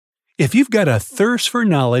If you've got a thirst for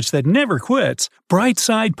knowledge that never quits,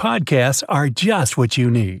 Brightside Podcasts are just what you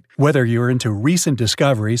need. Whether you're into recent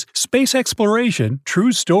discoveries, space exploration,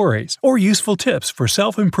 true stories, or useful tips for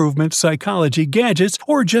self-improvement, psychology, gadgets,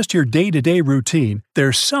 or just your day-to-day routine,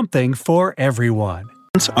 there's something for everyone.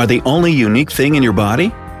 Are the only unique thing in your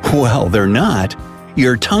body? Well, they're not.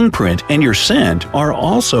 Your tongue print and your scent are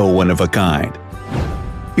also one of a kind.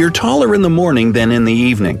 You're taller in the morning than in the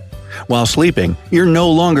evening. While sleeping, you're no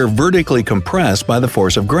longer vertically compressed by the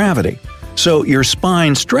force of gravity, so your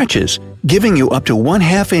spine stretches, giving you up to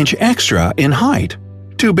 1/2 inch extra in height.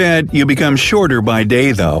 Too bad you become shorter by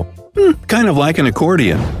day though. Kind of like an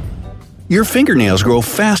accordion. Your fingernails grow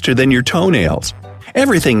faster than your toenails.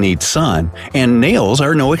 Everything needs sun, and nails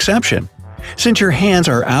are no exception. Since your hands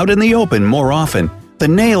are out in the open more often, the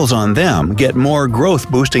nails on them get more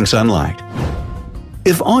growth-boosting sunlight.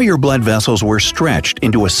 If all your blood vessels were stretched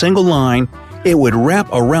into a single line, it would wrap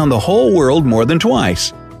around the whole world more than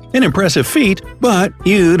twice. An impressive feat, but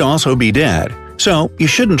you'd also be dead, so you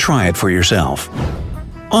shouldn't try it for yourself.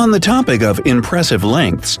 On the topic of impressive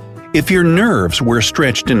lengths, if your nerves were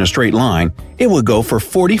stretched in a straight line, it would go for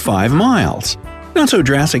 45 miles. Not so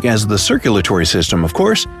drastic as the circulatory system, of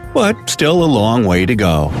course, but still a long way to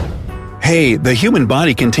go. Hey, the human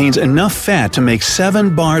body contains enough fat to make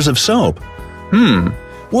 7 bars of soap.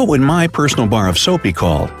 What would my personal bar of soap be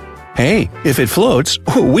called? Hey, if it floats,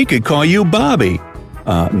 we could call you Bobby.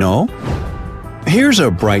 No? Here's a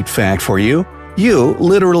bright fact for you. You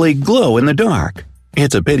literally glow in the dark.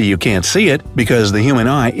 It's a pity you can't see it because the human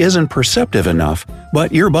eye isn't perceptive enough,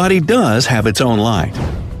 but your body does have its own light.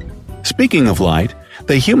 Speaking of light,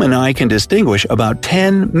 the human eye can distinguish about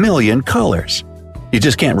 10 million colors. You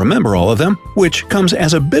just can't remember all of them, which comes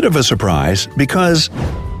as a bit of a surprise because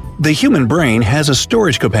the human brain has a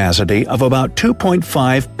storage capacity of about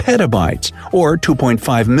 2.5 petabytes, or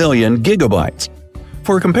 2.5 million gigabytes.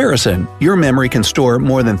 For comparison, your memory can store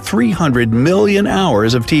more than 300 million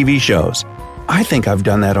hours of TV shows. I think I've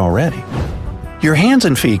done that already. Your hands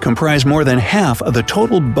and feet comprise more than half of the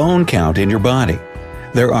total bone count in your body.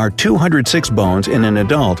 There are 206 bones in an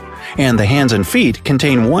adult, and the hands and feet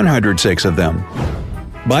contain 106 of them.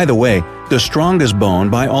 By the way, the strongest bone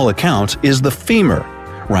by all accounts is the femur.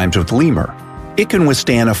 Rhymes with lemur. It can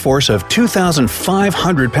withstand a force of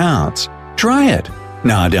 2,500 pounds. Try it.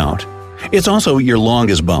 Nah, don't. It's also your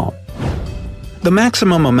longest bone. The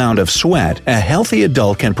maximum amount of sweat a healthy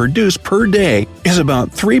adult can produce per day is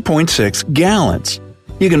about 3.6 gallons.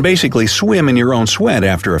 You can basically swim in your own sweat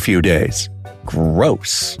after a few days.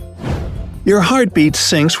 Gross. Your heartbeat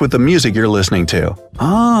syncs with the music you're listening to.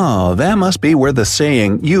 Oh, that must be where the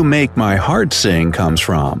saying, "You make my heart sing," comes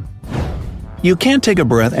from. You can't take a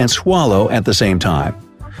breath and swallow at the same time.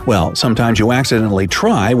 Well, sometimes you accidentally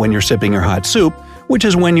try when you're sipping your hot soup, which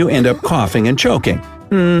is when you end up coughing and choking.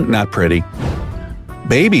 Not pretty.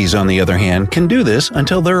 Babies, on the other hand, can do this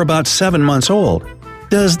until they're about 7 months old.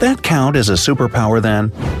 Does that count as a superpower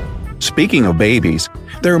then? Speaking of babies,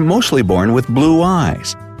 they're mostly born with blue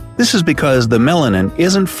eyes. This is because the melanin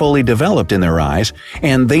isn't fully developed in their eyes,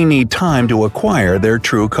 and they need time to acquire their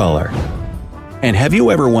true color. And have you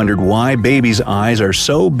ever wondered why babies' eyes are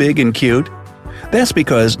so big and cute? That's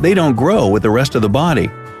because they don't grow with the rest of the body.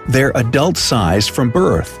 They're adult-sized from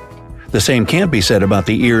birth. The same can't be said about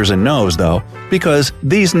the ears and nose, though, because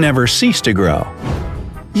these never cease to grow.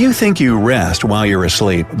 You think you rest while you're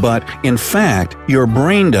asleep, but in fact, your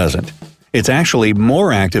brain doesn't. It's actually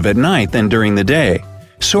more active at night than during the day,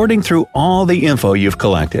 sorting through all the info you've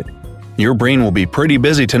collected. Your brain will be pretty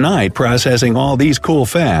busy tonight processing all these cool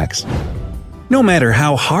facts. No matter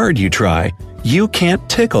how hard you try, you can't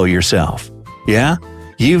tickle yourself. Yeah?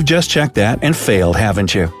 You've just checked that and failed,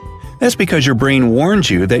 haven't you? That's because your brain warns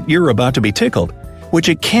you that you're about to be tickled, which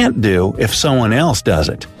it can't do if someone else does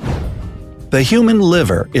it. The human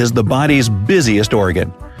liver is the body's busiest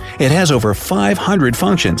organ. It has over 500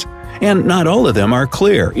 functions, and not all of them are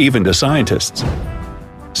clear, even to scientists.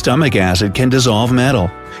 Stomach acid can dissolve metal.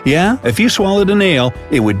 Yeah, if you swallowed a nail,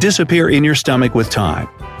 it would disappear in your stomach with time.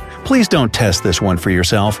 Please don't test this one for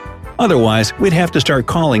yourself. Otherwise, we'd have to start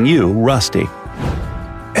calling you Rusty.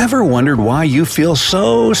 Ever wondered why you feel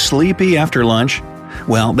so sleepy after lunch?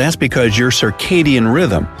 Well, that's because your circadian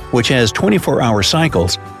rhythm, which has 24-hour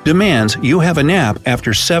cycles, demands you have a nap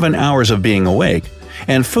after 7 hours of being awake,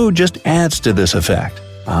 and food just adds to this effect.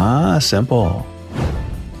 Simple.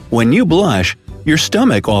 When you blush, your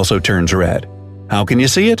stomach also turns red. How can you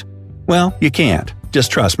see it? Well, you can't.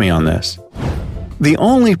 Just trust me on this. The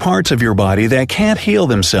only parts of your body that can't heal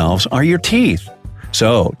themselves are your teeth.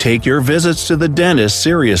 So, take your visits to the dentist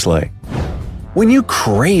seriously. When you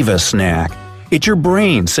crave a snack, It's your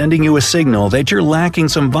brain sending you a signal that you're lacking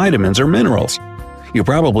some vitamins or minerals. You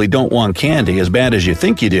probably don't want candy as bad as you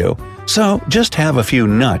think you do, so just have a few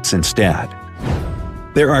nuts instead.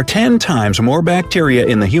 There are 10 times more bacteria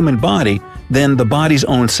in the human body than the body's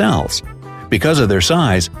own cells. Because of their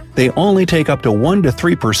size, they only take up to 1 to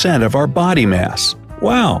 3% of our body mass.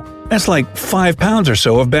 Wow, that's like 5 pounds or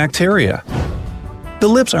so of bacteria. The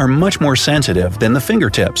lips are much more sensitive than the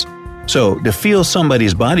fingertips. So, to feel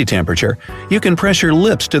somebody's body temperature, you can press your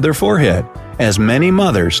lips to their forehead, as many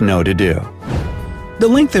mothers know to do. The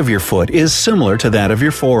length of your foot is similar to that of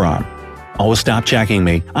your forearm. Oh, stop checking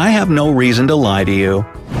me. I have no reason to lie to you.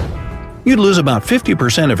 You'd lose about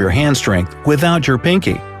 50% of your hand strength without your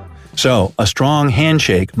pinky. So, a strong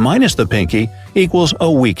handshake minus the pinky equals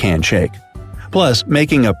a weak handshake. Plus,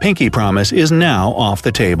 making a pinky promise is now off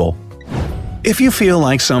the table. If you feel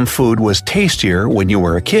like some food was tastier when you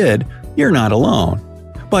were a kid, you're not alone.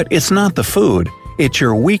 But it's not the food, it's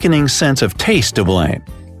your weakening sense of taste to blame.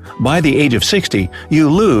 By the age of 60,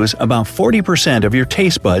 you lose about 40% of your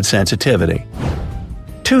taste bud sensitivity.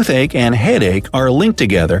 Toothache and headache are linked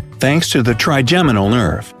together thanks to the trigeminal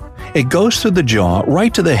nerve. It goes through the jaw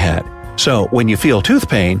right to the head, so when you feel tooth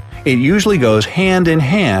pain, it usually goes hand in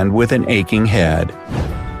hand with an aching head.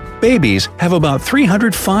 Babies have about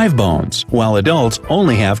 305 bones, while adults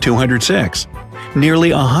only have 206.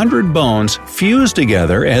 Nearly 100 bones fuse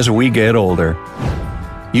together as we get older.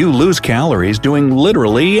 You lose calories doing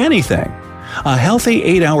literally anything. A healthy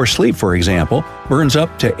 8-hour sleep, for example, burns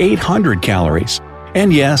up to 800 calories.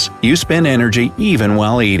 And yes, you spend energy even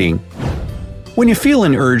while eating. When you feel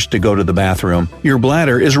an urge to go to the bathroom, your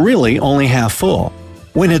bladder is really only half full.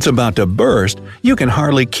 When it's about to burst, you can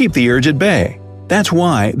hardly keep the urge at bay. That's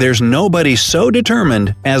why there's nobody so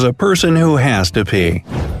determined as a person who has to pee.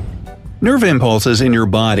 Nerve impulses in your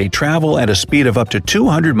body travel at a speed of up to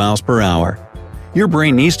 200 miles per hour. Your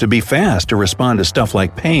brain needs to be fast to respond to stuff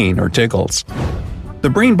like pain or tickles. The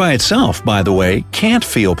brain by itself, by the way, can't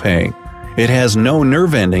feel pain. It has no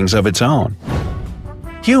nerve endings of its own.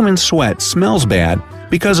 Human sweat smells bad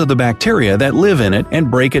because of the bacteria that live in it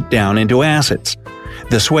and break it down into acids.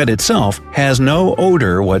 The sweat itself has no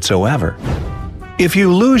odor whatsoever. If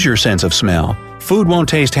you lose your sense of smell, food won't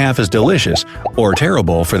taste half as delicious, or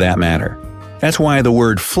terrible for that matter. That's why the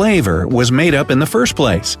word flavor was made up in the first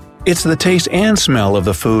place. It's the taste and smell of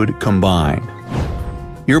the food combined.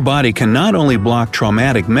 Your body can not only block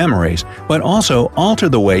traumatic memories, but also alter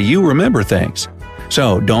the way you remember things.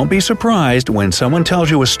 So don't be surprised when someone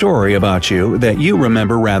tells you a story about you that you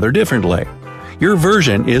remember rather differently. Your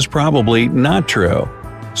version is probably not true.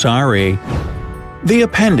 Sorry. The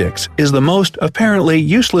appendix is the most apparently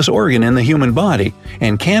useless organ in the human body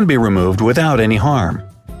and can be removed without any harm.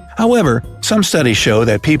 However, some studies show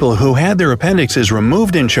that people who had their appendixes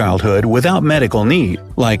removed in childhood without medical need,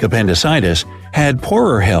 like appendicitis, had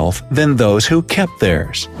poorer health than those who kept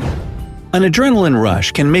theirs. An adrenaline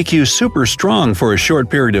rush can make you super strong for a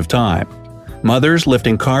short period of time. Mothers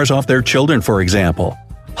lifting cars off their children, for example.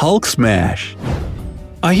 Hulk smash.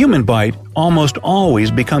 A human bite almost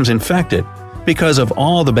always becomes infected because of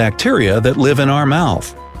all the bacteria that live in our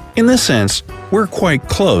mouth. In this sense, we're quite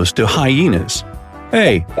close to hyenas.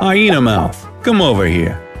 Hey, hyena mouth, come over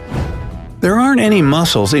here. There aren't any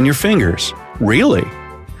muscles in your fingers. Really?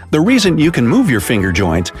 The reason you can move your finger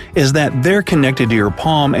joints is that they're connected to your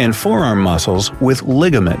palm and forearm muscles with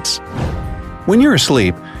ligaments. When you're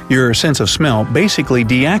asleep, your sense of smell basically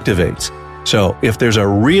deactivates. So if there's a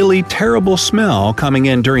really terrible smell coming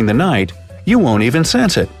in during the night, you won't even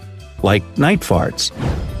sense it. Like night farts.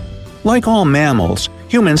 Like all mammals,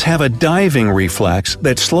 humans have a diving reflex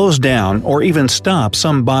that slows down or even stops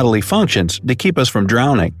some bodily functions to keep us from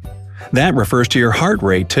drowning. That refers to your heart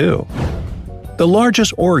rate too. The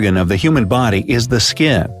largest organ of the human body is the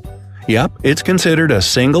skin. Yep, it's considered a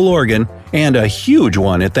single organ, and a huge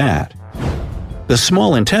one at that. The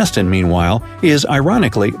small intestine, meanwhile, is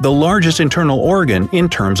ironically the largest internal organ in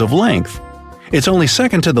terms of length. It's only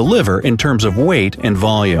second to the liver in terms of weight and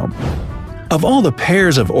volume. Of all the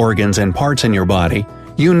pairs of organs and parts in your body,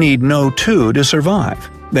 you need no two to survive.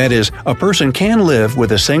 That is, a person can live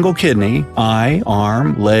with a single kidney, eye,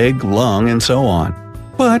 arm, leg, lung, and so on.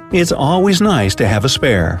 But it's always nice to have a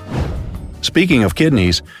spare. Speaking of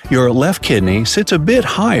kidneys, your left kidney sits a bit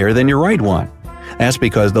higher than your right one. That's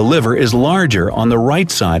because the liver is larger on the right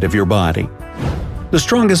side of your body. The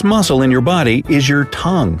strongest muscle in your body is your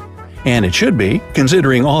tongue. And it should be,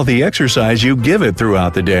 considering all the exercise you give it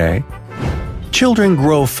throughout the day. Children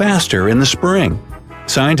grow faster in the spring.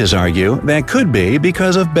 Scientists argue that could be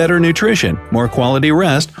because of better nutrition, more quality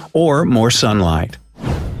rest, or more sunlight.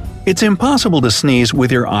 It's impossible to sneeze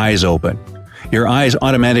with your eyes open. Your eyes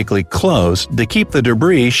automatically close to keep the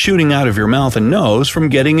debris shooting out of your mouth and nose from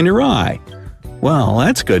getting in your eye. Well,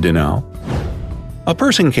 that's good to know. A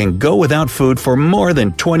person can go without food for more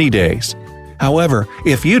than 20 days. However,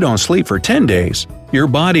 if you don't sleep for 10 days, your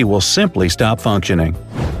body will simply stop functioning.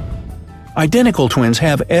 Identical twins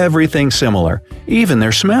have everything similar, even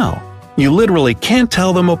their smell. You literally can't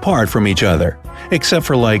tell them apart from each other, except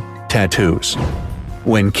for tattoos.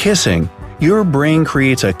 When kissing, your brain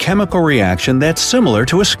creates a chemical reaction that's similar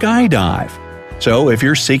to a skydive. So if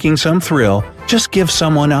you're seeking some thrill, just give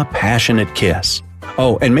someone a passionate kiss.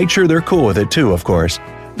 Oh, and make sure they're cool with it too, of course.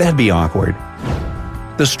 That'd be awkward.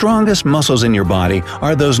 The strongest muscles in your body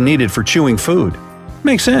are those needed for chewing food.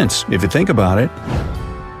 Makes sense if you think about it.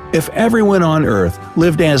 If everyone on Earth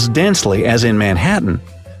lived as densely as in Manhattan,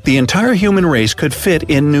 the entire human race could fit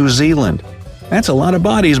in New Zealand. That's a lot of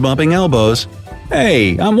bodies bumping elbows.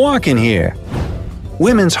 Hey, I'm walking here.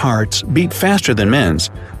 Women's hearts beat faster than men's,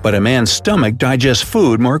 but a man's stomach digests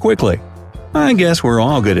food more quickly. I guess we're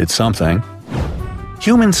all good at something.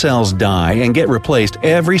 Human cells die and get replaced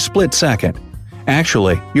every split second.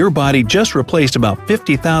 Actually, your body just replaced about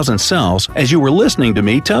 50,000 cells as you were listening to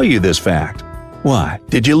me tell you this fact. What,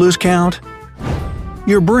 did you lose count?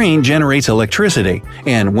 Your brain generates electricity,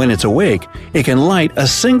 and when it's awake, it can light a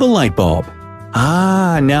single light bulb.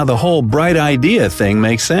 Now the whole bright idea thing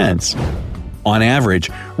makes sense. On average,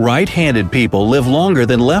 right-handed people live longer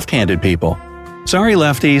than left-handed people. Sorry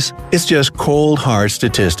lefties, it's just cold hard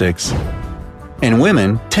statistics. And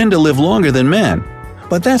women tend to live longer than men,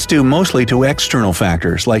 but that's due mostly to external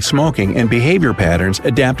factors like smoking and behavior patterns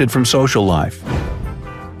adapted from social life.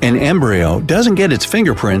 An embryo doesn't get its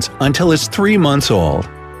fingerprints until it's 3 months old.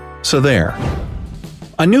 So there.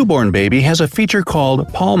 A newborn baby has a feature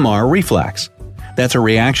called palmar reflex. That's a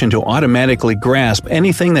reaction to automatically grasp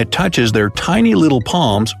anything that touches their tiny little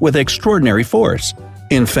palms with extraordinary force.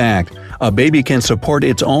 In fact, a baby can support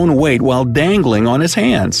its own weight while dangling on its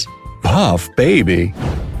hands. Puff baby.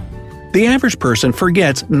 The average person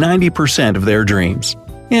forgets 90% of their dreams.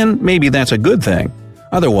 And maybe that's a good thing.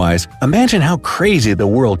 Otherwise, imagine how crazy the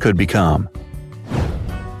world could become.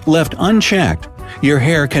 Left unchecked, your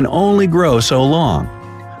hair can only grow so long.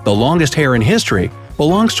 The longest hair in history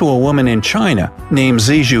belongs to a woman in China named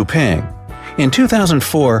Xi Jinping. In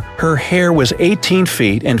 2004, her hair was 18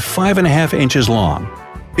 feet and 5.5 inches long.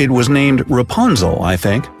 It was named Rapunzel, I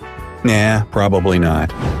think. Nah, probably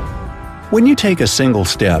not. When you take a single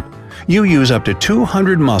step, you use up to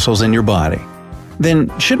 200 muscles in your body.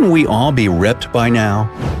 Then shouldn't we all be ripped by now?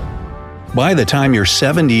 By the time you're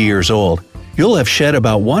 70 years old, you'll have shed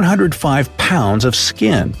about 105 pounds of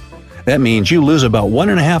skin. That means you lose about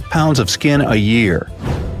 1.5 pounds of skin a year.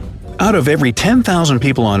 Out of every 10,000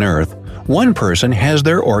 people on Earth, one person has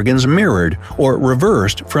their organs mirrored or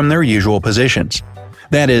reversed from their usual positions.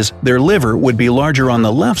 That is, their liver would be larger on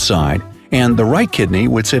the left side, and the right kidney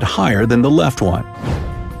would sit higher than the left one.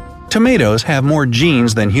 Tomatoes have more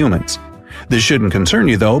genes than humans. This shouldn't concern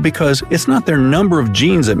you though, because it's not their number of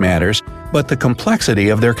genes that matters, but the complexity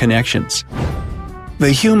of their connections.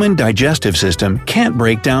 The human digestive system can't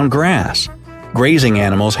break down grass. Grazing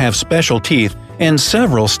animals have special teeth and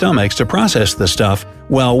several stomachs to process the stuff,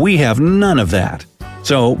 while we have none of that.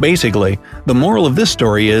 So basically, the moral of this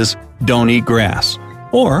story is, don't eat grass.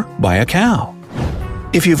 Or buy a cow.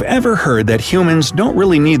 If you've ever heard that humans don't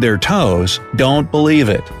really need their toes, don't believe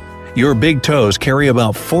it. Your big toes carry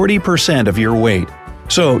about 40% of your weight,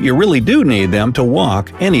 so you really do need them to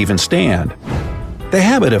walk and even stand. The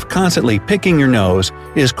habit of constantly picking your nose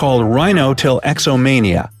is called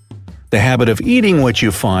rhinotilexomania. The habit of eating what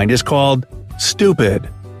you find is called stupid.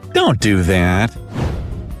 Don't do that.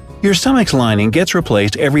 Your stomach's lining gets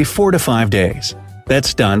replaced every 4 to 5 days.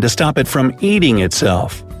 That's done to stop it from eating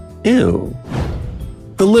itself. Ew.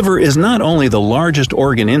 The liver is not only the largest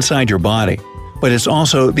organ inside your body, but it's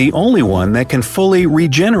also the only one that can fully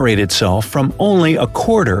regenerate itself from only a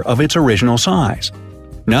quarter of its original size.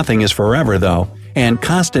 Nothing is forever though, and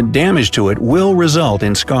constant damage to it will result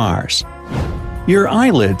in scars. Your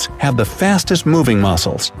eyelids have the fastest moving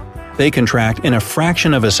muscles. They contract in a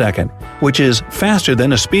fraction of a second, which is faster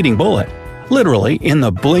than a speeding bullet, literally in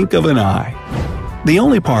the blink of an eye. The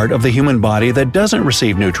only part of the human body that doesn't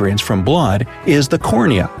receive nutrients from blood is the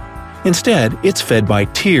cornea. Instead, it's fed by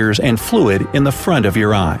tears and fluid in the front of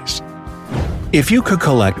your eyes. If you could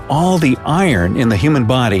collect all the iron in the human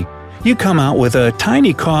body, you'd come out with a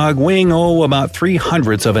tiny cog weighing about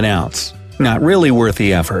 0.03 of an ounce. Not really worth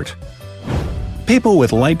the effort. People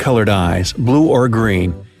with light-colored eyes, blue or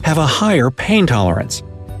green, have a higher pain tolerance.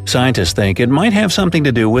 Scientists think it might have something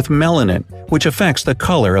to do with melanin, which affects the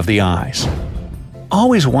color of the eyes.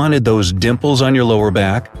 Always wanted those dimples on your lower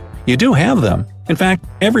back? You do have them. In fact,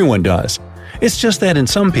 everyone does. It's just that in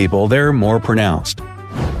some people they're more pronounced.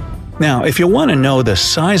 Now, if you want to know the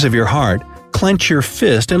size of your heart, clench your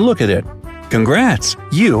fist and look at it. Congrats,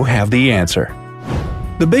 you have the answer.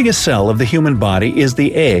 The biggest cell of the human body is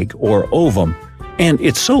the egg, or ovum, and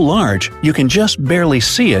it's so large you can just barely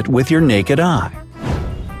see it with your naked eye.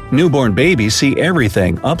 Newborn babies see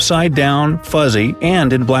everything upside down, fuzzy,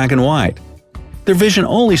 and in black and white. Their vision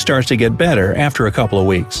only starts to get better after a couple of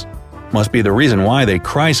weeks. Must be the reason why they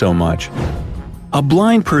cry so much. A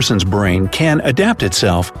blind person's brain can adapt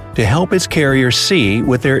itself to help its carriers see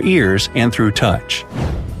with their ears and through touch.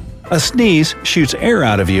 A sneeze shoots air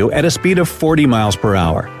out of you at a speed of 40 miles per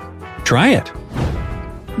hour. Try it.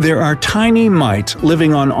 There are tiny mites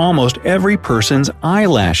living on almost every person's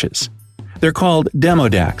eyelashes. They're called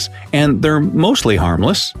demodex, and they're mostly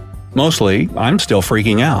harmless. Mostly, I'm still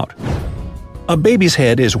freaking out. A baby's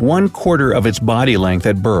head is 1/4 of its body length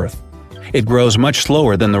at birth. It grows much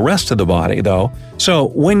slower than the rest of the body, though,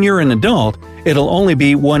 so when you're an adult, it'll only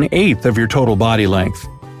be 1/8 of your total body length.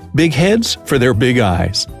 Big heads for their big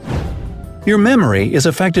eyes. Your memory is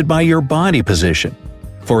affected by your body position.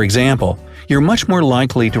 For example, you're much more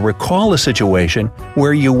likely to recall a situation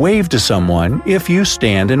where you wave to someone if you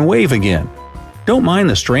stand and wave again. Don't mind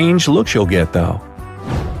the strange looks you'll get, though.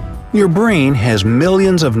 Your brain has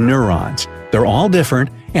millions of neurons. They're all different,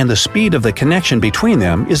 and the speed of the connection between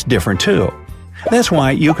them is different too. That's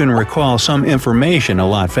why you can recall some information a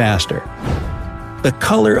lot faster. The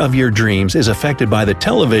color of your dreams is affected by the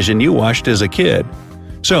television you watched as a kid.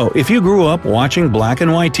 So, if you grew up watching black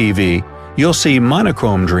and white TV, you'll see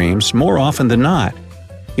monochrome dreams more often than not.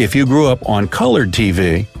 If you grew up on colored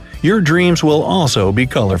TV, your dreams will also be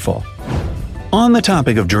colorful. On the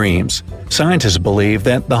topic of dreams, scientists believe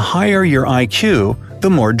that the higher your IQ, the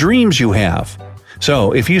more dreams you have.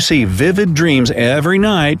 So, if you see vivid dreams every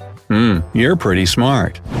night, you're pretty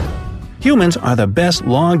smart. Humans are the best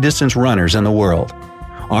long-distance runners in the world.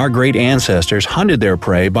 Our great ancestors hunted their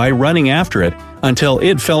prey by running after it until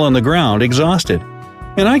it fell on the ground exhausted.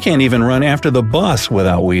 And I can't even run after the bus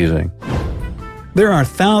without wheezing. There are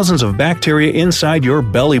thousands of bacteria inside your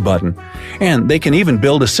belly button, and they can even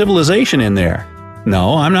build a civilization in there.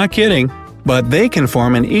 No, I'm not kidding, but they can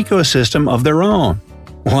form an ecosystem of their own.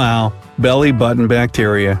 Wow, belly button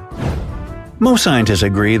bacteria. Most scientists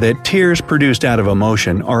agree that tears produced out of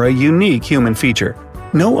emotion are a unique human feature.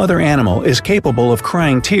 No other animal is capable of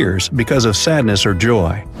crying tears because of sadness or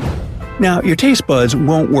joy. Now, your taste buds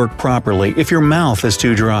won't work properly if your mouth is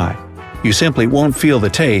too dry. You simply won't feel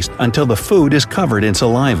the taste until the food is covered in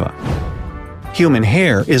saliva. Human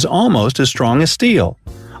hair is almost as strong as steel.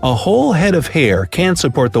 A whole head of hair can't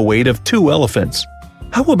support the weight of 2 elephants.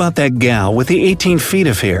 How about that gal with the 18 feet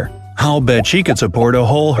of hair? I'll bet she could support a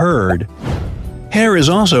whole herd. Hair is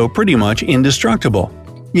also pretty much indestructible.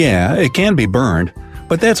 Yeah, it can be burned,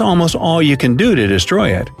 but that's almost all you can do to destroy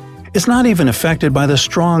it. It's not even affected by the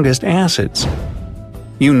strongest acids.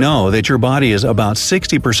 You know that your body is about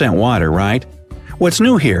 60% water, right? What's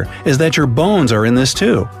new here is that your bones are in this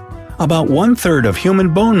too. About 1/3 of human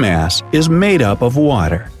bone mass is made up of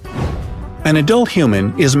water. An adult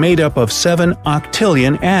human is made up of 7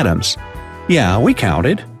 octillion atoms. Yeah, we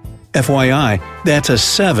counted. FYI, that's a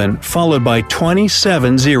 7 followed by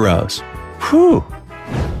 27 zeros. Whew!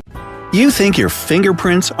 You think your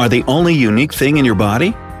fingerprints are the only unique thing in your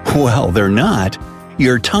body? Well, they're not.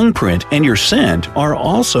 Your tongue print and your scent are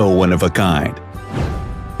also one of a kind.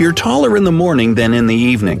 You're taller in the morning than in the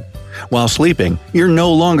evening. While sleeping, you're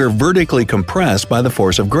no longer vertically compressed by the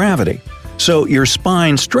force of gravity, so your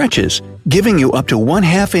spine stretches, giving you up to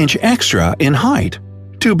 1/2 inch extra in height.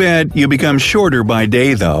 Too bad you become shorter by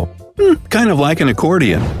day though. Kind of like an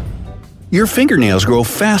accordion. Your fingernails grow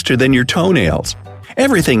faster than your toenails.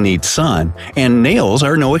 Everything needs sun, and nails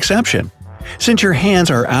are no exception. Since your hands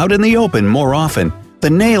are out in the open more often, the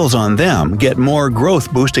nails on them get more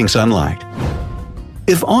growth-boosting sunlight.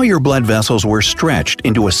 If all your blood vessels were stretched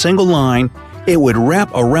into a single line, it would wrap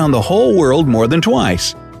around the whole world more than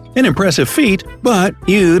twice. An impressive feat, but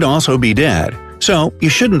you'd also be dead, so you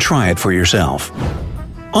shouldn't try it for yourself.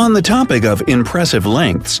 On the topic of impressive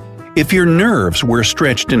lengths, if your nerves were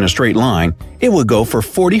stretched in a straight line, it would go for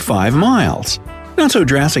 45 miles. Not so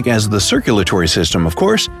drastic as the circulatory system, of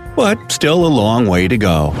course, but still a long way to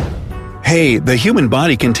go. Hey, the human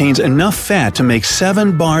body contains enough fat to make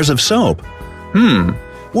 7 bars of soap.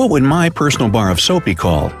 What would my personal bar of soap be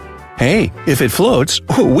called? Hey, if it floats,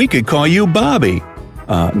 we could call you Bobby.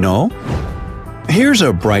 No? Here's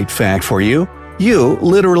a bright fact for you. You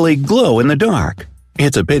literally glow in the dark.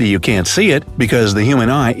 It's a pity you can't see it because the human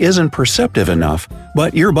eye isn't perceptive enough,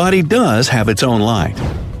 but your body does have its own light.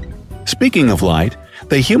 Speaking of light,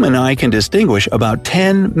 the human eye can distinguish about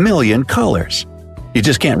 10 million colors. You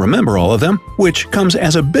just can't remember all of them, which comes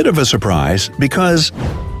as a bit of a surprise because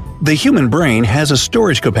the human brain has a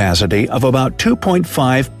storage capacity of about 2.5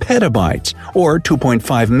 petabytes or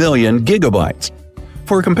 2.5 million gigabytes.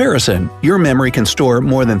 For comparison, your memory can store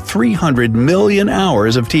more than 300 million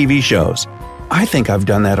hours of TV shows. I think I've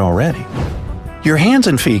done that already. Your hands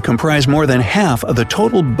and feet comprise more than half of the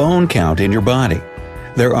total bone count in your body.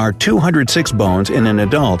 There are 206 bones in an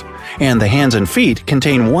adult, and the hands and feet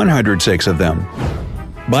contain 106 of them.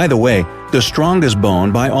 By the way, the strongest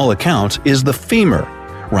bone by all accounts is the femur,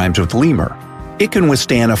 rhymes with lemur. It can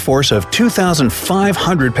withstand a force of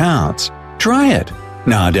 2,500 pounds. Try it.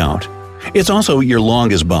 Nah, don't. It's also your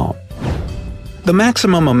longest bone. The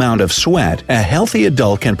maximum amount of sweat a healthy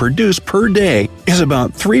adult can produce per day is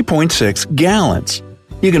about 3.6 gallons.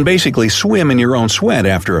 You can basically swim in your own sweat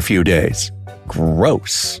after a few days.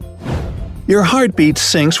 Gross. Your heartbeat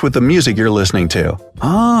syncs with the music you're listening to.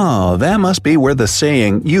 Oh, that must be where the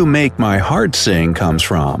saying, "you make my heart sing," comes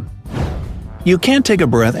from. You can't take a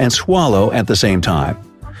breath and swallow at the same time.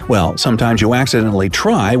 Well, sometimes you accidentally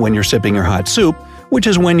try when you're sipping your hot soup, which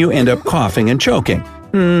is when you end up coughing and choking.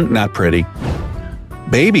 Not pretty.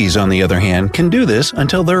 Babies, on the other hand, can do this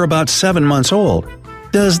until they're about 7 months old.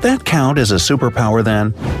 Does that count as a superpower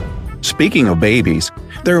then? Speaking of babies,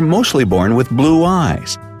 they're mostly born with blue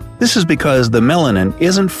eyes. This is because the melanin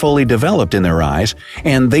isn't fully developed in their eyes,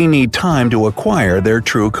 and they need time to acquire their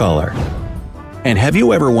true color. And have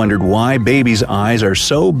you ever wondered why babies' eyes are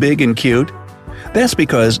so big and cute? That's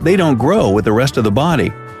because they don't grow with the rest of the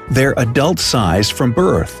body. They're adult-sized from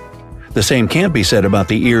birth. The same can't be said about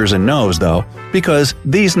the ears and nose, though, because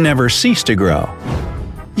these never cease to grow.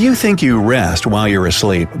 You think you rest while you're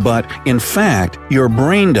asleep, but in fact, your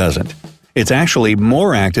brain doesn't. It's actually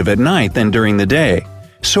more active at night than during the day,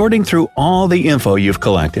 sorting through all the info you've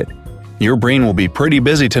collected. Your brain will be pretty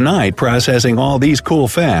busy tonight processing all these cool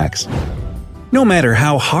facts. No matter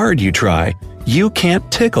how hard you try, you can't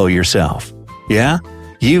tickle yourself. Yeah?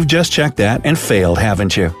 You've just checked that and failed,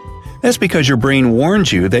 haven't you? That's because your brain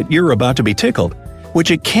warns you that you're about to be tickled, which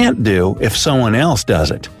it can't do if someone else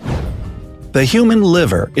does it. The human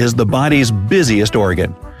liver is the body's busiest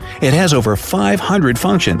organ. It has over 500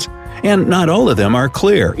 functions, and not all of them are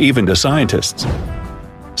clear, even to scientists.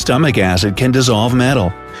 Stomach acid can dissolve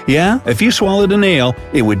metal. Yeah, if you swallowed a nail,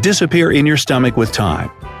 it would disappear in your stomach with time.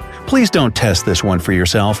 Please don't test this one for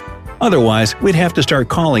yourself. Otherwise, we'd have to start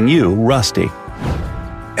calling you Rusty.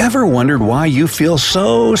 Ever wondered why you feel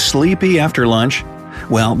so sleepy after lunch?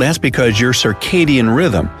 Well, that's because your circadian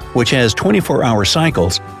rhythm, which has 24-hour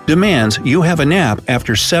cycles, demands you have a nap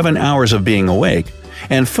after 7 hours of being awake,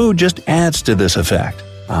 and food just adds to this effect.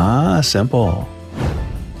 Simple.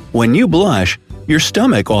 When you blush, your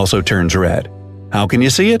stomach also turns red. How can you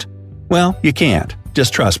see it? Well, you can't.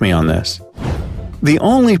 Just trust me on this. The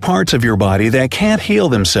only parts of your body that can't heal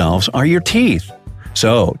themselves are your teeth.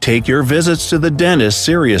 So, take your visits to the dentist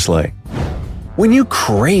seriously. When you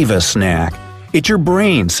crave a snack, it's your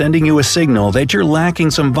brain sending you a signal that you're lacking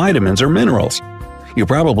some vitamins or minerals. You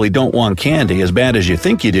probably don't want candy as bad as you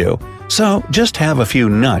think you do, so just have a few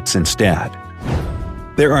nuts instead.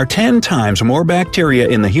 There are 10 times more bacteria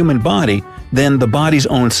in the human body than the body's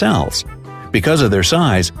own cells. Because of their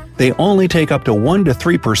size, they only take up to 1 to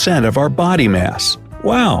 3% of our body mass.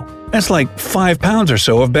 Wow, that's like 5 pounds or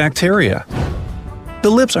so of bacteria. The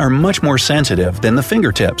lips are much more sensitive than the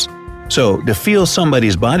fingertips. So, to feel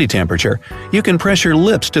somebody's body temperature, you can press your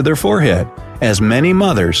lips to their forehead, as many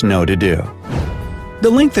mothers know to do. The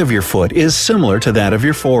length of your foot is similar to that of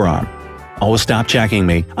your forearm. Oh, stop checking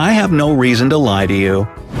me. I have no reason to lie to you.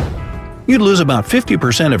 You'd lose about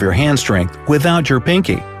 50% of your hand strength without your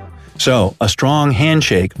pinky. So, a strong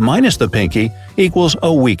handshake minus the pinky equals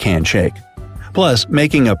a weak handshake. Plus,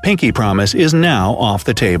 making a pinky promise is now off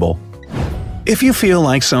the table. If you feel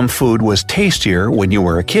like some food was tastier when you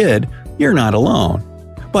were a kid, you're not alone.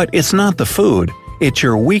 But it's not the food, it's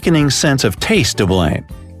your weakening sense of taste to blame.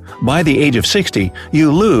 By the age of 60,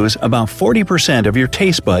 you lose about 40% of your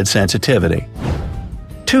taste bud sensitivity.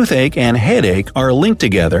 Toothache and headache are linked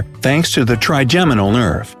together thanks to the trigeminal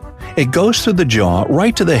nerve. It goes through the jaw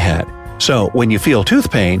right to the head, so when you feel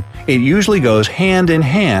tooth pain, it usually goes hand in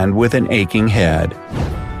hand with an aching head.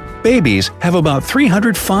 Babies have about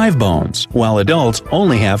 305 bones, while adults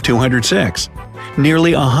only have 206.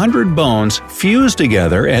 Nearly 100 bones fuse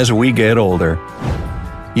together as we get older.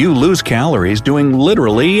 You lose calories doing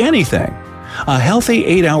literally anything. A healthy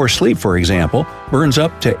 8-hour sleep, for example, burns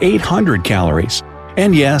up to 800 calories.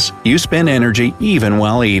 And yes, you spend energy even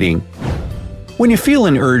while eating. When you feel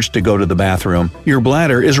an urge to go to the bathroom, your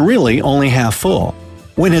bladder is really only half full.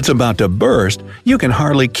 When it's about to burst, you can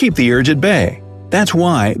hardly keep the urge at bay. That's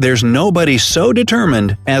why there's nobody so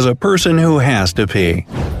determined as a person who has to pee.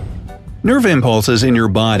 Nerve impulses in your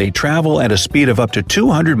body travel at a speed of up to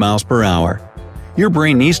 200 miles per hour. Your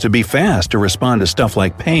brain needs to be fast to respond to stuff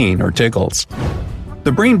like pain or tickles.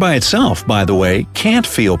 The brain by itself, by the way, can't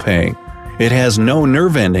feel pain. It has no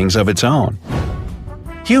nerve endings of its own.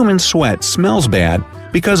 Human sweat smells bad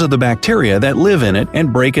because of the bacteria that live in it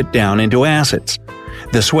and break it down into acids.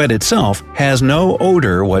 The sweat itself has no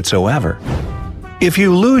odor whatsoever. If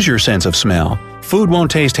you lose your sense of smell, food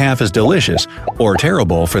won't taste half as delicious, or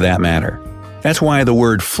terrible for that matter. That's why the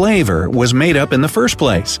word flavor was made up in the first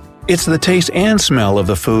place. It's the taste and smell of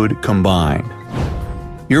the food combined.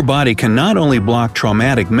 Your body can not only block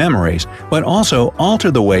traumatic memories, but also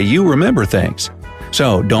alter the way you remember things.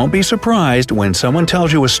 So don't be surprised when someone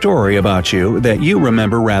tells you a story about you that you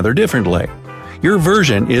remember rather differently. Your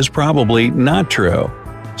version is probably not true.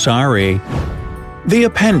 Sorry. The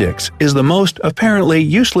appendix is the most apparently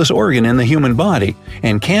useless organ in the human body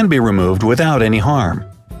and can be removed without any harm.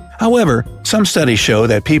 However, some studies show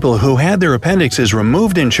that people who had their appendixes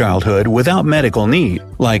removed in childhood without medical need,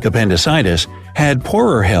 like appendicitis, had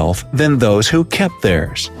poorer health than those who kept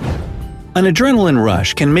theirs. An adrenaline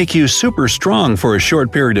rush can make you super strong for a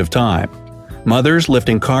short period of time. Mothers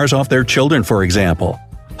lifting cars off their children, for example.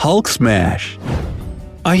 Hulk smash.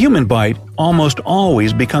 A human bite almost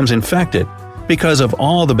always becomes infected because of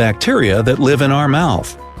all the bacteria that live in our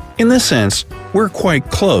mouth. In this sense, we're quite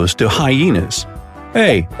close to hyenas.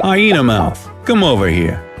 Hey, hyena mouth, come over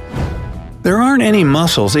here. There aren't any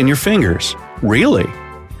muscles in your fingers. Really?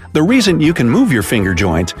 The reason you can move your finger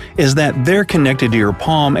joints is that they're connected to your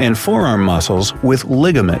palm and forearm muscles with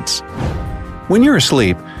ligaments. When you're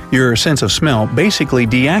asleep, your sense of smell basically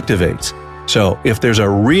deactivates. So if there's a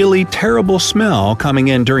really terrible smell coming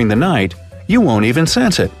in during the night, you won't even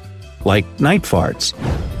sense it. Like night farts.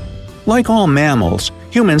 Like all mammals,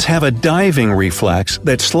 humans have a diving reflex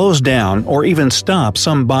that slows down or even stops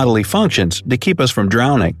some bodily functions to keep us from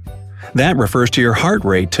drowning. That refers to your heart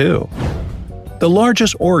rate too. The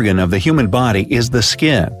largest organ of the human body is the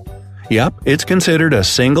skin. Yep, it's considered a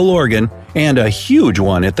single organ, and a huge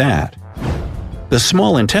one at that. The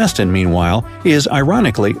small intestine, meanwhile, is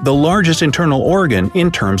ironically the largest internal organ in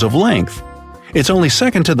terms of length. It's only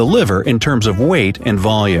second to the liver in terms of weight and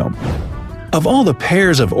volume. Of all the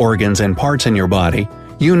pairs of organs and parts in your body,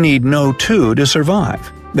 you need no two to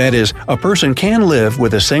survive. That is, a person can live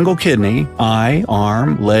with a single kidney, eye,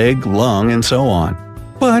 arm, leg, lung, and so on.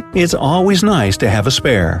 But it's always nice to have a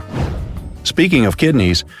spare. Speaking of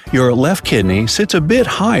kidneys, your left kidney sits a bit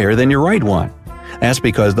higher than your right one. That's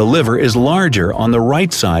because the liver is larger on the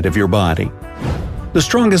right side of your body. The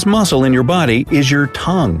strongest muscle in your body is your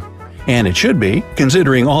tongue. And it should be,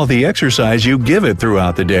 considering all the exercise you give it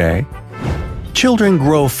throughout the day. Children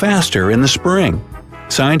grow faster in the spring.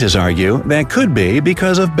 Scientists argue that could be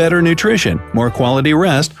because of better nutrition, more quality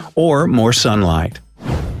rest, or more sunlight.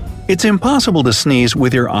 It's impossible to sneeze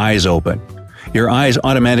with your eyes open. Your eyes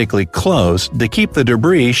automatically close to keep the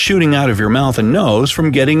debris shooting out of your mouth and nose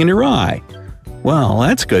from getting in your eye. Well,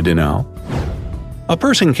 that's good to know. A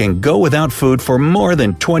person can go without food for more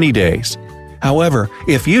than 20 days. However,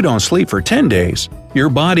 if you don't sleep for 10 days, your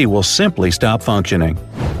body will simply stop functioning.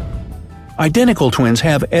 Identical twins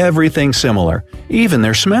have everything similar, even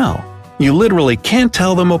their smell. You literally can't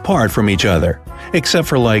tell them apart from each other, except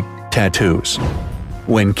for like tattoos.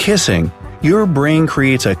 When kissing, your brain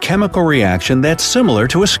creates a chemical reaction that's similar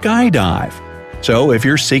to a skydive. So if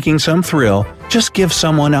you're seeking some thrill, just give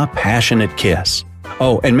someone a passionate kiss.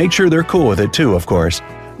 Oh, and make sure they're cool with it too, of course.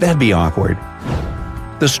 That'd be awkward.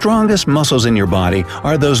 The strongest muscles in your body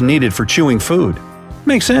are those needed for chewing food.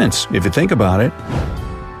 Makes sense, if you think about it.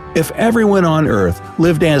 If everyone on Earth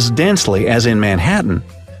lived as densely as in Manhattan,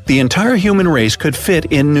 the entire human race could fit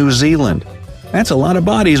in New Zealand. That's a lot of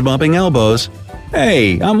bodies bumping elbows.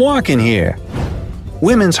 Hey, I'm walking here.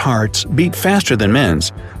 Women's hearts beat faster than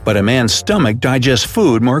men's, but a man's stomach digests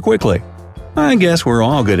food more quickly. I guess we're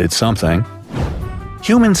all good at something.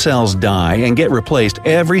 Human cells die and get replaced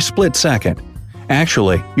every split second.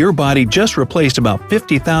 Actually, your body just replaced about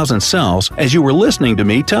 50,000 cells as you were listening to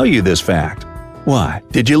me tell you this fact. Why,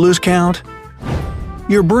 did you lose count?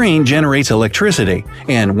 Your brain generates electricity,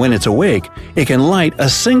 and when it's awake, it can light a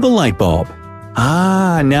single light bulb.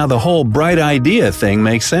 Ah, now the whole bright idea thing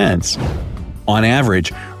makes sense. On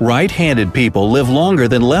average, right-handed people live longer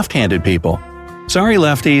than left-handed people. Sorry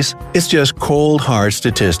lefties, it's just cold hard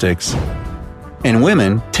statistics. And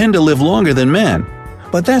women tend to live longer than men.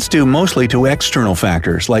 But that's due mostly to external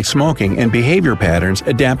factors like smoking and behavior patterns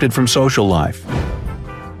adapted from social life.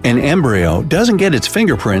 An embryo doesn't get its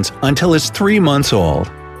fingerprints until it's 3 months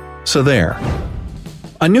old. So there.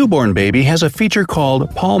 A newborn baby has a feature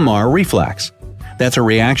called palmar reflex. That's a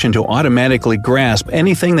reaction to automatically grasp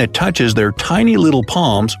anything that touches their tiny little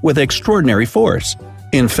palms with extraordinary force.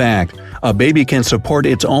 In fact, a baby can support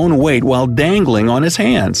its own weight while dangling on its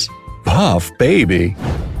hands. Puff baby!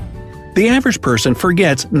 The average person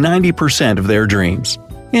forgets 90% of their dreams.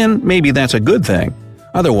 And maybe that's a good thing.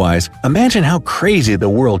 Otherwise, imagine how crazy the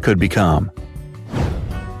world could become.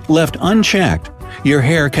 Left unchecked, your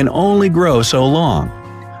hair can only grow so long.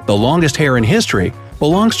 The longest hair in history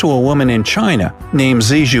belongs to a woman in China named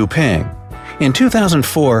Xi Jinping. In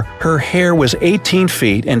 2004, her hair was 18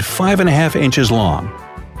 feet and 5.5 inches long.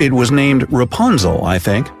 It was named Rapunzel, I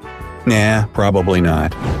think. Nah, probably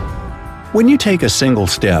not. When you take a single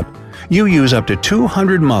step, you use up to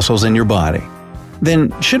 200 muscles in your body.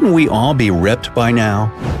 Then shouldn't we all be ripped by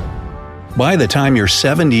now? By the time you're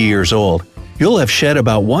 70 years old, you'll have shed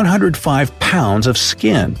about 105 pounds of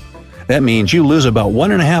skin. That means you lose about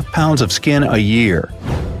 1.5 pounds of skin a year.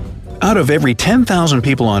 Out of every 10,000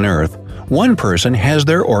 people on Earth, one person has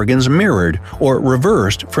their organs mirrored or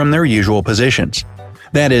reversed from their usual positions.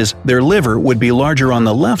 That is, their liver would be larger on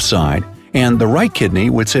the left side, and the right kidney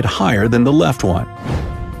would sit higher than the left one.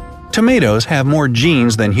 Tomatoes have more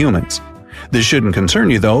genes than humans. This shouldn't concern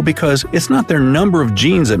you though, because it's not their number of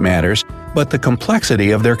genes that matters, but the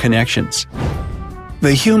complexity of their connections.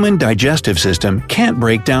 The human digestive system can't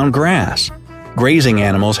break down grass. Grazing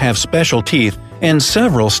animals have special teeth and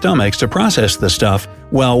several stomachs to process the stuff,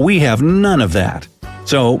 while we have none of that.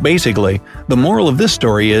 So basically, the moral of this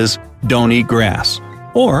story is, don't eat grass.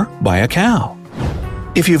 Or buy a cow.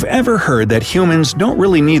 If you've ever heard that humans don't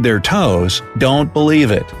really need their toes, don't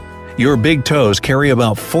believe it. Your big toes carry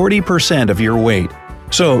about 40% of your weight,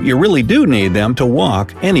 so you really do need them to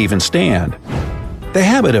walk and even stand. The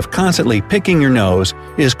habit of constantly picking your nose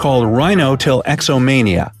is called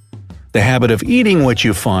rhinotilexomania. The habit of eating what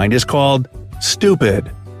you find is called stupid.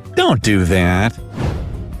 Don't do that.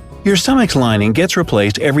 Your stomach's lining gets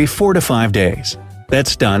replaced every 4 to 5 days.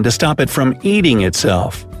 That's done to stop it from eating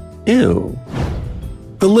itself. Ew.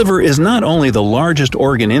 The liver is not only the largest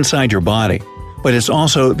organ inside your body, but it's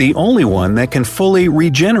also the only one that can fully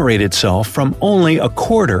regenerate itself from only a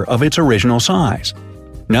quarter of its original size.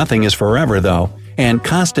 Nothing is forever though, and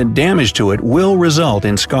constant damage to it will result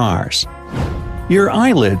in scars. Your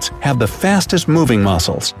eyelids have the fastest moving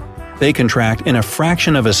muscles. They contract in a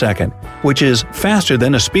fraction of a second, which is faster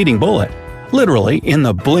than a speeding bullet, literally in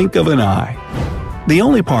the blink of an eye. The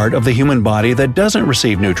only part of the human body that doesn't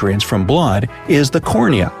receive nutrients from blood is the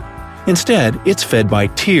cornea. Instead, it's fed by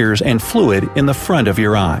tears and fluid in the front of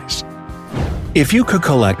your eyes. If you could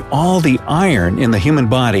collect all the iron in the human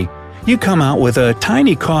body, you come out with a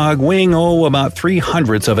tiny cog weighing about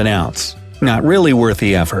 0.03 of an ounce. Not really worth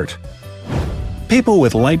the effort. People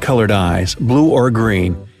with light-colored eyes, blue or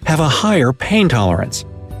green, have a higher pain tolerance.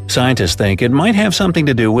 Scientists think it might have something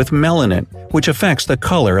to do with melanin, which affects the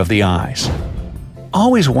color of the eyes.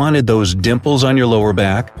 Always wanted those dimples on your lower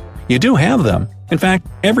back? You do have them. In fact,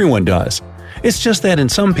 everyone does. It's just that in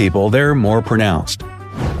some people they're more pronounced.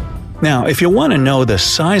 Now, if you want to know the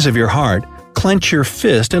size of your heart, clench your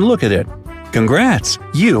fist and look at it. Congrats,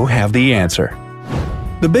 you have the answer.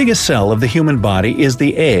 The biggest cell of the human body is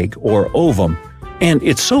the egg, or ovum, and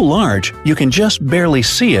it's so large you can just barely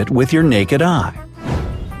see it with your naked eye.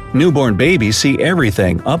 Newborn babies see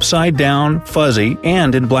everything upside down, fuzzy,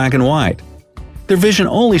 and in black and white. Their vision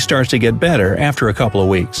only starts to get better after a couple of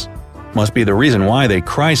weeks. Must be the reason why they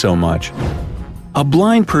cry so much. A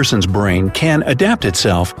blind person's brain can adapt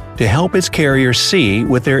itself to help its carrier see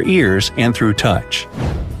with their ears and through touch.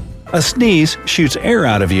 A sneeze shoots air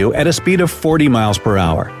out of you at a speed of 40 miles per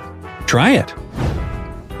hour. Try it.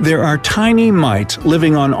 There are tiny mites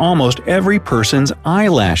living on almost every person's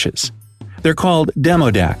eyelashes. They're called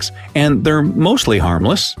demodex, and they're mostly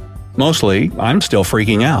harmless. Mostly, I'm still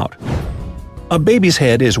freaking out. A baby's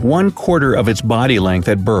head is 1/4 of its body length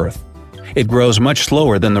at birth. It grows much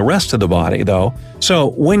slower than the rest of the body, though,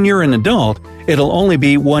 so when you're an adult, it'll only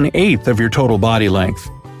be 1/8 of your total body length.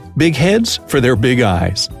 Big heads for their big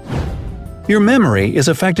eyes. Your memory is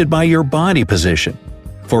affected by your body position.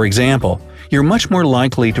 For example, you're much more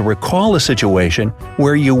likely to recall a situation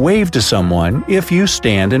where you wave to someone if you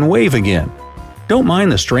stand and wave again. Don't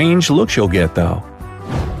mind the strange looks you'll get, though.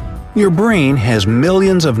 Your brain has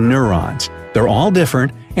millions of neurons. They're all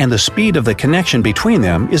different, and the speed of the connection between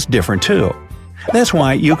them is different too. That's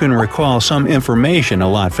why you can recall some information a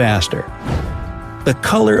lot faster. the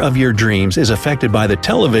color of your dreams is affected by the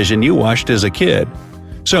television you watched as a kid.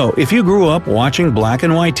 So, if you grew up watching black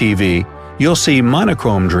and white TV, you'll see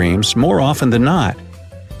monochrome dreams more often than not.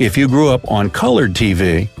 If you grew up on colored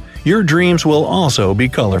TV, your dreams will also be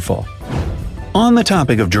colorful. On the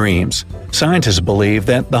topic of dreams, scientists believe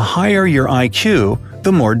that the higher your IQ,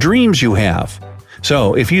 the more dreams you have.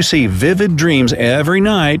 So, if you see vivid dreams every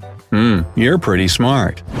night, you're pretty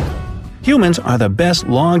smart. Humans are the best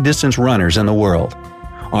long-distance runners in the world.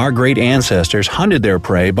 Our great ancestors hunted their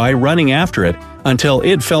prey by running after it until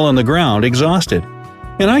it fell on the ground exhausted.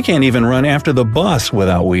 And I can't even run after the bus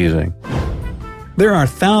without wheezing. There are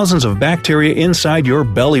thousands of bacteria inside your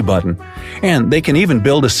belly button, and they can even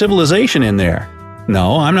build a civilization in there.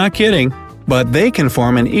 No, I'm not kidding, but they can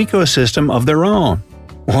form an ecosystem of their own.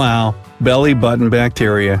 Wow, belly button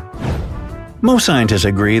bacteria. Most scientists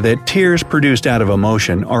agree that tears produced out of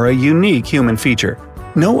emotion are a unique human feature.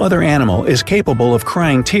 No other animal is capable of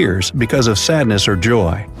crying tears because of sadness or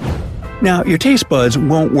joy. Now, your taste buds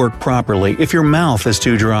won't work properly if your mouth is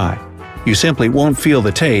too dry. You simply won't feel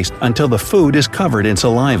the taste until the food is covered in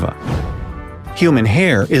saliva. Human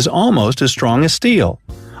hair is almost as strong as steel.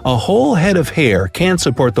 A whole head of hair can't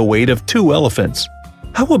support the weight of 2 elephants.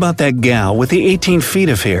 How about that gal with the 18 feet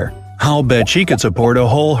of hair? I'll bet she could support a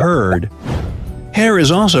whole herd. Hair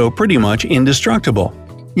is also pretty much indestructible.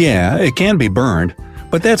 Yeah, it can be burned,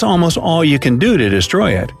 but that's almost all you can do to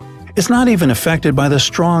destroy it. It's not even affected by the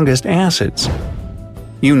strongest acids.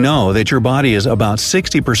 You know that your body is about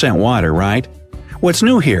 60% water, right? What's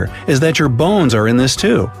new here is that your bones are in this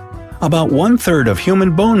too. About 1/3 of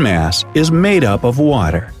human bone mass is made up of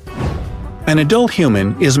water. An adult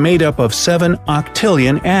human is made up of 7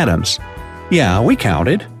 octillion atoms. Yeah, we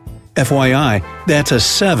counted. FYI, that's a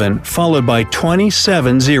 7 followed by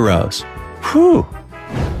 27 zeros. Whew!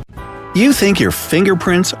 You think your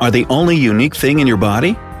fingerprints are the only unique thing in your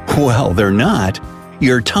body? Well, they're not.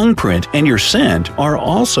 Your tongue print and your scent are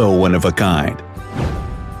also one of a kind.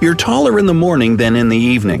 You're taller in the morning than in the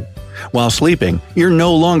evening. While sleeping, you're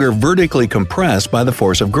no longer vertically compressed by the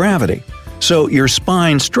force of gravity, so your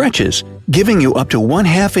spine stretches, giving you up to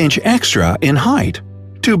 1/2 inch extra in height.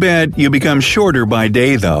 Too bad you become shorter by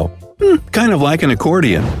day though. Kind of like an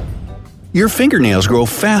accordion. Your fingernails grow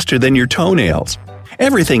faster than your toenails.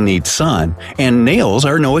 Everything needs sun, and nails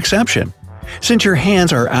are no exception. Since your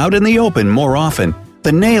hands are out in the open more often,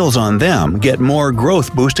 the nails on them get more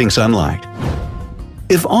growth-boosting sunlight.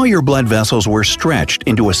 If all your blood vessels were stretched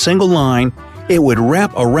into a single line, it would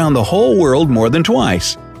wrap around the whole world more than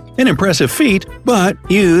twice. An impressive feat, but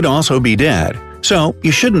you'd also be dead, so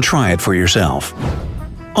you shouldn't try it for yourself.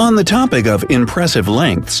 On the topic of impressive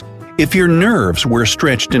lengths, if your nerves were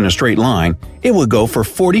stretched in a straight line, it would go for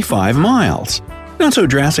 45 miles. Not so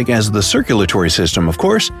drastic as the circulatory system, of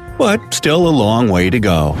course, but still a long way to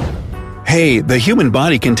go. Hey, the human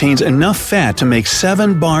body contains enough fat to make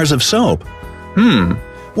 7 bars of soap.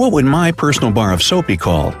 What would my personal bar of soap be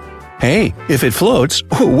called? Hey, if it floats,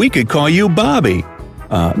 we could call you Bobby.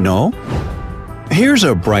 No? Here's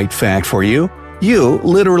a bright fact for you. You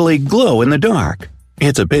literally glow in the dark.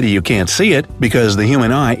 It's a pity you can't see it because the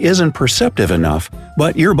human eye isn't perceptive enough,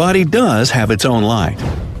 but your body does have its own light.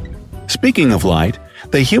 Speaking of light,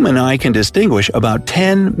 the human eye can distinguish about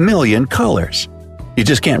 10 million colors. You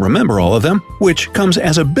just can't remember all of them, which comes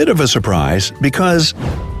as a bit of a surprise because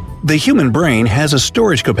the human brain has a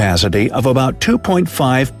storage capacity of about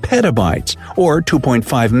 2.5 petabytes or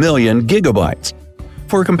 2.5 million gigabytes.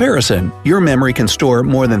 For comparison, your memory can store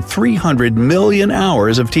more than 300 million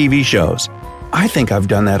hours of TV shows. I think I've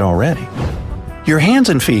done that already. Your hands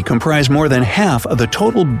and feet comprise more than half of the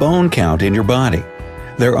total bone count in your body.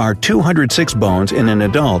 There are 206 bones in an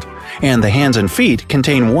adult, and the hands and feet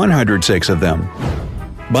contain 106 of them.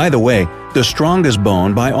 By the way, the strongest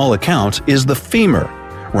bone by all accounts is the femur,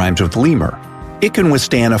 rhymes with lemur. It can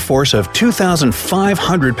withstand a force of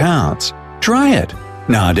 2,500 pounds. Try it.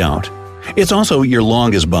 No, don't. It's also your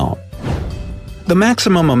longest bone. The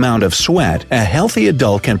maximum amount of sweat a healthy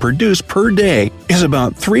adult can produce per day is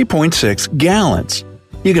about 3.6 gallons.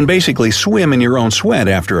 You can basically swim in your own sweat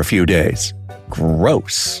after a few days.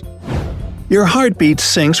 Gross. Your heartbeat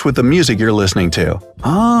syncs with the music you're listening to.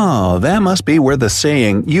 Oh, that must be where the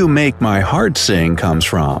saying, "You make my heart sing," comes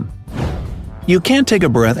from. You can't take a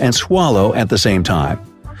breath and swallow at the same time.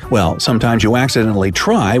 Well, sometimes you accidentally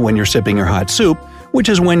try when you're sipping your hot soup, which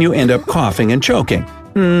is when you end up coughing and choking.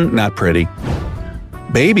 Not pretty.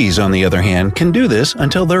 Babies, on the other hand, can do this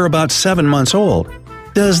until they're about 7 months old.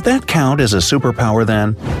 Does that count as a superpower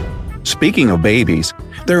then? Speaking of babies,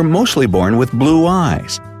 they're mostly born with blue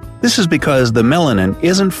eyes. This is because the melanin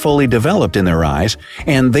isn't fully developed in their eyes,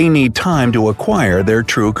 and they need time to acquire their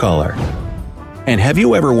true color. And have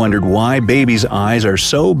you ever wondered why babies' eyes are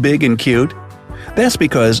so big and cute? That's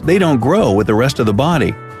because they don't grow with the rest of the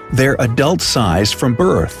body. They're adult-sized from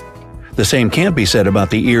birth. The same can't be said about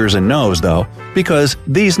the ears and nose, though, because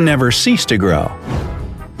these never cease to grow.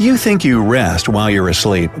 You think you rest while you're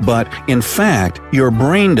asleep, but in fact, your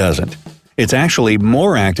brain doesn't. It's actually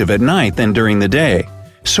more active at night than during the day,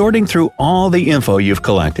 sorting through all the info you've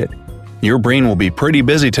collected. Your brain will be pretty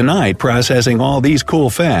busy tonight processing all these cool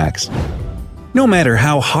facts. No matter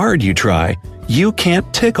how hard you try, you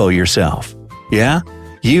can't tickle yourself. Yeah?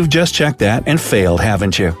 You've just checked that and failed,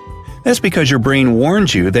 haven't you? That's because your brain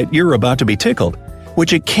warns you that you're about to be tickled,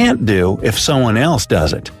 which it can't do if someone else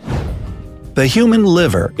does it. The human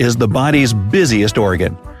liver is the body's busiest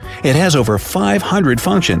organ. It has over 500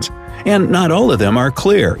 functions, and not all of them are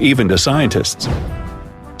clear, even to scientists.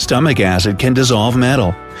 Stomach acid can dissolve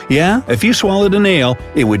metal. Yeah, if you swallowed a nail,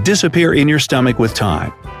 it would disappear in your stomach with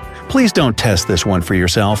time. Please don't test this one for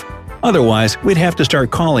yourself. Otherwise, we'd have to start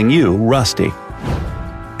calling you Rusty.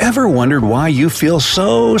 Ever wondered why you feel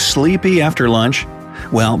so sleepy after lunch?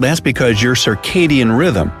 Well, that's because your circadian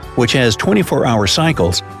rhythm, which has 24-hour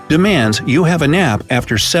cycles, demands you have a nap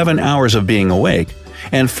after 7 hours of being awake,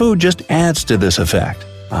 and food just adds to this effect.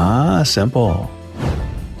 Simple.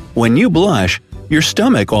 When you blush, your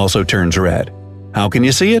stomach also turns red. How can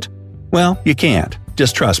you see it? Well, you can't.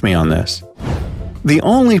 Just trust me on this. The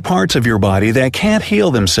only parts of your body that can't heal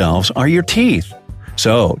themselves are your teeth.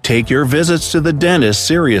 So, take your visits to the dentist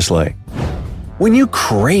seriously. When you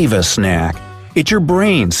crave a snack, it's your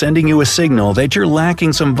brain sending you a signal that you're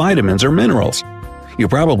lacking some vitamins or minerals. You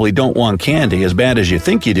probably don't want candy as bad as you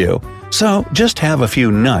think you do, so just have a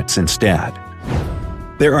few nuts instead.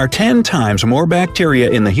 There are 10 times more bacteria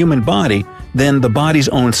in the human body than the body's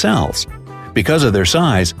own cells. Because of their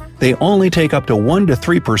size, they only take up to 1 to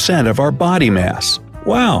 3% of our body mass.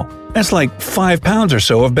 Wow, that's like 5 pounds or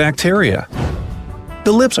so of bacteria.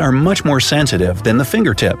 The lips are much more sensitive than the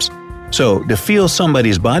fingertips. So, to feel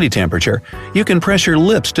somebody's body temperature, you can press your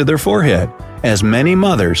lips to their forehead, as many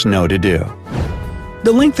mothers know to do.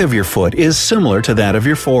 The length of your foot is similar to that of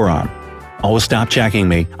your forearm. Oh, stop checking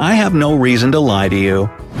me. I have no reason to lie to you.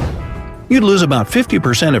 You'd lose about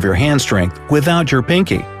 50% of your hand strength without your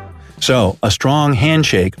pinky. So, a strong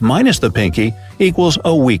handshake minus the pinky equals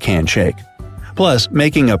a weak handshake. Plus,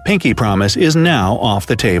 making a pinky promise is now off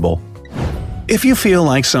the table. If you feel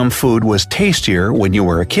like some food was tastier when you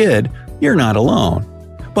were a kid, you're not alone.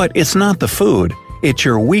 But it's not the food, it's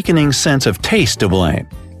your weakening sense of taste to blame.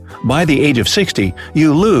 By the age of 60,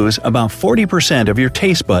 you lose about 40% of your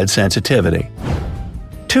taste bud sensitivity.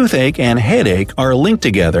 Toothache and headache are linked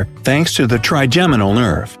together thanks to the trigeminal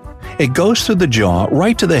nerve. It goes through the jaw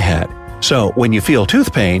right to the head, so when you feel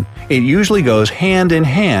tooth pain, it usually goes hand in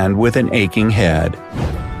hand with an aching head.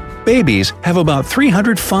 Babies have about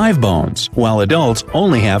 305 bones, while adults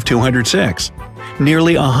only have 206.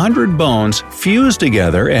 Nearly 100 bones fuse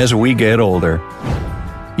together as we get older.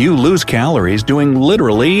 You lose calories doing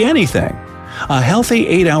literally anything. A healthy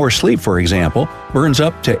 8-hour sleep, for example, burns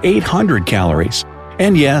up to 800 calories.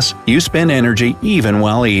 And yes, you spend energy even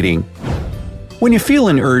while eating. When you feel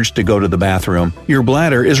an urge to go to the bathroom, your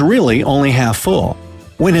bladder is really only half full.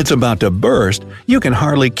 When it's about to burst, you can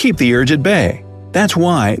hardly keep the urge at bay. That's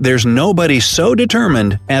why there's nobody so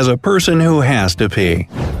determined as a person who has to pee.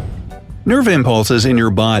 Nerve impulses in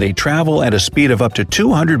your body travel at a speed of up to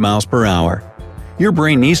 200 miles per hour. Your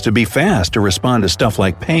brain needs to be fast to respond to stuff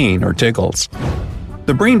like pain or tickles.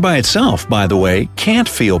 The brain by itself, by the way, can't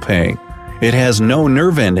feel pain. It has no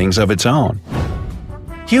nerve endings of its own.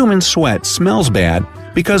 Human sweat smells bad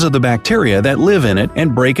because of the bacteria that live in it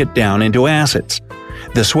and break it down into acids.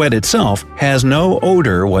 The sweat itself has no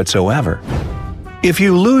odor whatsoever. If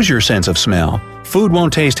you lose your sense of smell, food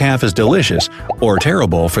won't taste half as delicious, or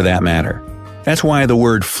terrible for that matter. That's why the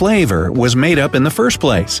word flavor was made up in the first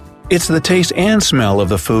place. It's the taste and smell of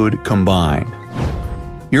the food combined.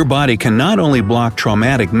 Your body can not only block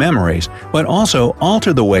traumatic memories, but also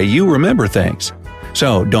alter the way you remember things.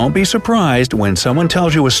 So don't be surprised when someone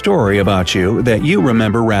tells you a story about you that you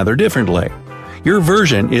remember rather differently. Your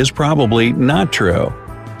version is probably not true.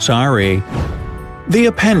 Sorry. The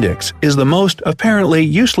appendix is the most apparently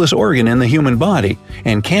useless organ in the human body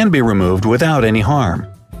and can be removed without any harm.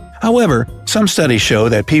 However, some studies show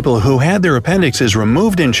that people who had their appendixes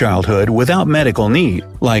removed in childhood without medical need,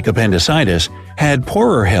 like appendicitis, had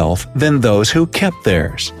poorer health than those who kept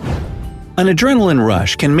theirs. An adrenaline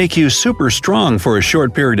rush can make you super strong for a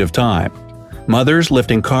short period of time. Mothers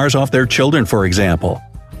lifting cars off their children, for example.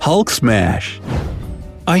 Hulk smash.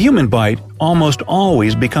 A human bite almost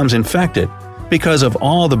always becomes infected because of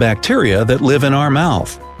all the bacteria that live in our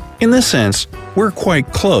mouth. In this sense, we're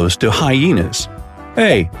quite close to hyenas.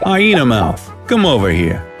 Hey, hyena mouth, come over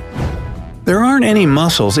here. There aren't any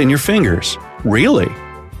muscles in your fingers. Really?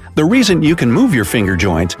 The reason you can move your finger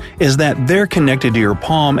joints is that they're connected to your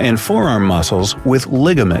palm and forearm muscles with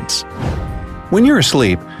ligaments. When you're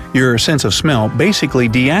asleep, your sense of smell basically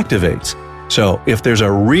deactivates. So if there's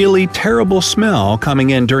a really terrible smell coming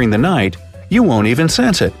in during the night, you won't even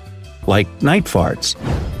sense it. Like night farts.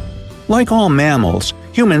 Like all mammals,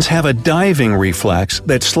 humans have a diving reflex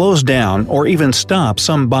that slows down or even stops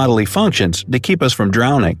some bodily functions to keep us from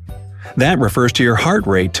drowning. That refers to your heart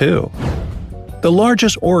rate too. The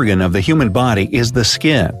largest organ of the human body is the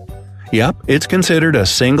skin. Yep, it's considered a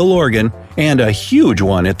single organ, and a huge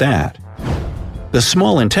one at that. The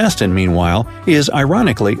small intestine, meanwhile, is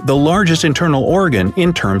ironically the largest internal organ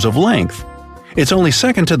in terms of length. It's only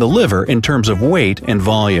second to the liver in terms of weight and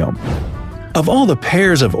volume. Of all the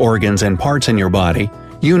pairs of organs and parts in your body,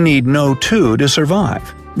 you need no two to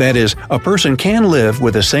survive. That is, a person can live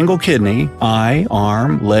with a single kidney, eye,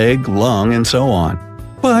 arm, leg, lung, and so on.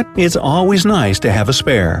 But it's always nice to have a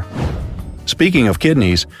spare. Speaking of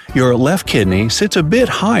kidneys, your left kidney sits a bit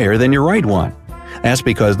higher than your right one. That's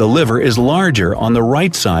because the liver is larger on the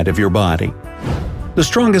right side of your body. The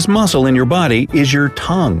strongest muscle in your body is your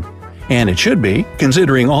tongue. And it should be,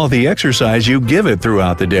 considering all the exercise you give it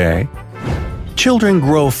throughout the day. Children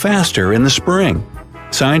grow faster in the spring.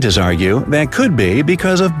 Scientists argue that could be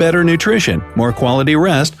because of better nutrition, more quality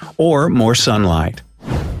rest, or more sunlight.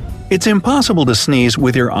 It's impossible to sneeze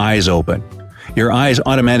with your eyes open. Your eyes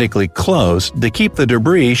automatically close to keep the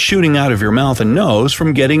debris shooting out of your mouth and nose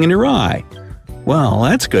from getting in your eye. Well,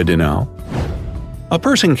 that's good to know. A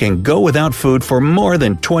person can go without food for more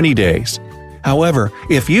than 20 days. However,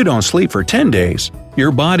 if you don't sleep for 10 days,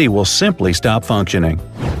 your body will simply stop functioning.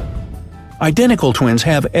 Identical twins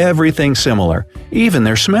have everything similar, even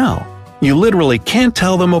their smell. You literally can't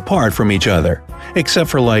tell them apart from each other, except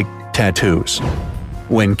for tattoos.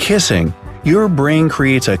 When kissing, your brain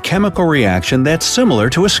creates a chemical reaction that's similar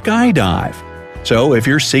to a skydive. So if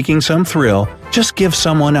you're seeking some thrill, just give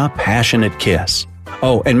someone a passionate kiss.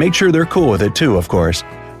 Oh, and make sure they're cool with it too, of course.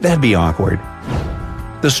 That'd be awkward.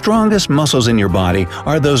 The strongest muscles in your body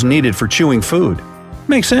are those needed for chewing food.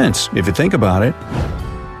 Makes sense, if you think about it.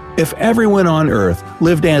 If everyone on Earth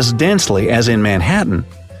lived as densely as in Manhattan,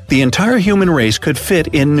 the entire human race could fit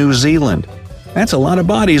in New Zealand. That's a lot of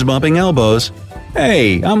bodies bumping elbows.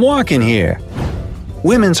 Hey, I'm walking here.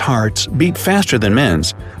 Women's hearts beat faster than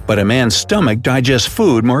men's, but a man's stomach digests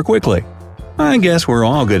food more quickly. I guess we're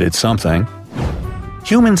all good at something.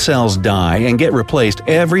 Human cells die and get replaced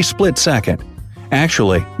every split second.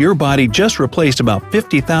 Actually, your body just replaced about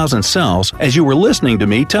 50,000 cells as you were listening to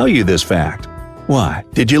me tell you this fact. Why,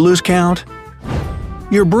 did you lose count?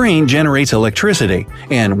 Your brain generates electricity,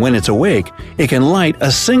 and when it's awake, it can light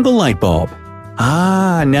a single light bulb.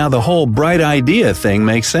 Now the whole bright idea thing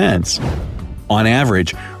makes sense. On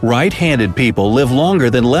average, right-handed people live longer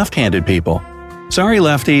than left-handed people. Sorry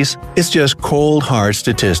lefties, it's just cold hard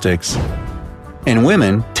statistics. And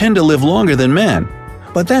women tend to live longer than men,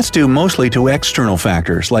 but that's due mostly to external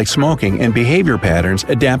factors like smoking and behavior patterns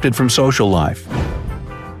adapted from social life.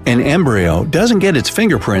 An embryo doesn't get its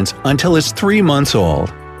fingerprints until it's 3 months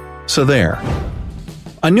old. So there.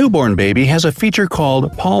 A newborn baby has a feature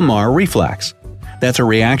called palmar reflex. That's a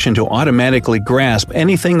reaction to automatically grasp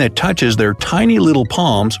anything that touches their tiny little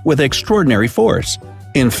palms with extraordinary force.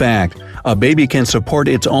 In fact, a baby can support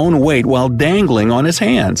its own weight while dangling on its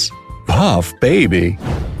hands. Puff baby!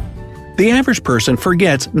 The average person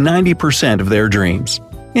forgets 90% of their dreams.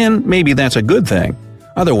 And maybe that's a good thing.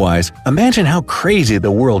 Otherwise, imagine how crazy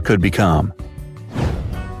the world could become.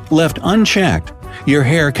 Left unchecked, your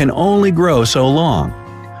hair can only grow so long.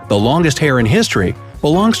 The longest hair in history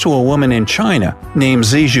belongs to a woman in China named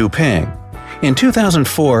Xi Jinping. In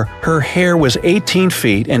 2004, her hair was 18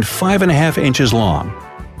 feet and 5.5 inches long.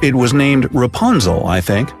 It was named Rapunzel, I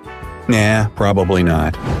think. Nah, probably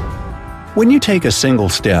not. When you take a single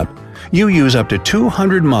step, you use up to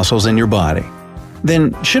 200 muscles in your body.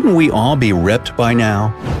 Then shouldn't we all be ripped by now?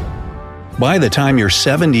 By the time you're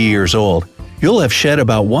 70 years old, you'll have shed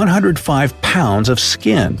about 105 pounds of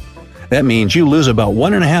skin. That means you lose about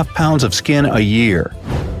 1.5 pounds of skin a year.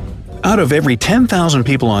 Out of every 10,000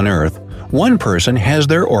 people on Earth, one person has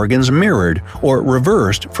their organs mirrored or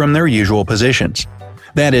reversed from their usual positions.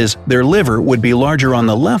 That is, their liver would be larger on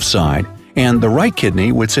the left side, and the right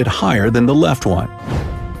kidney would sit higher than the left one.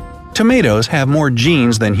 Tomatoes have more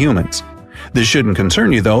genes than humans. This shouldn't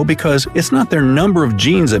concern you though, because it's not their number of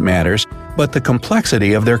genes that matters, but the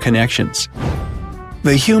complexity of their connections.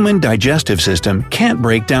 The human digestive system can't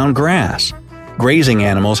break down grass. Grazing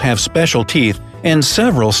animals have special teeth and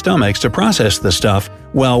several stomachs to process the stuff,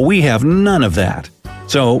 while we have none of that.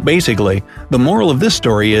 So basically, the moral of this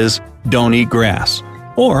story is don't eat grass.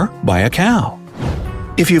 Or buy a cow.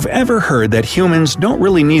 If you've ever heard that humans don't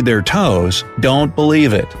really need their toes, don't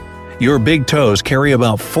believe it. Your big toes carry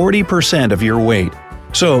about 40% of your weight,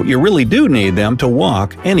 so you really do need them to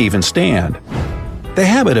walk and even stand. The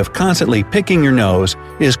habit of constantly picking your nose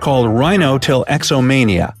is called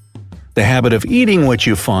rhinotilexomania. The habit of eating what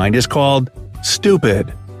you find is called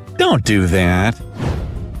stupid. Don't do that.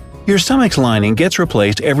 Your stomach's lining gets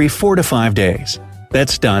replaced every 4 to 5 days.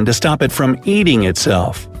 That's done to stop it from eating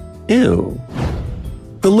itself. Ew.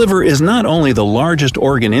 The liver is not only the largest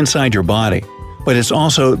organ inside your body, but it's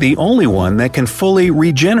also the only one that can fully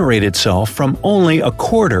regenerate itself from only a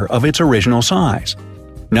quarter of its original size.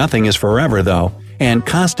 Nothing is forever though, and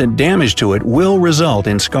constant damage to it will result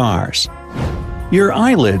in scars. Your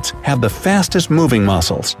eyelids have the fastest moving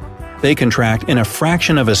muscles. They contract in a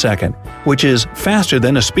fraction of a second, which is faster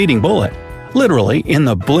than a speeding bullet, literally in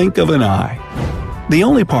the blink of an eye. The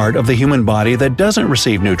only part of the human body that doesn't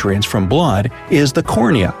receive nutrients from blood is the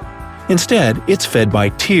cornea. Instead, it's fed by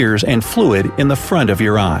tears and fluid in the front of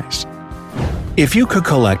your eyes. If you could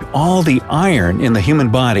collect all the iron in the human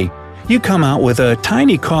body, you'd come out with a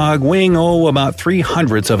tiny cog weighing about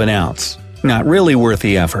 0.03 of an ounce. Not really worth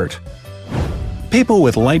the effort. People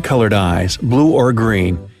with light-colored eyes, blue or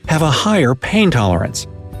green, have a higher pain tolerance.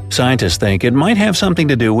 Scientists think it might have something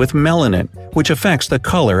to do with melanin, which affects the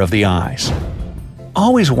color of the eyes.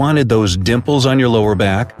 Always wanted those dimples on your lower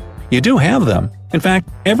back? You do have them. In fact,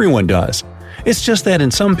 everyone does. It's just that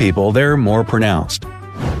in some people they're more pronounced.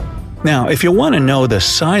 Now, if you want to know the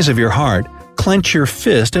size of your heart, clench your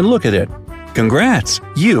fist and look at it. Congrats,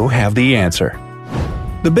 you have the answer.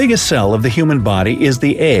 The biggest cell of the human body is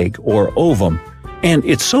the egg or ovum, and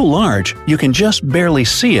it's so large you can just barely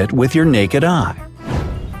see it with your naked eye.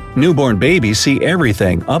 Newborn babies see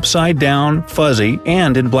everything upside down, fuzzy,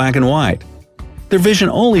 and in black and white. Their vision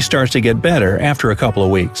only starts to get better after a couple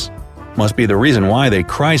of weeks. Must be the reason why they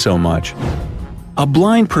cry so much. A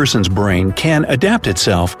blind person's brain can adapt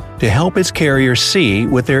itself to help its carrier see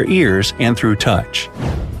with their ears and through touch.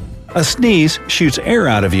 A sneeze shoots air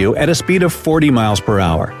out of you at a speed of 40 miles per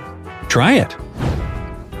hour. Try it.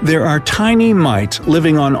 There are tiny mites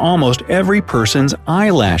living on almost every person's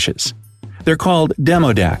eyelashes. They're called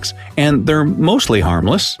demodex, and they're mostly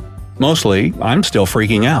harmless. Mostly, I'm still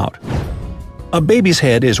freaking out. A baby's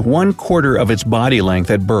head is 1/4 of its body length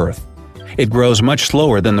at birth. It grows much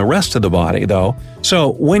slower than the rest of the body, though,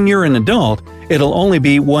 so when you're an adult, it'll only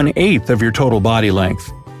be 1/8 of your total body length.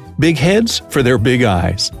 Big heads for their big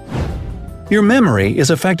eyes. Your memory is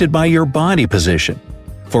affected by your body position.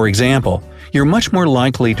 For example, you're much more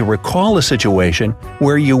likely to recall a situation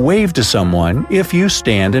where you wave to someone if you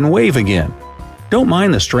stand and wave again. Don't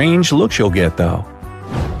mind the strange looks you'll get, though.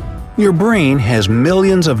 Your brain has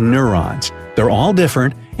millions of neurons. They're all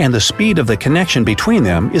different, and the speed of the connection between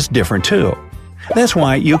them is different too. That's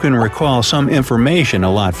why you can recall some information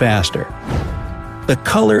a lot faster. The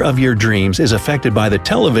color of your dreams is affected by the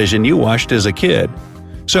television you watched as a kid.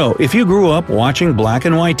 So if you grew up watching black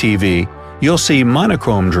and white TV, you'll see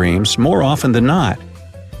monochrome dreams more often than not.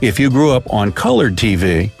 If you grew up on colored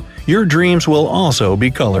TV, your dreams will also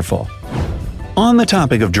be colorful. On the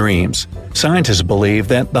topic of dreams, scientists believe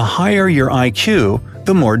that the higher your IQ,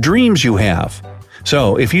 the more dreams you have.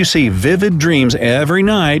 So if you see vivid dreams every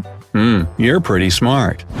night, you're pretty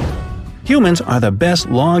smart. Humans are the best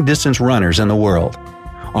long-distance runners in the world.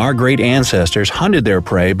 Our great ancestors hunted their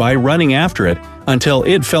prey by running after it until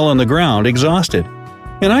it fell on the ground exhausted.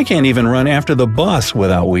 And I can't even run after the bus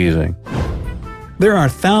without wheezing. There are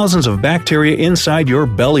thousands of bacteria inside your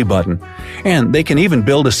belly button, and they can even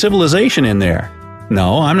build a civilization in there.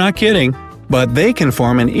 No, I'm not kidding, but they can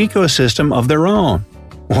form an ecosystem of their own.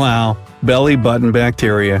 Wow, belly button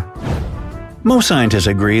bacteria. Most scientists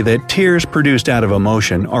agree that tears produced out of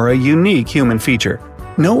emotion are a unique human feature.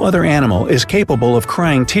 No other animal is capable of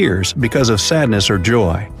crying tears because of sadness or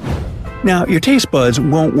joy. Now, your taste buds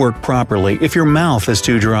won't work properly if your mouth is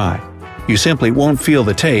too dry. You simply won't feel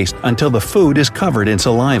the taste until the food is covered in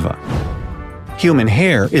saliva. Human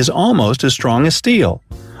hair is almost as strong as steel.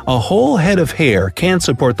 A whole head of hair can't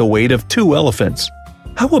support the weight of 2 elephants.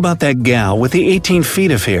 How about that gal with the 18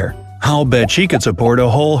 feet of hair? I'll bet she could support a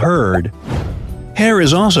whole herd. Hair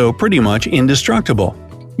is also pretty much indestructible.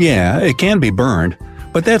 Yeah, it can be burned,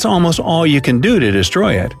 but that's almost all you can do to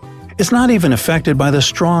destroy it. It's not even affected by the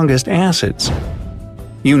strongest acids.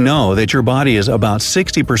 You know that your body is about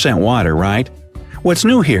 60% water, right? What's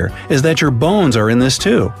new here is that your bones are in this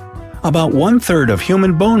too. About 1/3 of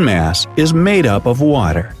human bone mass is made up of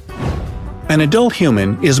water. An adult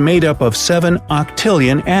human is made up of 7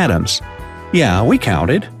 octillion atoms. Yeah, we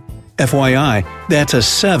counted. FYI, that's a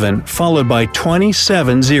 7 followed by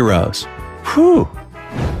 27 zeros. Whew!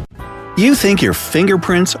 You think your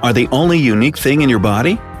fingerprints are the only unique thing in your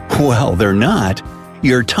body? Well, they're not.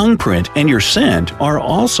 Your tongue print and your scent are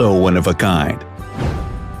also one of a kind.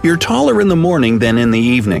 You're taller in the morning than in the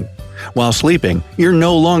evening. While sleeping, you're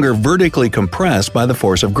no longer vertically compressed by the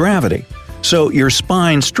force of gravity, so your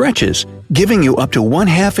spine stretches, giving you up to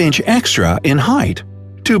 1/2 inch extra in height.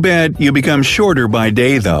 Too bad you become shorter by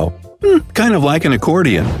day though. Kind of like an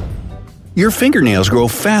accordion. Your fingernails grow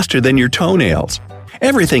faster than your toenails.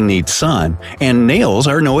 Everything needs sun, and nails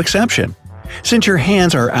are no exception. Since your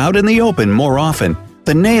hands are out in the open more often,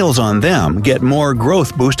 the nails on them get more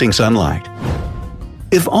growth-boosting sunlight.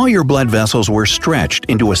 If all your blood vessels were stretched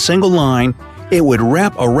into a single line, it would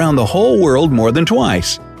wrap around the whole world more than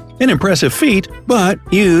twice. An impressive feat, but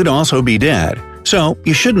you'd also be dead, so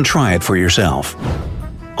you shouldn't try it for yourself.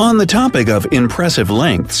 On the topic of impressive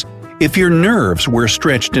lengths, if your nerves were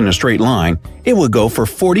stretched in a straight line, it would go for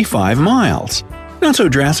 45 miles. Not so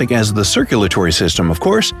drastic as the circulatory system, of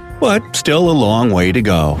course, but still a long way to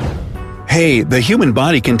go. Hey, the human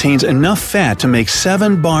body contains enough fat to make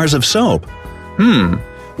 7 bars of soap.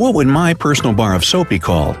 What would my personal bar of soap be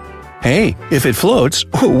called? Hey, if it floats,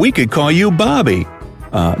 we could call you Bobby.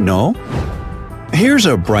 No? Here's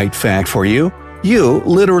a bright fact for you. You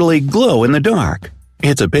literally glow in the dark.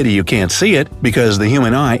 It's a pity you can't see it because the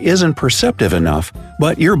human eye isn't perceptive enough,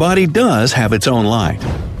 but your body does have its own light.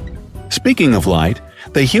 Speaking of light,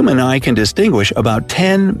 the human eye can distinguish about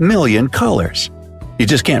 10 million colors. You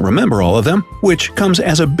just can't remember all of them, which comes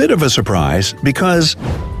as a bit of a surprise because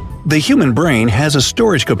the human brain has a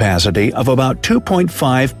storage capacity of about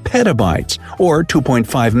 2.5 petabytes or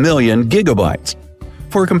 2.5 million gigabytes.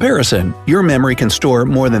 For comparison, your memory can store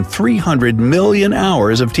more than 300 million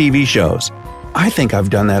hours of TV shows. I think I've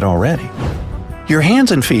done that already. Your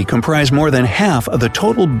hands and feet comprise more than half of the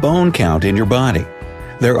total bone count in your body.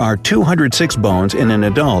 There are 206 bones in an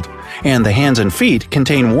adult, and the hands and feet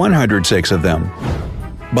contain 106 of them.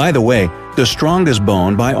 By the way, the strongest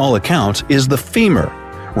bone by all accounts is the femur,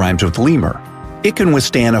 rhymes with lemur. It can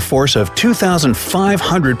withstand a force of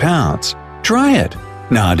 2,500 pounds. Try it.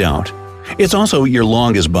 Nah, don't. It's also your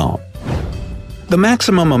longest bone. The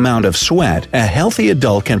maximum amount of sweat a healthy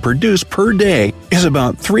adult can produce per day is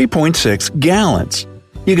about 3.6 gallons.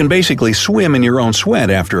 You can basically swim in your own sweat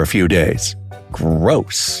after a few days.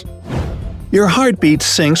 Gross. Your heartbeat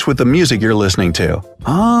syncs with the music you're listening to.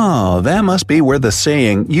 Oh, that must be where the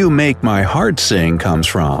saying, "You make my heart sing," comes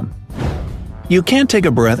from. You can't take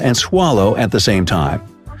a breath and swallow at the same time.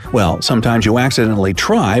 Well, sometimes you accidentally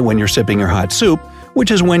try when you're sipping your hot soup,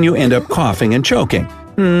 which is when you end up coughing and choking.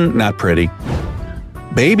 Not pretty.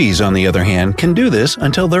 Babies, on the other hand, can do this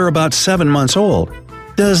until they're about 7 months old.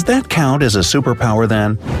 Does that count as a superpower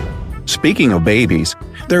then? Speaking of babies,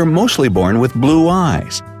 they're mostly born with blue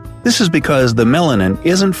eyes. This is because the melanin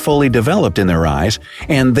isn't fully developed in their eyes,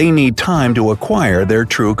 and they need time to acquire their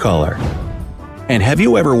true color. And have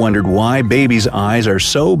you ever wondered why babies' eyes are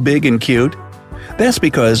so big and cute? That's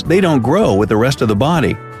because they don't grow with the rest of the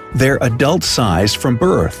body. They're adult-sized from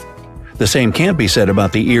birth. The same can't be said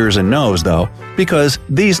about the ears and nose, though, because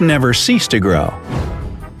these never cease to grow.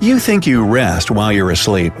 You think you rest while you're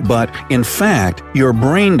asleep, but in fact, your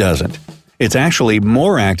brain doesn't. It's actually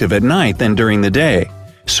more active at night than during the day,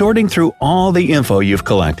 sorting through all the info you've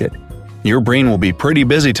collected. Your brain will be pretty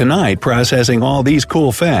busy tonight processing all these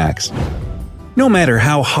cool facts. No matter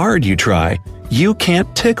how hard you try, you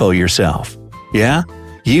can't tickle yourself. Yeah?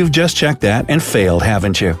 You've just checked that and failed,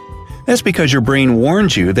 haven't you? That's because your brain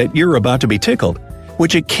warns you that you're about to be tickled,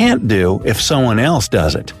 which it can't do if someone else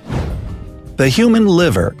does it. The human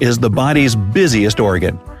liver is the body's busiest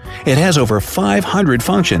organ. It has over 500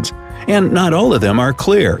 functions, and not all of them are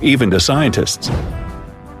clear, even to scientists.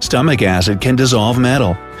 Stomach acid can dissolve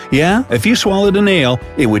metal. Yeah, if you swallowed a nail,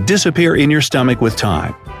 it would disappear in your stomach with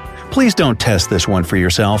time. Please don't test this one for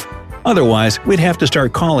yourself. Otherwise, we'd have to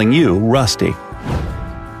start calling you Rusty.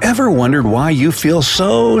 Ever wondered why you feel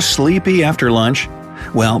so sleepy after lunch?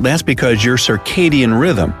 Well, that's because your circadian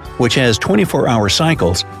rhythm, which has 24-hour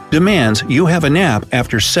cycles, demands you have a nap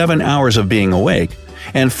after 7 hours of being awake,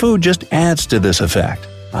 and food just adds to this effect.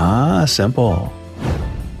 Simple.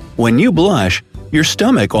 When you blush, your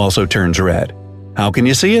stomach also turns red. How can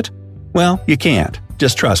you see it? Well, you can't.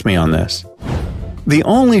 Just trust me on this. The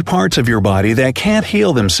only parts of your body that can't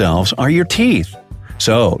heal themselves are your teeth.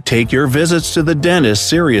 So take your visits to the dentist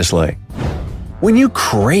seriously. When you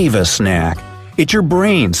crave a snack, it's your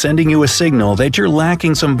brain sending you a signal that you're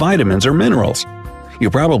lacking some vitamins or minerals. You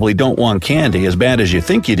probably don't want candy as bad as you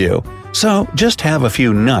think you do, so just have a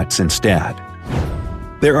few nuts instead.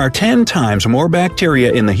 There are 10 times more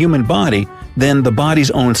bacteria in the human body than the body's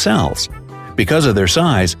own cells. Because of their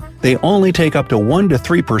size, they only take up to 1 to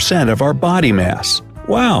 3% of our body mass.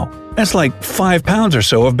 Wow, that's like 5 pounds or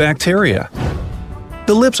so of bacteria.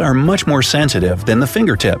 The lips are much more sensitive than the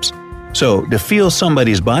fingertips. So, to feel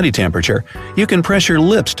somebody's body temperature, you can press your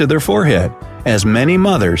lips to their forehead, as many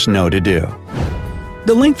mothers know to do.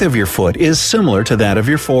 The length of your foot is similar to that of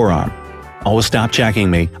your forearm. Oh, stop checking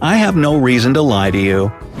me. I have no reason to lie to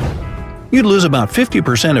you. You'd lose about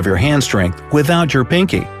 50% of your hand strength without your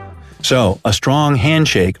pinky. So, a strong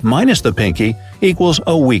handshake minus the pinky equals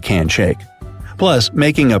a weak handshake. Plus,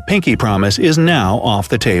 making a pinky promise is now off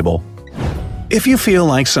the table. If you feel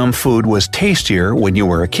like some food was tastier when you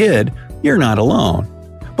were a kid, you're not alone.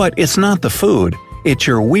 But it's not the food, it's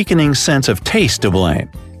your weakening sense of taste to blame.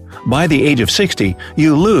 By the age of 60,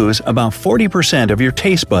 you lose about 40% of your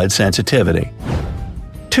taste bud sensitivity.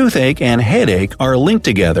 Toothache and headache are linked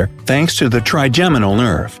together thanks to the trigeminal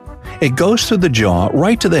nerve. It goes through the jaw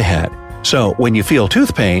right to the head, so when you feel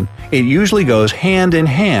tooth pain, it usually goes hand in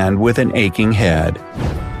hand with an aching head.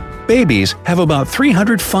 Babies have about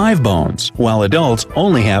 305 bones, while adults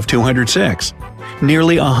only have 206.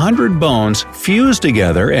 Nearly 100 bones fuse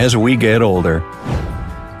together as we get older.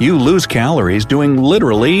 You lose calories doing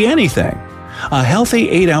literally anything. A healthy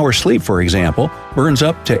 8-hour sleep, for example, burns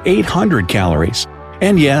up to 800 calories.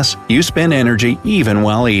 And yes, you spend energy even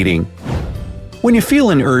while eating. When you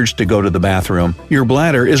feel an urge to go to the bathroom, your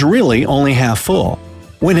bladder is really only half full.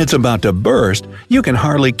 When it's about to burst, you can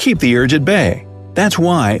hardly keep the urge at bay. That's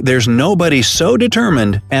why there's nobody so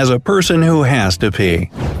determined as a person who has to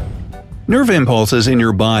pee. Nerve impulses in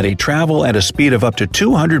your body travel at a speed of up to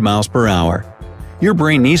 200 miles per hour. Your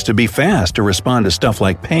brain needs to be fast to respond to stuff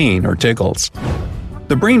like pain or tickles.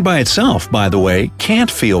 The brain by itself, by the way,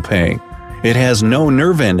 can't feel pain. It has no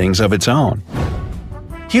nerve endings of its own.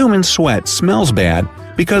 Human sweat smells bad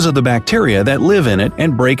because of the bacteria that live in it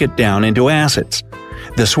and break it down into acids.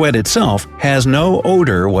 The sweat itself has no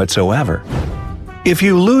odor whatsoever. If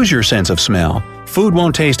you lose your sense of smell, food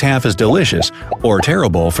won't taste half as delicious, or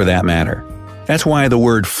terrible for that matter. That's why the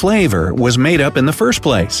word flavor was made up in the first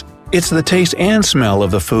place. It's the taste and smell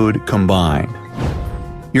of the food combined.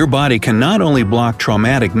 Your body can not only block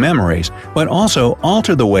traumatic memories, but also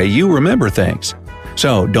alter the way you remember things.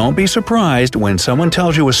 So don't be surprised when someone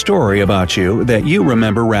tells you a story about you that you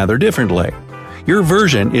remember rather differently. Your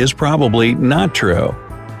version is probably not true.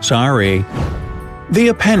 Sorry. The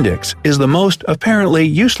appendix is the most apparently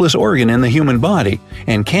useless organ in the human body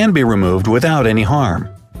and can be removed without any harm.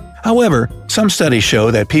 However, some studies show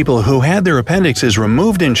that people who had their appendixes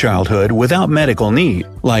removed in childhood without medical need,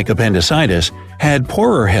 like appendicitis, had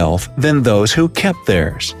poorer health than those who kept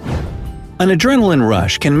theirs. An adrenaline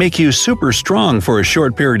rush can make you super strong for a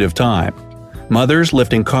short period of time. Mothers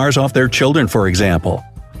lifting cars off their children, for example.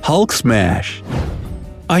 Hulk smash.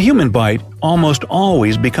 A human bite almost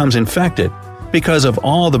always becomes infected because of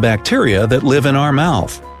all the bacteria that live in our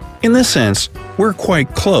mouth. In this sense, we're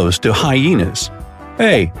quite close to hyenas.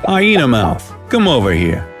 Hey, hyena mouth, come over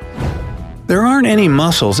here. There aren't any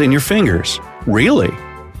muscles in your fingers. Really?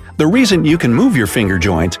 The reason you can move your finger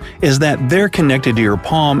joints is that they're connected to your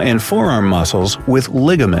palm and forearm muscles with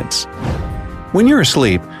ligaments. When you're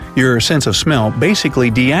asleep, your sense of smell basically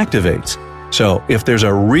deactivates. So if there's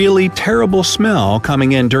a really terrible smell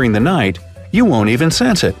coming in during the night, you won't even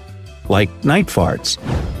sense it. Like night farts.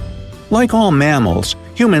 Like all mammals,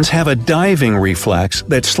 humans have a diving reflex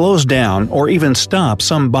that slows down or even stops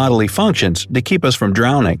some bodily functions to keep us from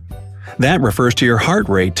drowning. That refers to your heart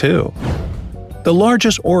rate too. The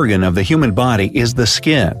largest organ of the human body is the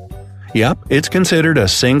skin. Yep, it's considered a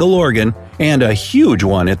single organ, and a huge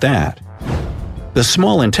one at that. The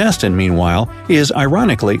small intestine, meanwhile, is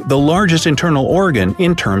ironically the largest internal organ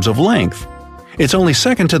in terms of length. It's only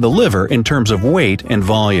second to the liver in terms of weight and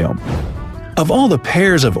volume. Of all the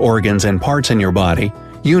pairs of organs and parts in your body,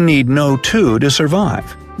 you need no two to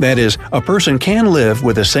survive. That is, a person can live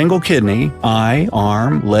with a single kidney, eye,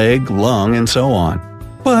 arm, leg, lung, and so on.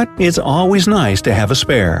 But it's always nice to have a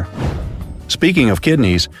spare. Speaking of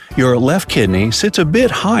kidneys, your left kidney sits a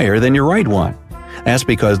bit higher than your right one. That's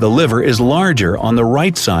because the liver is larger on the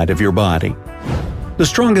right side of your body. The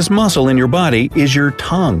strongest muscle in your body is your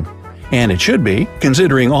tongue. And it should be,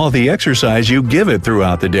 considering all the exercise you give it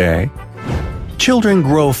throughout the day. Children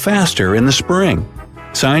grow faster in the spring.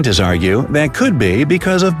 Scientists argue that could be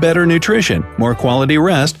because of better nutrition, more quality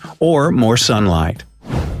rest, or more sunlight.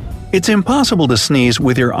 It's impossible to sneeze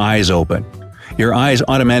with your eyes open. Your eyes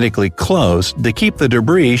automatically close to keep the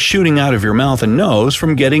debris shooting out of your mouth and nose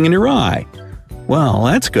from getting in your eye. Well,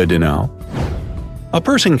 that's good to know. A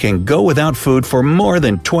person can go without food for more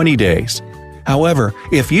than 20 days. However,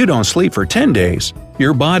 if you don't sleep for 10 days,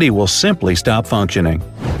 your body will simply stop functioning.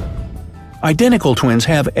 Identical twins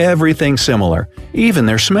have everything similar, even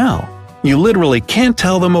their smell. You literally can't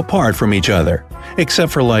tell them apart from each other,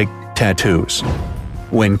 except for tattoos.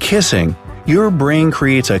 When kissing, your brain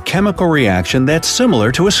creates a chemical reaction that's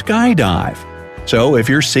similar to a skydive. So if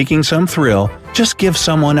you're seeking some thrill, just give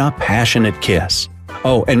someone a passionate kiss.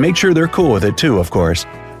 Oh, and make sure they're cool with it too, of course.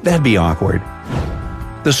 That'd be awkward.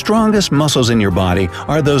 The strongest muscles in your body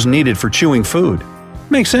are those needed for chewing food.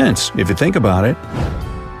 Makes sense if you think about it.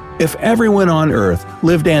 If everyone on Earth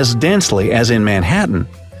lived as densely as in Manhattan,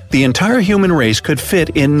 the entire human race could fit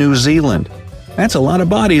in New Zealand. That's a lot of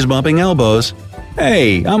bodies bumping elbows.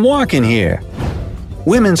 Hey, I'm walking here.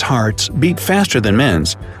 Women's hearts beat faster than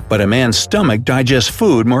men's, but a man's stomach digests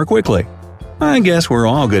food more quickly. I guess we're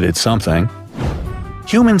all good at something.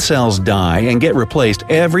 Human cells die and get replaced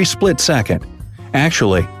every split second.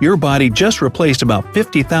 Actually, your body just replaced about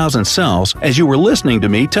 50,000 cells as you were listening to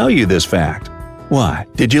me tell you this fact.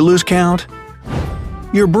 What, did you lose count?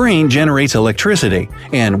 Your brain generates electricity,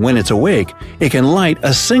 and when it's awake, it can light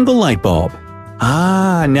a single light bulb.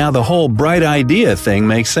 Now the whole bright idea thing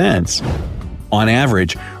makes sense. On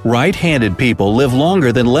average, right-handed people live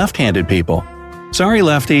longer than left-handed people. Sorry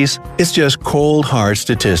lefties, it's just cold hard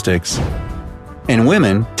statistics. And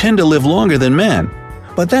women tend to live longer than men,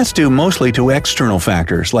 but that's due mostly to external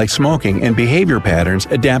factors like smoking and behavior patterns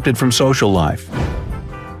adapted from social life.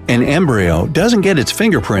 An embryo doesn't get its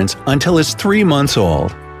fingerprints until it's 3 months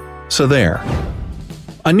old. So there.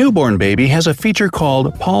 A newborn baby has a feature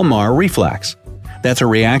called palmar reflex. That's a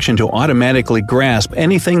reaction to automatically grasp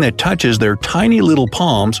anything that touches their tiny little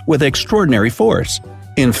palms with extraordinary force.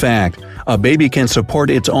 In fact, a baby can support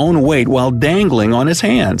its own weight while dangling on its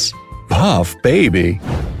hands. Puff baby.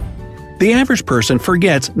 The average person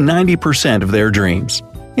forgets 90% of their dreams.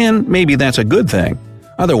 And maybe that's a good thing.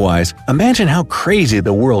 Otherwise, imagine how crazy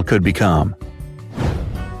the world could become.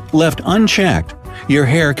 Left unchecked, your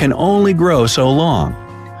hair can only grow so long.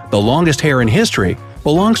 The longest hair in history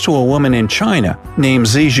belongs to a woman in China named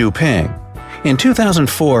Xi Jinping. In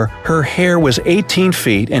 2004, her hair was 18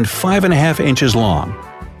 feet and 5.5 inches long.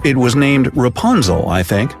 It was named Rapunzel, I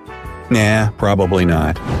think. Nah, probably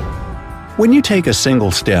not. When you take a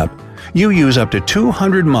single step, you use up to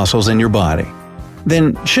 200 muscles in your body.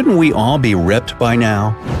 Then shouldn't we all be ripped by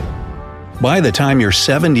now? By the time you're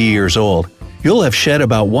 70 years old, you'll have shed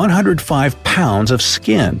about 105 pounds of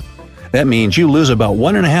skin. That means you lose about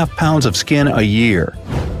 1.5 pounds of skin a year.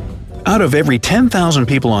 Out of every 10,000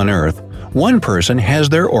 people on Earth, one person has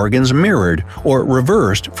their organs mirrored or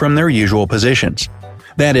reversed from their usual positions.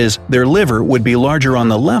 That is, their liver would be larger on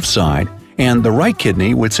the left side, and the right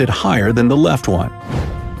kidney would sit higher than the left one.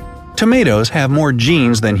 Tomatoes have more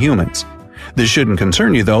genes than humans. This shouldn't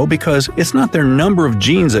concern you though, because it's not their number of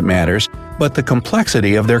genes that matters, but the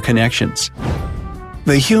complexity of their connections.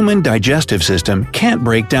 The human digestive system can't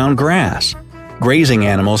break down grass. Grazing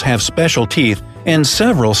animals have special teeth and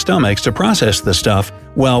several stomachs to process the stuff,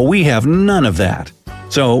 while we have none of that.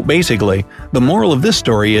 So basically, the moral of this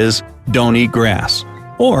story is, don't eat grass.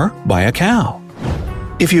 Or buy a cow.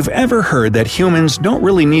 If you've ever heard that humans don't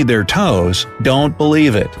really need their toes, don't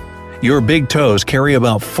believe it. Your big toes carry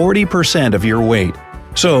about 40% of your weight,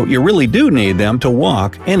 so you really do need them to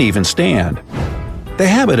walk and even stand. The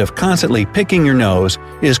habit of constantly picking your nose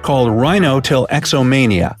is called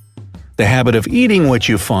rhinotilexomania. The habit of eating what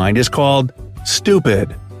you find is called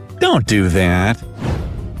stupid. Don't do that.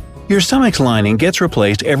 Your stomach's lining gets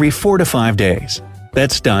replaced every 4 to 5 days.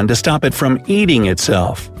 That's done to stop it from eating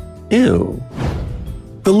itself. Ew.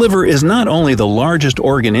 The liver is not only the largest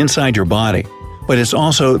organ inside your body, but it's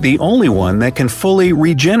also the only one that can fully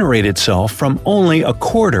regenerate itself from only a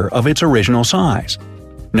quarter of its original size.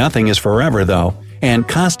 Nothing is forever though, and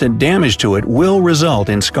constant damage to it will result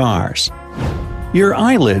in scars. Your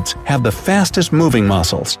eyelids have the fastest moving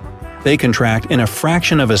muscles. They contract in a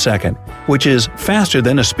fraction of a second, which is faster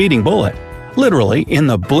than a speeding bullet, literally in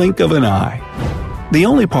the blink of an eye. The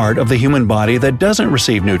only part of the human body that doesn't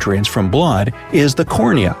receive nutrients from blood is the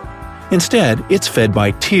cornea. Instead, it's fed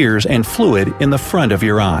by tears and fluid in the front of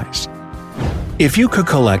your eyes. If you could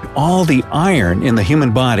collect all the iron in the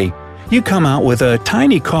human body, you'd come out with a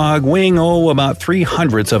tiny cog weighing about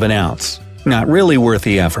 0.03 of an ounce. Not really worth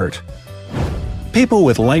the effort. People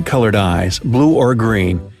with light-colored eyes, blue or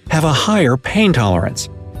green, have a higher pain tolerance.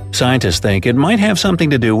 Scientists think it might have something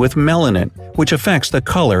to do with melanin, which affects the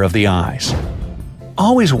color of the eyes.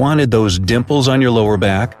 Always wanted those dimples on your lower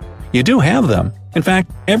back? You do have them. In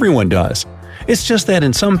fact, everyone does. It's just that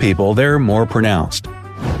in some people they're more pronounced.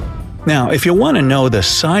 Now, if you want to know the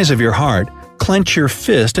size of your heart, clench your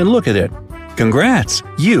fist and look at it. Congrats,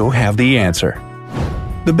 you have the answer.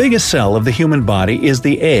 The biggest cell of the human body is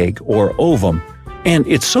the egg, or ovum, and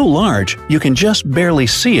it's so large you can just barely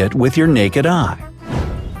see it with your naked eye.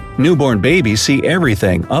 Newborn babies see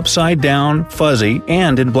everything upside down, fuzzy,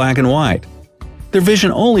 and in black and white. Their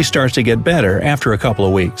vision only starts to get better after a couple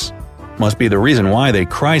of weeks. Must be the reason why they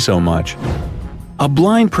cry so much. A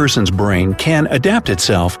blind person's brain can adapt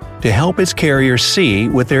itself to help its carrier see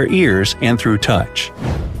with their ears and through touch.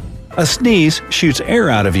 A sneeze shoots air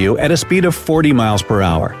out of you at a speed of 40 miles per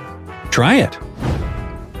hour. Try it.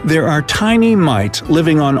 There are tiny mites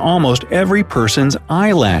living on almost every person's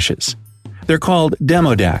eyelashes. They're called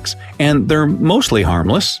demodex, and they're mostly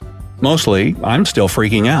harmless. Mostly, I'm still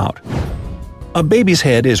freaking out. A baby's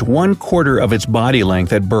head is 1/4 of its body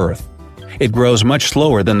length at birth. It grows much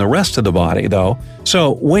slower than the rest of the body, though,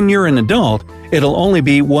 so when you're an adult, it'll only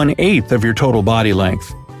be 1/8 of your total body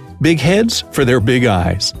length. Big heads for their big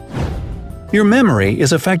eyes. Your memory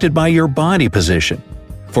is affected by your body position.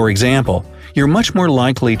 For example, you're much more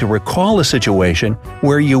likely to recall a situation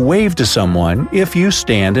where you wave to someone if you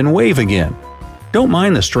stand and wave again. Don't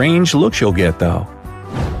mind the strange looks you'll get, though.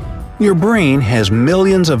 Your brain has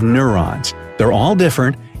millions of neurons. They're all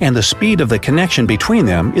different, and the speed of the connection between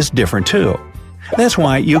them is different too. That's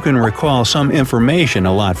why you can recall some information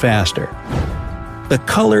a lot faster. The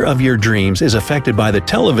color of your dreams is affected by the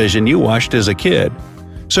television you watched as a kid.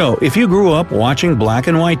 So, if you grew up watching black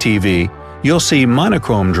and white TV, you'll see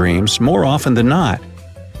monochrome dreams more often than not.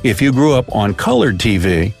 If you grew up on colored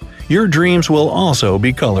TV, your dreams will also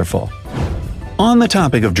be colorful. On the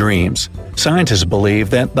topic of dreams, scientists believe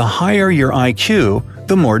that the higher your IQ,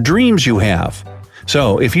 the more dreams you have.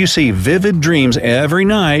 So, if you see vivid dreams every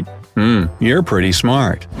night, you're pretty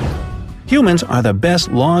smart. Humans are the best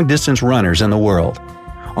long-distance runners in the world.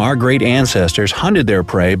 Our great ancestors hunted their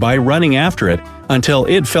prey by running after it until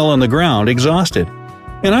it fell on the ground exhausted.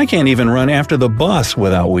 And I can't even run after the bus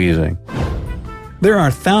without wheezing. There are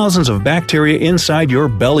thousands of bacteria inside your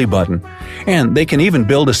belly button, and they can even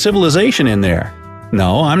build a civilization in there.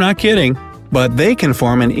 No, I'm not kidding, but they can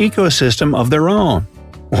form an ecosystem of their own.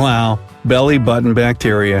 Wow, belly button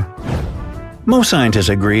bacteria. Most scientists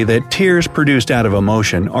agree that tears produced out of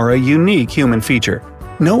emotion are a unique human feature.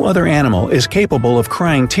 No other animal is capable of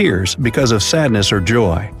crying tears because of sadness or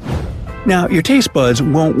joy. Now, your taste buds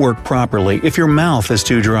won't work properly if your mouth is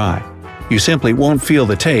too dry. You simply won't feel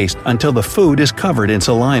the taste until the food is covered in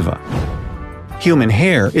saliva. Human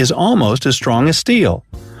hair is almost as strong as steel.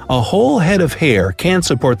 A whole head of hair can't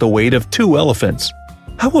support the weight of 2 elephants.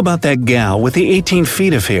 How about that gal with the 18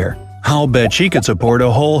 feet of hair? I'll bet she could support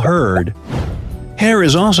a whole herd. Hair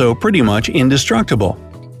is also pretty much indestructible.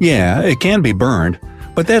 Yeah, it can be burned,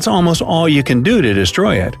 but that's almost all you can do to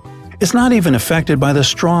destroy it. It's not even affected by the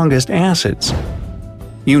strongest acids.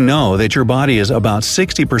 You know that your body is about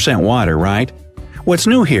 60% water, right? What's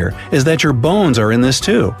new here is that your bones are in this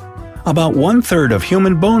too. About 1/3 of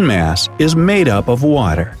human bone mass is made up of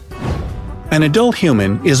water. An adult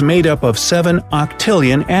human is made up of 7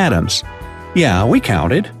 octillion atoms. Yeah, we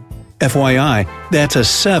counted. FYI, that's a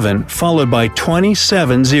 7 followed by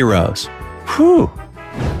 27 zeros. Whew!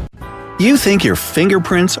 You think your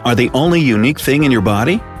fingerprints are the only unique thing in your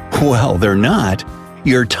body? Well, they're not.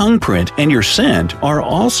 Your tongue print and your scent are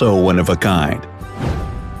also one of a kind.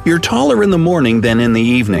 You're taller in the morning than in the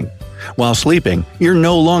evening. While sleeping, you're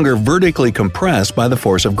no longer vertically compressed by the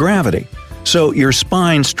force of gravity, so your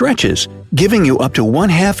spine stretches, giving you up to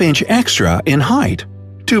 1/2 inch extra in height.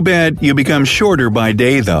 Too bad you become shorter by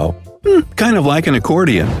day though. Kind of like an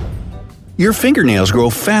accordion. Your fingernails grow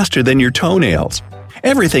faster than your toenails.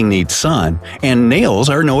 Everything needs sun, and nails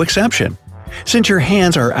are no exception. Since your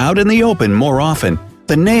hands are out in the open more often,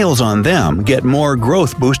 the nails on them get more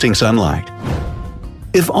growth-boosting sunlight.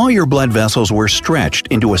 If all your blood vessels were stretched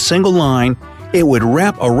into a single line, it would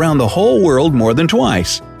wrap around the whole world more than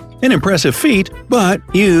twice. An impressive feat, but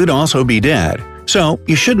you'd also be dead, so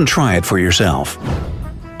you shouldn't try it for yourself.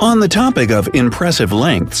 On the topic of impressive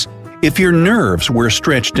lengths, if your nerves were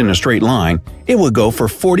stretched in a straight line, it would go for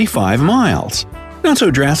 45 miles. Not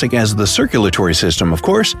so drastic as the circulatory system, of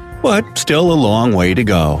course, but still a long way to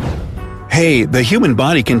go. Hey, the human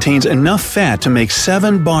body contains enough fat to make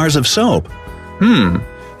 7 bars of soap.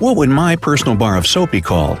 What would my personal bar of soap be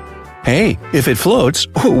called? Hey, if it floats,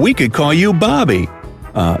 we could call you Bobby.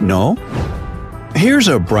 No? Here's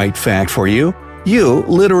a bright fact for you. You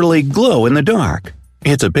literally glow in the dark.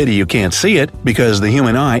 It's a pity you can't see it because the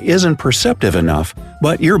human eye isn't perceptive enough,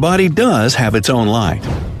 but your body does have its own light.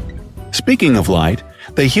 Speaking of light,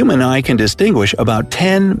 the human eye can distinguish about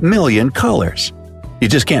 10 million colors. You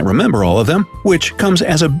just can't remember all of them, which comes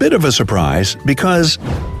as a bit of a surprise because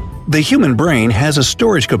the human brain has a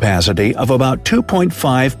storage capacity of about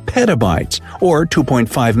 2.5 petabytes or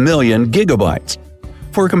 2.5 million gigabytes.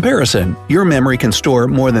 For comparison, your memory can store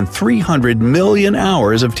more than 300 million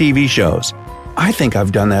hours of TV shows. I think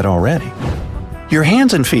I've done that already. Your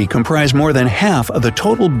hands and feet comprise more than half of the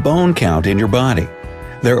total bone count in your body.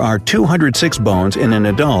 There are 206 bones in an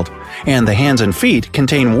adult, and the hands and feet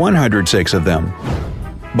contain 106 of them.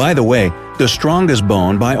 By the way, the strongest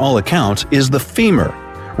bone by all accounts is the femur,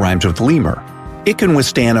 rhymes with lemur. It can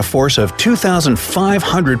withstand a force of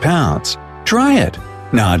 2,500 pounds. Try it.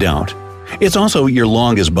 Nah, don't. It's also your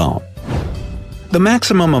longest bone. The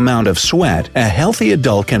maximum amount of sweat a healthy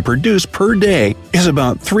adult can produce per day is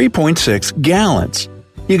about 3.6 gallons.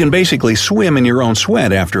 You can basically swim in your own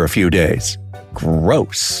sweat after a few days.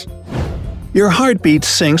 Gross. Your heartbeat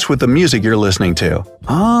syncs with the music you're listening to.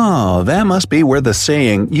 Oh, that must be where the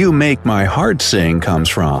saying, "You make my heart sing," comes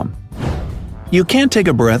from. You can't take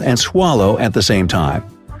a breath and swallow at the same time.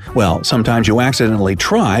 Well, sometimes you accidentally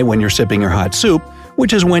try when you're sipping your hot soup,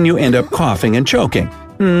 which is when you end up coughing and choking.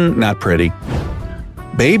 Not pretty.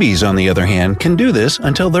 Babies, on the other hand, can do this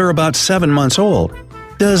until they're about 7 months old.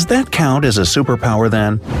 Does that count as a superpower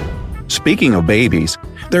then? Speaking of babies,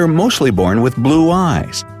 they're mostly born with blue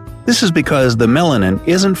eyes. This is because the melanin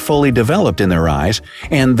isn't fully developed in their eyes,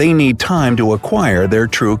 and they need time to acquire their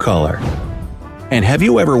true color. And have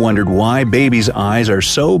you ever wondered why babies' eyes are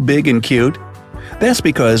so big and cute? That's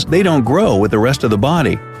because they don't grow with the rest of the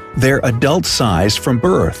body. They're adult-sized from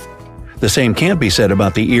birth. The same can't be said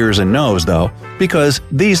about the ears and nose, though, because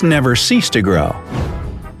these never cease to grow.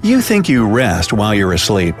 You think you rest while you're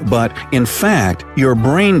asleep, but in fact, your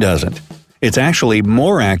brain doesn't. It's actually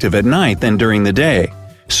more active at night than during the day,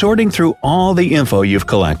 sorting through all the info you've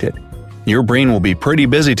collected. Your brain will be pretty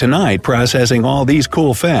busy tonight processing all these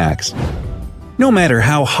cool facts. No matter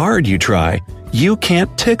how hard you try, you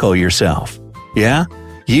can't tickle yourself. Yeah?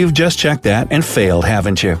 You've just checked that and failed,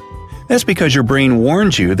 haven't you? That's because your brain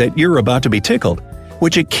warns you that you're about to be tickled,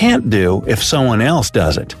 which it can't do if someone else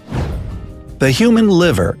does it. The human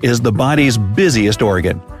liver is the body's busiest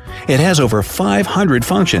organ. It has over 500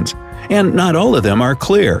 functions, and not all of them are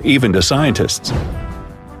clear, even to scientists.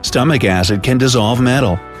 Stomach acid can dissolve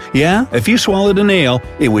metal. Yeah, if you swallowed a nail,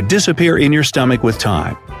 it would disappear in your stomach with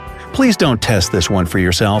time. Please don't test this one for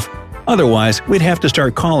yourself. Otherwise, we'd have to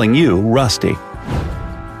start calling you Rusty.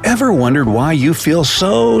 Ever wondered why you feel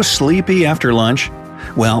so sleepy after lunch?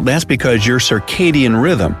 Well, that's because your circadian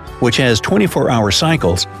rhythm, which has 24-hour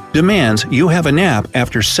cycles, demands you have a nap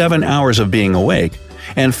after 7 hours of being awake,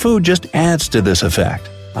 and food just adds to this effect.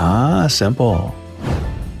 Simple.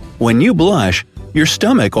 When you blush, your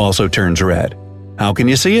stomach also turns red. How can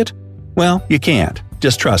you see it? Well, you can't.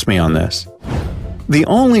 Just trust me on this. The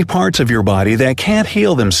only parts of your body that can't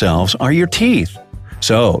heal themselves are your teeth.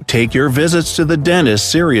 So, take your visits to the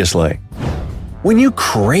dentist seriously. When you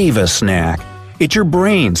crave a snack, it's your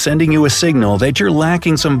brain sending you a signal that you're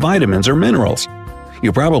lacking some vitamins or minerals.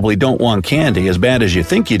 You probably don't want candy as bad as you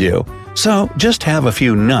think you do, so just have a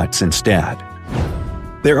few nuts instead.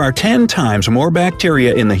 There are 10 times more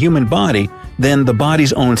bacteria in the human body than the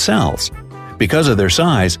body's own cells. Because of their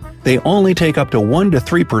size, they only take up to 1 to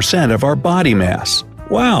 3% of our body mass.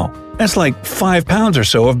 Wow, that's like 5 pounds or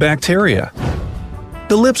so of bacteria.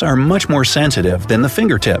 The lips are much more sensitive than the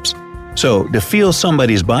fingertips. So, to feel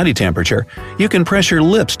somebody's body temperature, you can press your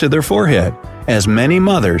lips to their forehead, as many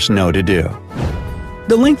mothers know to do.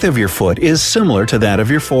 The length of your foot is similar to that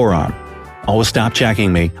of your forearm. Always stop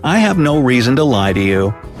checking me. I have no reason to lie to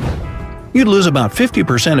you. You'd lose about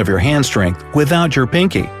 50% of your hand strength without your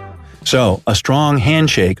pinky. So, a strong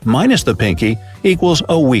handshake minus the pinky equals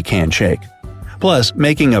a weak handshake. Plus,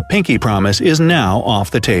 making a pinky promise is now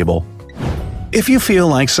off the table. If you feel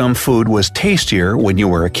like some food was tastier when you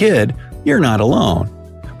were a kid, you're not alone.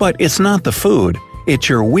 But it's not the food, it's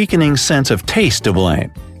your weakening sense of taste to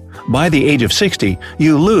blame. By the age of 60,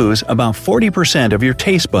 you lose about 40% of your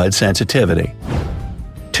taste bud sensitivity.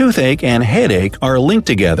 Toothache and headache are linked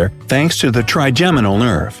together thanks to the trigeminal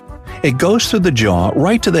nerve. It goes through the jaw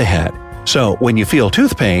right to the head, so when you feel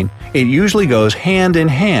tooth pain, it usually goes hand in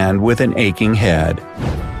hand with an aching head.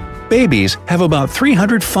 Babies have about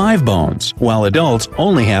 305 bones, while adults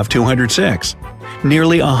only have 206.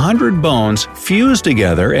 Nearly 100 bones fuse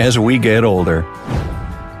together as we get older.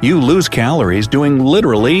 You lose calories doing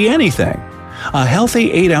literally anything. A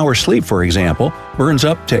healthy 8-hour sleep, for example, burns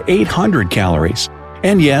up to 800 calories.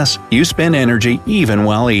 And yes, you spend energy even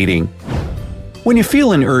while eating. When you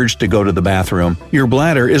feel an urge to go to the bathroom, your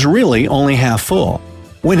bladder is really only half full.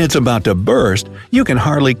 When it's about to burst, you can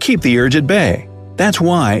hardly keep the urge at bay. That's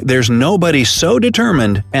why there's nobody so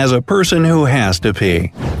determined as a person who has to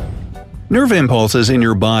pee. Nerve impulses in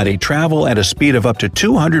your body travel at a speed of up to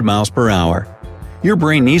 200 miles per hour. Your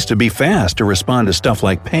brain needs to be fast to respond to stuff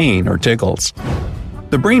like pain or tickles.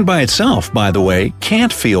 The brain by itself, by the way,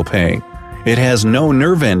 can't feel pain. It has no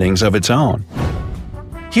nerve endings of its own.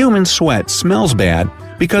 Human sweat smells bad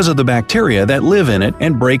because of the bacteria that live in it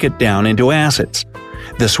and break it down into acids.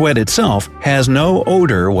 The sweat itself has no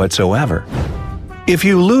odor whatsoever. If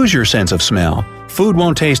you lose your sense of smell, food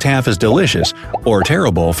won't taste half as delicious, or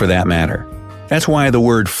terrible for that matter. That's why the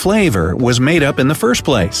word flavor was made up in the first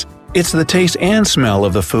place. It's the taste and smell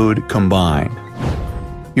of the food combined.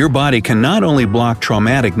 Your body can not only block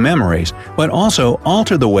traumatic memories, but also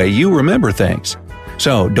alter the way you remember things.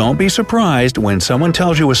 So don't be surprised when someone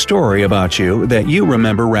tells you a story about you that you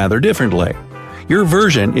remember rather differently. Your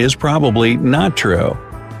version is probably not true.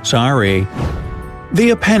 Sorry.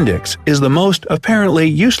 The appendix is the most apparently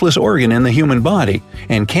useless organ in the human body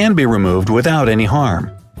and can be removed without any harm.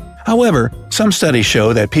 However, some studies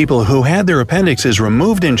show that people who had their appendixes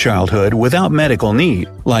removed in childhood without medical need,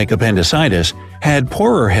 like appendicitis, had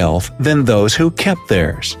poorer health than those who kept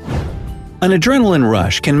theirs. An adrenaline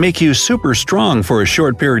rush can make you super strong for a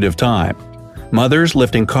short period of time. Mothers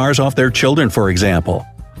lifting cars off their children, for example.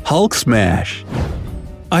 Hulk smash.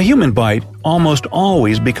 A human bite almost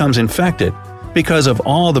always becomes infected because of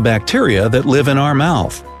all the bacteria that live in our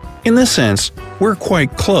mouth. In this sense, we're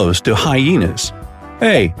quite close to hyenas.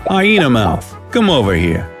 Hey, hyena mouth, come over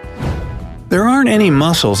here. There aren't any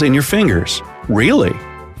muscles in your fingers. Really?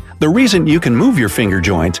 The reason you can move your finger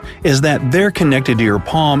joints is that they're connected to your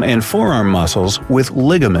palm and forearm muscles with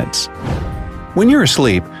ligaments. When you're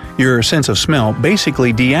asleep, your sense of smell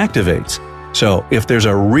basically deactivates. So if there's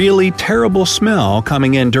a really terrible smell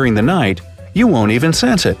coming in during the night, you won't even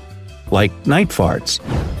sense it. Like night farts.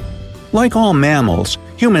 Like all mammals,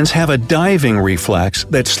 humans have a diving reflex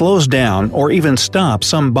that slows down or even stops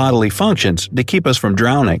some bodily functions to keep us from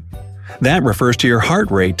drowning. That refers to your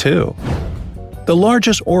heart rate too. The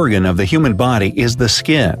largest organ of the human body is the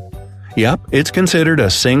skin. Yep, it's considered a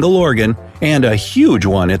single organ, and a huge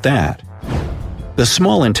one at that. The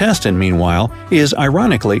small intestine, meanwhile, is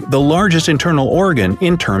ironically the largest internal organ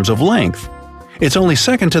in terms of length. It's only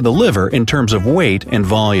second to the liver in terms of weight and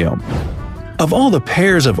volume. Of all the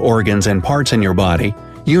pairs of organs and parts in your body,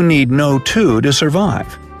 you need no two to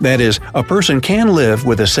survive. That is, a person can live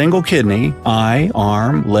with a single kidney, eye,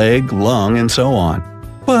 arm, leg, lung, and so on.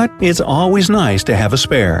 But it's always nice to have a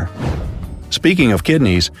spare. Speaking of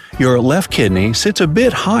kidneys, your left kidney sits a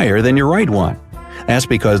bit higher than your right one. That's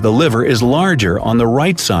because the liver is larger on the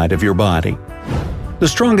right side of your body. The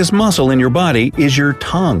strongest muscle in your body is your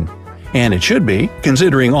tongue. And it should be,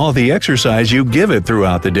 considering all the exercise you give it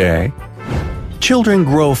throughout the day. Children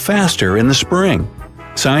grow faster in the spring.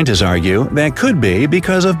 Scientists argue that could be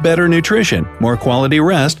because of better nutrition, more quality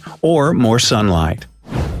rest, or more sunlight.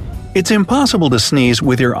 It's impossible to sneeze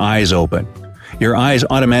with your eyes open. Your eyes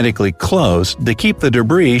automatically close to keep the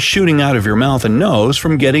debris shooting out of your mouth and nose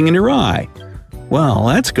from getting in your eye. Well,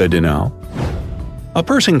 that's good to know. A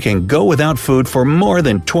person can go without food for more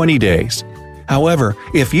than 20 days. However,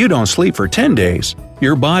 if you don't sleep for 10 days,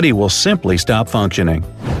 your body will simply stop functioning.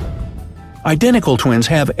 Identical twins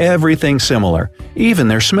have everything similar, even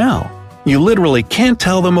their smell. You literally can't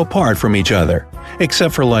tell them apart from each other,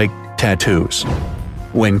 except for tattoos.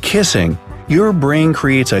 When kissing, your brain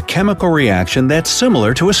creates a chemical reaction that's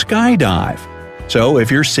similar to a skydive. So if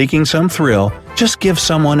you're seeking some thrill, just give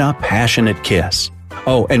someone a passionate kiss.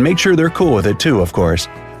 Oh, and make sure they're cool with it too, of course.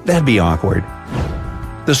 That'd be awkward.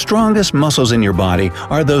 The strongest muscles in your body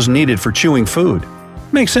are those needed for chewing food.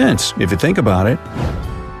 Makes sense, if you think about it.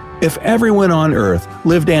 If everyone on Earth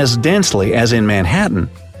lived as densely as in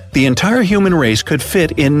Manhattan, the entire human race could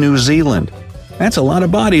fit in New Zealand. That's a lot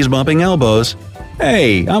of bodies bumping elbows.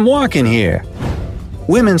 Hey, I'm walking here.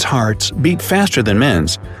 Women's hearts beat faster than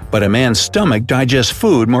men's, but a man's stomach digests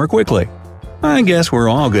food more quickly. I guess we're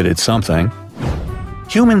all good at something.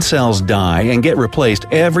 Human cells die and get replaced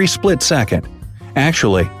every split second.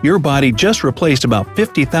 Actually, your body just replaced about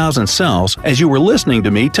 50,000 cells as you were listening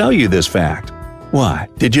to me tell you this fact.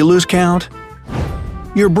 What, did you lose count?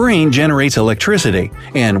 Your brain generates electricity,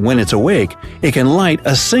 and when it's awake, it can light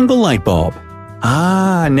a single light bulb.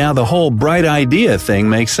 Now the whole bright idea thing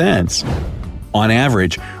makes sense. On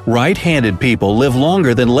average, right-handed people live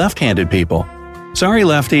longer than left-handed people. Sorry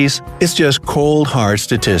lefties, it's just cold hard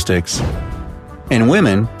statistics. And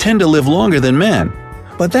women tend to live longer than men,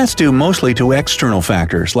 but that's due mostly to external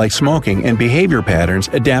factors like smoking and behavior patterns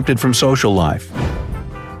adapted from social life.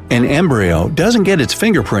 An embryo doesn't get its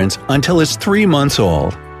fingerprints until it's 3 months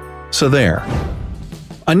old. So there.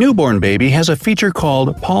 A newborn baby has a feature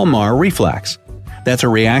called palmar reflex. That's a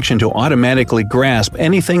reaction to automatically grasp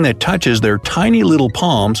anything that touches their tiny little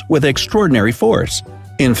palms with extraordinary force.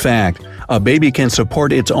 In fact, a baby can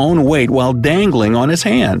support its own weight while dangling on its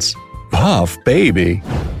hands. Puff baby.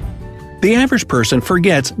 The average person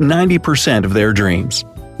forgets 90% of their dreams.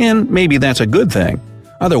 And maybe that's a good thing.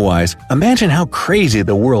 Otherwise, imagine how crazy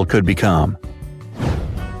the world could become.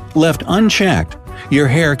 Left unchecked, your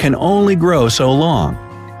hair can only grow so long.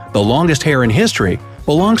 The longest hair in history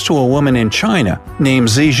belongs to a woman in China named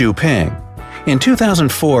Xi Jinping. In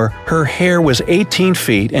 2004, her hair was 18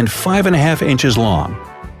 feet and 5.5 inches long.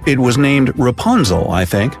 It was named Rapunzel, I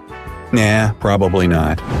think. Nah, probably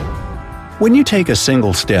not. When you take a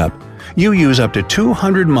single step, you use up to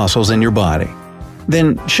 200 muscles in your body.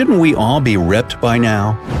 Then shouldn't we all be ripped by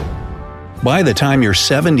now? By the time you're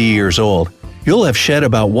 70 years old, you'll have shed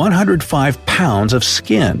about 105 pounds of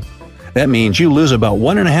skin. That means you lose about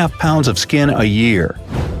 1.5 pounds of skin a year.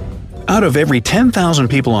 Out of every 10,000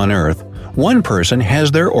 people on Earth, one person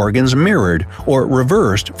has their organs mirrored or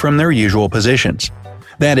reversed from their usual positions.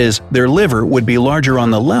 That is, their liver would be larger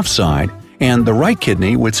on the left side, and the right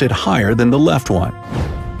kidney would sit higher than the left one.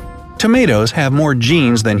 Tomatoes have more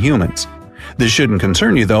genes than humans. This shouldn't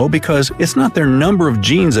concern you though, because it's not their number of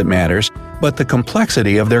genes that matters, but the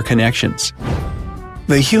complexity of their connections.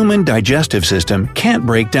 The human digestive system can't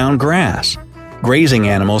break down grass. Grazing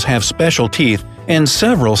animals have special teeth and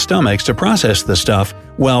several stomachs to process the stuff,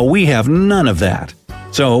 while we have none of that.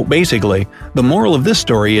 So basically, the moral of this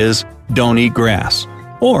story is, don't eat grass.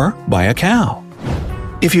 Or buy a cow.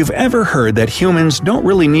 If you've ever heard that humans don't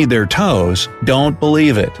really need their toes, don't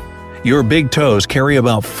believe it. Your big toes carry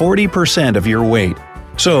about 40% of your weight,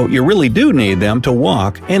 so you really do need them to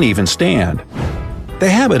walk and even stand. The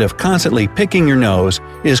habit of constantly picking your nose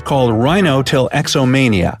is called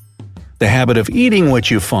rhinotilexomania. The habit of eating what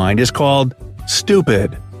you find is called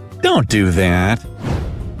stupid. Don't do that.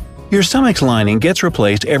 Your stomach's lining gets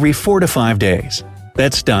replaced every 4 to 5 days.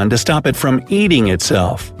 That's done to stop it from eating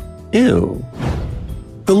itself. Ew.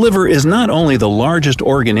 The liver is not only the largest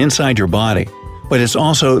organ inside your body, but it's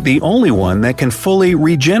also the only one that can fully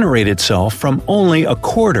regenerate itself from only a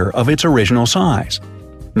quarter of its original size.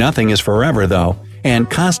 Nothing is forever though, and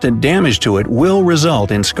constant damage to it will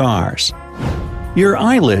result in scars. Your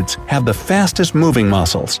eyelids have the fastest moving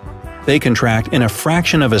muscles. They contract in a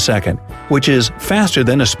fraction of a second, which is faster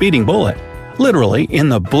than a speeding bullet, literally in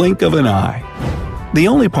the blink of an eye. The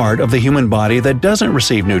only part of the human body that doesn't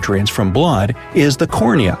receive nutrients from blood is the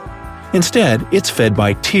cornea. Instead, it's fed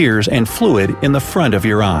by tears and fluid in the front of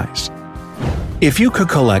your eyes. If you could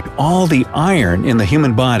collect all the iron in the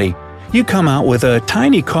human body, you'd come out with a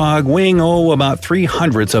tiny cog weighing about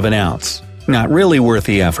 0.03 of an ounce. Not really worth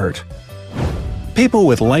the effort. People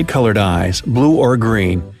with light-colored eyes, blue or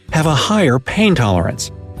green, have a higher pain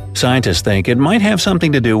tolerance. Scientists think it might have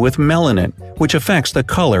something to do with melanin, which affects the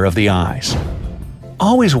color of the eyes.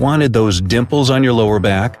 Always wanted those dimples on your lower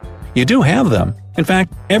back? You do have them. In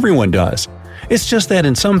fact, everyone does. It's just that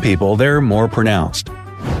in some people they're more pronounced.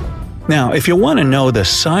 Now, if you want to know the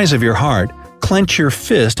size of your heart, clench your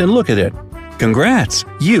fist and look at it. Congrats,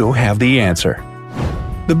 you have the answer.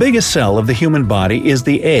 The biggest cell of the human body is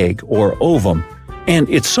the egg, or ovum, and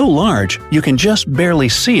it's so large you can just barely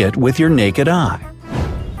see it with your naked eye.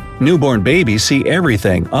 Newborn babies see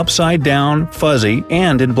everything upside down, fuzzy,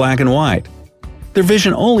 and in black and white. Their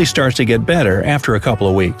vision only starts to get better after a couple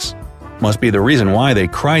of weeks. Must be the reason why they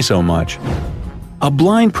cry so much. A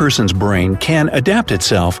blind person's brain can adapt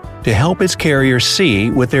itself to help its carriers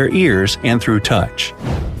see with their ears and through touch.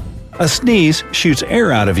 A sneeze shoots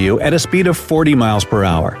air out of you at a speed of 40 miles per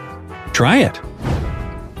hour. Try it.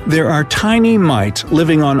 There are tiny mites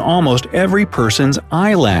living on almost every person's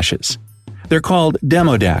eyelashes. They're called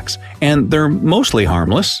demodex, and they're mostly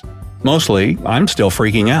harmless. Mostly, I'm still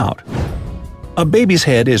freaking out. A baby's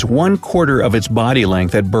head is 1/4 of its body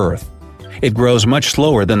length at birth. It grows much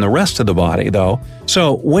slower than the rest of the body, though,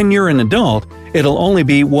 so when you're an adult, it'll only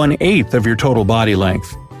be 1/8 of your total body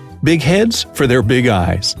length. Big heads for their big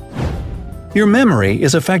eyes. Your memory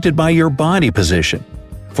is affected by your body position.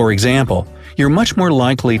 For example, you're much more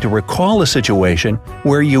likely to recall a situation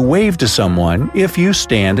where you wave to someone if you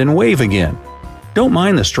stand and wave again. Don't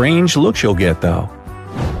mind the strange looks you'll get, though.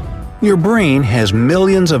 Your brain has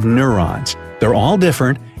millions of neurons. They're all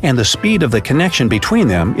different, and the speed of the connection between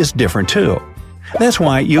them is different too. That's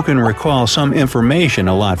why you can recall some information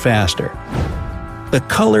a lot faster. The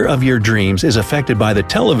color of your dreams is affected by the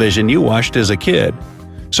television you watched as a kid.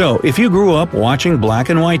 So, if you grew up watching black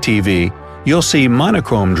and white TV, you'll see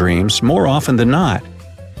monochrome dreams more often than not.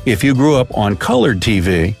 If you grew up on colored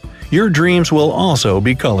TV, your dreams will also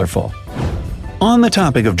be colorful. On the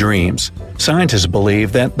topic of dreams, scientists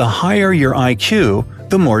believe that the higher your IQ,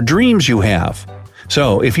 the more dreams you have.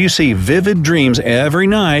 So if you see vivid dreams every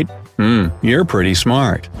night, you're pretty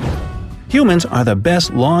smart. Humans are the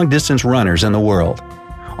best long-distance runners in the world.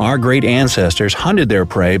 Our great ancestors hunted their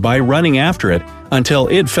prey by running after it until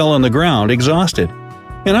it fell on the ground exhausted.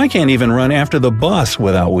 And I can't even run after the bus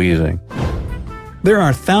without wheezing. There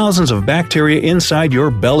are thousands of bacteria inside your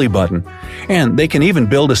belly button, and they can even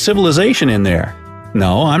build a civilization in there.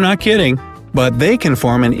 No, I'm not kidding, but they can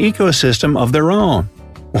form an ecosystem of their own.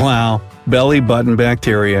 Wow, belly button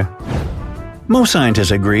bacteria. Most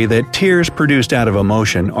scientists agree that tears produced out of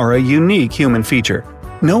emotion are a unique human feature.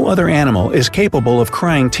 No other animal is capable of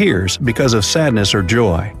crying tears because of sadness or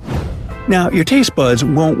joy. Now, your taste buds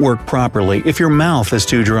won't work properly if your mouth is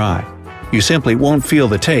too dry. You simply won't feel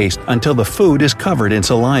the taste until the food is covered in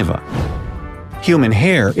saliva. Human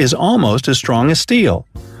hair is almost as strong as steel.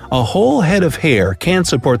 A whole head of hair can't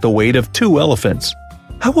support the weight of 2 elephants.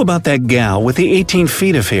 How about that gal with the 18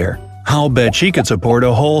 feet of hair? I'll bet she could support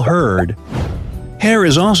a whole herd. Hair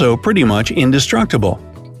is also pretty much indestructible.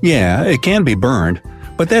 Yeah, it can be burned,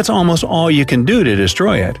 but that's almost all you can do to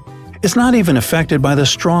destroy it. It's not even affected by the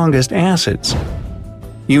strongest acids.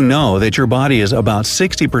 You know that your body is about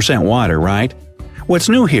 60% water, right? What's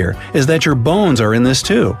new here is that your bones are in this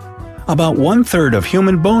too. About 1/3 of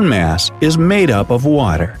human bone mass is made up of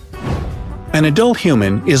water. An adult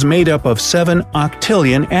human is made up of 7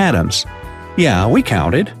 octillion atoms. Yeah, we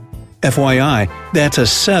counted. FYI, that's a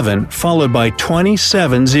 7 followed by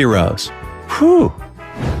 27 zeros. Whew!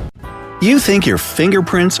 You think your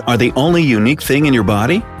fingerprints are the only unique thing in your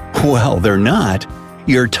body? Well, they're not.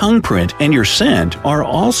 Your tongue print and your scent are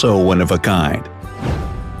also one of a kind.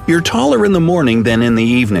 You're taller in the morning than in the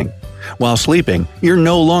evening. While sleeping, you're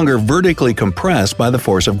no longer vertically compressed by the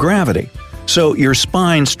force of gravity, so your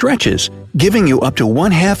spine stretches, giving you up to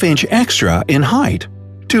 1/2 inch extra in height.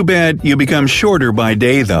 Too bad you become shorter by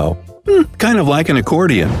day though. Kind of like an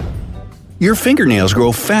accordion. Your fingernails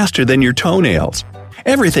grow faster than your toenails.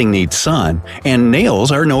 Everything needs sun, and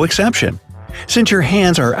nails are no exception. Since your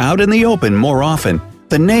hands are out in the open more often,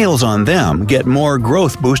 the nails on them get more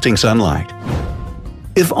growth-boosting sunlight.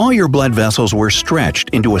 If all your blood vessels were stretched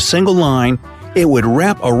into a single line, it would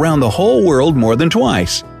wrap around the whole world more than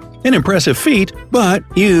twice. An impressive feat, but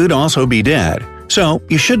you'd also be dead, so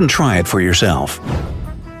you shouldn't try it for yourself.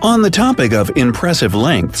 On the topic of impressive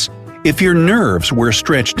lengths, if your nerves were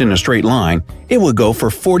stretched in a straight line, it would go for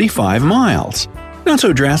 45 miles. Not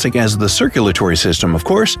so drastic as the circulatory system, of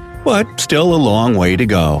course, but still a long way to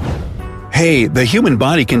go. Hey, the human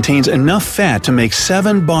body contains enough fat to make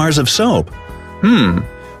 7 bars of soap.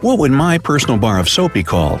 What would my personal bar of soap be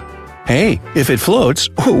called? Hey, if it floats,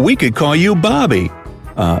 we could call you Bobby.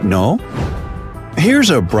 No? Here's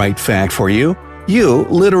a bright fact for you. You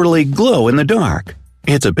literally glow in the dark.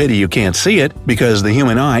 It's a pity you can't see it because the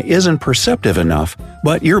human eye isn't perceptive enough,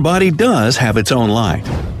 but your body does have its own light.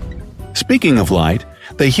 Speaking of light,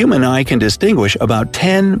 the human eye can distinguish about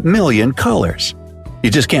 10 million colors. You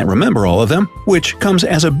just can't remember all of them, which comes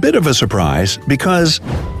as a bit of a surprise because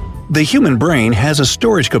the human brain has a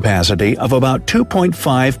storage capacity of about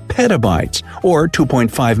 2.5 petabytes or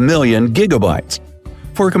 2.5 million gigabytes.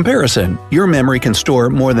 For comparison, your memory can store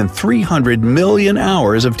more than 300 million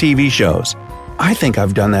hours of TV shows. I think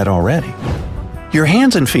I've done that already. Your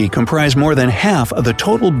hands and feet comprise more than half of the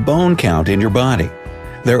total bone count in your body.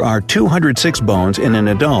 There are 206 bones in an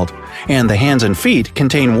adult, and the hands and feet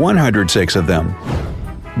contain 106 of them.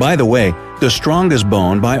 By the way, the strongest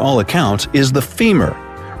bone by all accounts is the femur,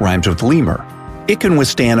 rhymes with lemur. It can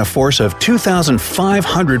withstand a force of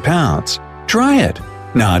 2,500 pounds. Try it.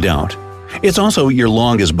 Nah, don't. It's also your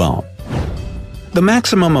longest bone. The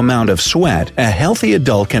maximum amount of sweat a healthy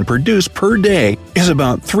adult can produce per day is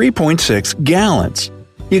about 3.6 gallons.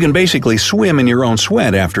 You can basically swim in your own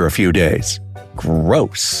sweat after a few days.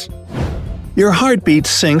 Gross. Your heartbeat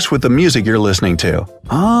syncs with the music you're listening to.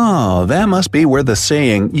 Oh, that must be where the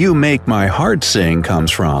saying, "You make my heart sing,"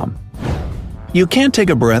 comes from. You can't take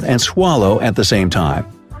a breath and swallow at the same time.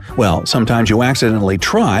 Well, sometimes you accidentally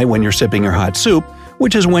try when you're sipping your hot soup,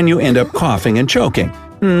 which is when you end up coughing and choking.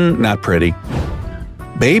 Not pretty.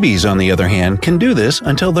 Babies, on the other hand, can do this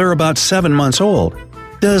until they're about 7 months old.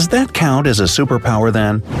 Does that count as a superpower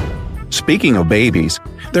then? Speaking of babies,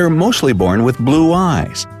 they're mostly born with blue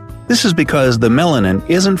eyes. This is because the melanin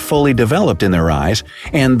isn't fully developed in their eyes,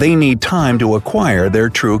 and they need time to acquire their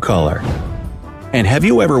true color. And have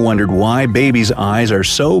you ever wondered why babies' eyes are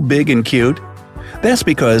so big and cute? That's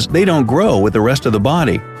because they don't grow with the rest of the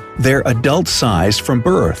body. They're adult-sized from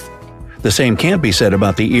birth. The same can't be said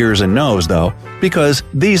about the ears and nose, though, because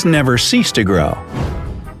these never cease to grow.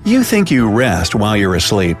 You think you rest while you're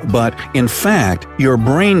asleep, but in fact, your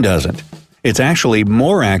brain doesn't. It's actually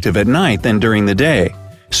more active at night than during the day,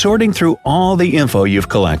 sorting through all the info you've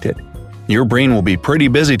collected. Your brain will be pretty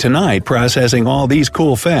busy tonight processing all these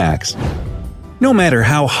cool facts. No matter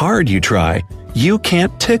how hard you try, you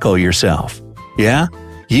can't tickle yourself. Yeah?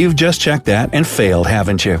 You've just checked that and failed,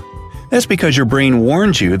 haven't you? That's because your brain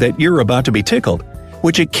warns you that you're about to be tickled,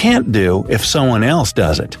 which it can't do if someone else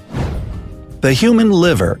does it. The human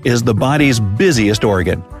liver is the body's busiest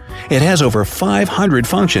organ. It has over 500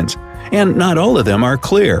 functions, and not all of them are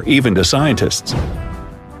clear, even to scientists.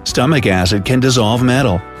 Stomach acid can dissolve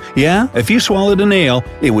metal. Yeah, if you swallowed a nail,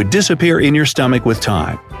 it would disappear in your stomach with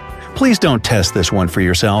time. Please don't test this one for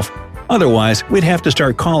yourself. Otherwise, we'd have to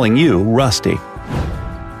start calling you Rusty.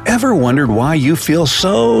 Ever wondered why you feel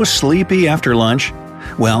so sleepy after lunch?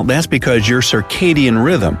 Well, that's because your circadian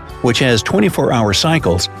rhythm, which has 24-hour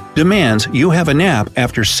cycles, demands you have a nap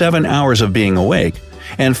after 7 hours of being awake,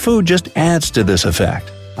 and food just adds to this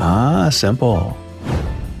effect. Simple.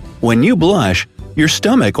 When you blush, your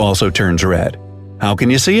stomach also turns red. How can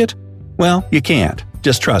you see it? Well, you can't.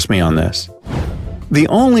 Just trust me on this. The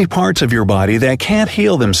only parts of your body that can't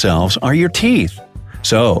heal themselves are your teeth.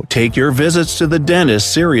 So, take your visits to the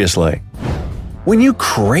dentist seriously. When you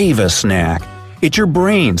crave a snack, it's your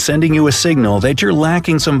brain sending you a signal that you're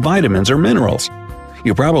lacking some vitamins or minerals.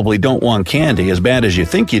 You probably don't want candy as bad as you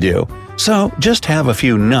think you do, so just have a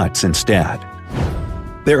few nuts instead.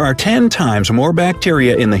 There are 10 times more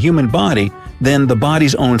bacteria in the human body than the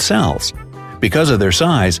body's own cells. Because of their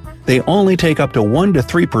size, they only take up to 1 to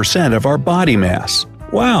 3% of our body mass.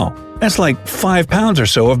 Wow, that's like 5 pounds or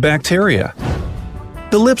so of bacteria.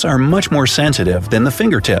 The lips are much more sensitive than the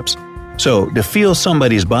fingertips. So, to feel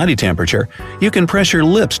somebody's body temperature, you can press your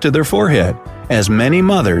lips to their forehead, as many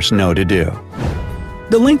mothers know to do.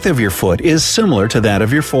 The length of your foot is similar to that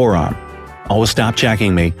of your forearm. Always stop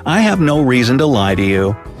checking me. I have no reason to lie to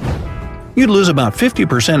you. You'd lose about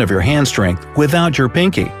 50% of your hand strength without your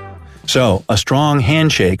pinky. So, a strong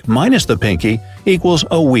handshake minus the pinky equals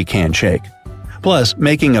a weak handshake. Plus,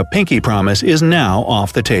 making a pinky promise is now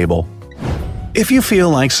off the table. If you feel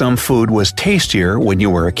like some food was tastier when you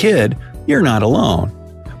were a kid, you're not alone.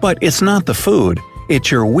 But it's not the food, it's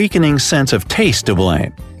your weakening sense of taste to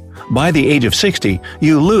blame. By the age of 60,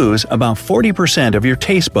 you lose about 40% of your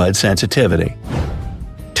taste bud sensitivity.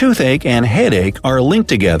 Toothache and headache are linked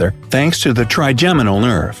together thanks to the trigeminal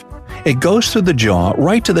nerve. It goes through the jaw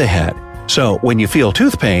right to the head, so when you feel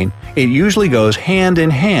tooth pain, it usually goes hand in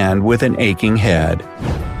hand with an aching head.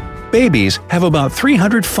 Babies have about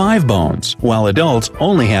 305 bones, while adults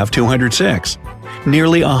only have 206.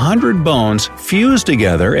 Nearly 100 bones fuse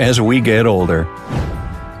together as we get older.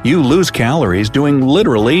 You lose calories doing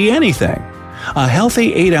literally anything. A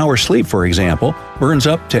healthy 8-hour sleep, for example, burns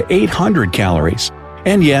up to 800 calories.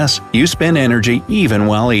 And yes, you spend energy even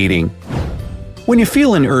while eating. When you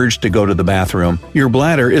feel an urge to go to the bathroom, your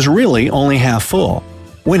bladder is really only half full.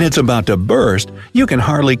 When it's about to burst, you can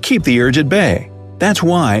hardly keep the urge at bay. That's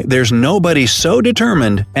why there's nobody so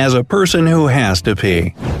determined as a person who has to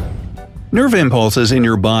pee. Nerve impulses in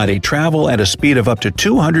your body travel at a speed of up to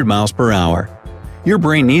 200 miles per hour. Your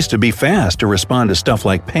brain needs to be fast to respond to stuff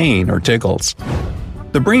like pain or tickles.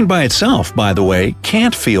 The brain by itself, by the way,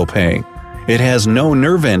 can't feel pain. It has no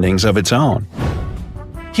nerve endings of its own.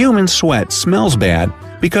 Human sweat smells bad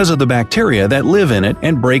because of the bacteria that live in it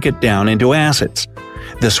and break it down into acids.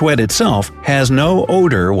 The sweat itself has no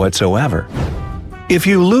odor whatsoever. If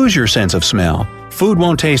you lose your sense of smell, food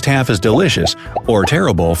won't taste half as delicious, or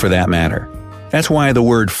terrible for that matter. That's why the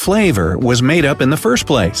word flavor was made up in the first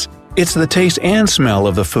place. It's the taste and smell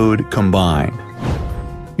of the food combined.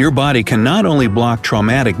 Your body can not only block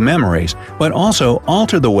traumatic memories, but also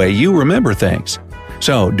alter the way you remember things.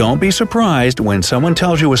 So don't be surprised when someone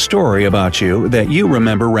tells you a story about you that you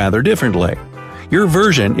remember rather differently. Your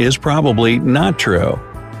version is probably not true.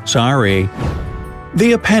 Sorry.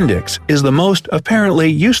 The appendix is the most apparently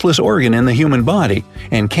useless organ in the human body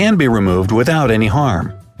and can be removed without any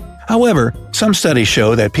harm. However, Some studies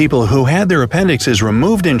show that people who had their appendixes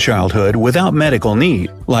removed in childhood without medical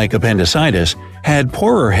need, like appendicitis, had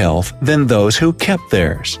poorer health than those who kept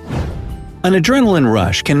theirs. An adrenaline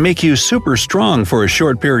rush can make you super strong for a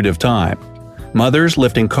short period of time. Mothers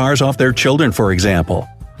lifting cars off their children, for example.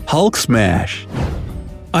 Hulk smash.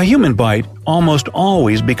 A human bite almost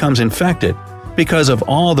always becomes infected because of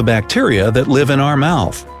all the bacteria that live in our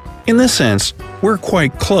mouth. In this sense, we're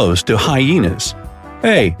quite close to hyenas.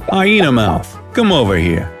 Hey, hyena mouth, come over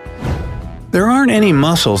here. There aren't any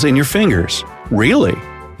muscles in your fingers. Really?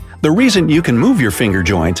 The reason you can move your finger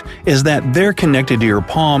joints is that they're connected to your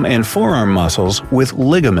palm and forearm muscles with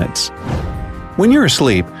ligaments. When you're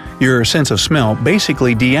asleep, your sense of smell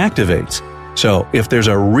basically deactivates. So if there's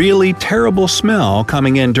a really terrible smell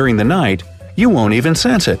coming in during the night, you won't even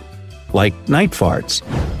sense it. Like night farts.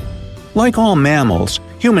 Like all mammals,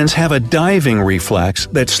 humans have a diving reflex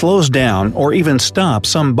that slows down or even stops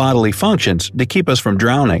some bodily functions to keep us from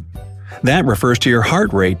drowning. That refers to your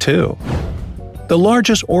heart rate too. The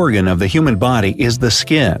largest organ of the human body is the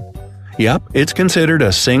skin. Yep, it's considered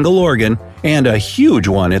a single organ, and a huge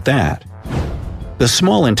one at that. The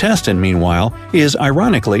small intestine, meanwhile, is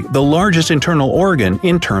ironically the largest internal organ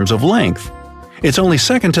in terms of length. It's only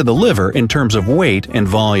second to the liver in terms of weight and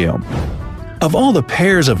volume. Of all the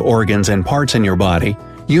pairs of organs and parts in your body,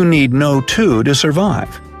 you need no two to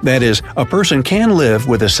survive. That is, a person can live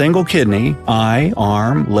with a single kidney, eye,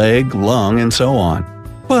 arm, leg, lung, and so on.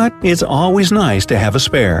 But it's always nice to have a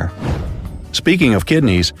spare. Speaking of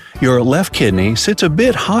kidneys, your left kidney sits a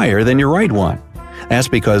bit higher than your right one. That's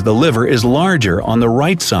because the liver is larger on the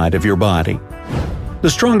right side of your body.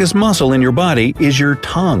 The strongest muscle in your body is your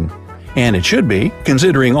tongue. And it should be,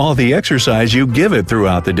 considering all the exercise you give it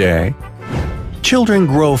throughout the day. Children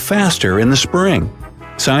grow faster in the spring.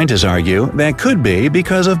 Scientists argue that could be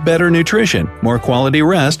because of better nutrition, more quality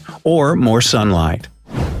rest, or more sunlight.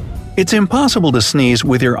 It's impossible to sneeze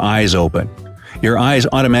with your eyes open. Your eyes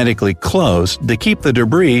automatically close to keep the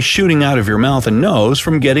debris shooting out of your mouth and nose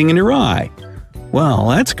from getting in your eye. Well,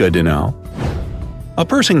 that's good to know. A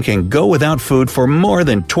person can go without food for more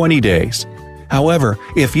than 20 days. However,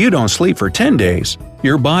 if you don't sleep for 10 days,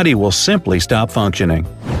 your body will simply stop functioning.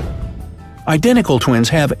 Identical twins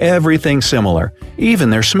have everything similar, even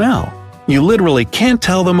their smell. You literally can't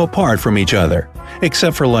tell them apart from each other,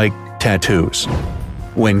 except for like tattoos.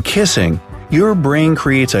 When kissing, your brain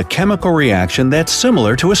creates a chemical reaction that's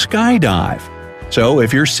similar to a skydive. So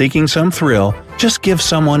if you're seeking some thrill, just give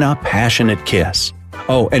someone a passionate kiss.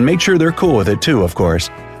 Oh, and make sure they're cool with it too, of course.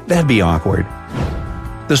 That'd be awkward.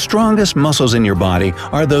 The strongest muscles in your body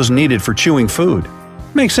are those needed for chewing food.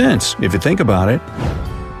 Makes sense, if you think about it.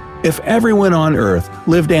 If everyone on Earth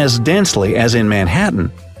lived as densely as in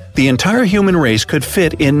Manhattan, the entire human race could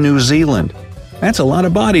fit in New Zealand. That's a lot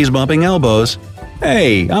of bodies bumping elbows.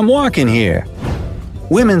 Hey, I'm walking here.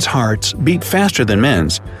 Women's hearts beat faster than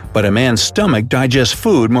men's, but a man's stomach digests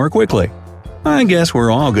food more quickly. I guess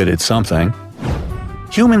we're all good at something.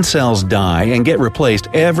 Human cells die and get replaced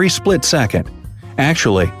every split second.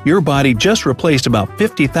 Actually, your body just replaced about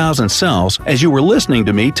 50,000 cells as you were listening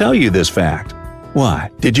to me tell you this fact.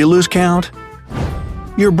 What, did you lose count?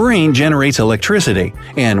 Your brain generates electricity,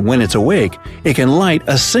 and when it's awake, it can light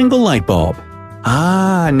a single light bulb.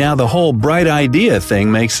 Now the whole bright idea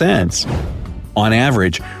thing makes sense. On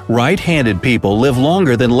average, right-handed people live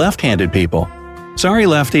longer than left-handed people. Sorry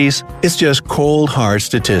lefties, it's just cold hard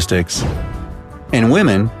statistics. And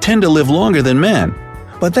women tend to live longer than men,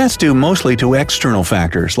 but that's due mostly to external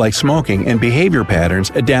factors like smoking and behavior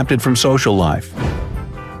patterns adapted from social life.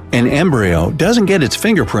 An embryo doesn't get its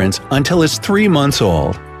fingerprints until it's 3 months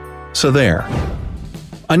old. So there.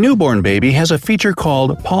 A newborn baby has a feature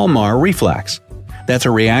called palmar reflex. That's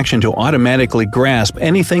a reaction to automatically grasp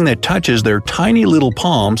anything that touches their tiny little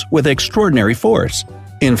palms with extraordinary force.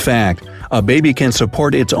 In fact, a baby can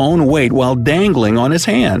support its own weight while dangling on its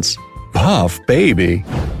hands. Puff baby.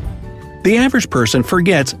 The average person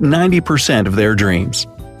forgets 90% of their dreams.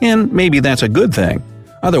 And maybe that's a good thing.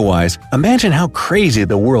 Otherwise, imagine how crazy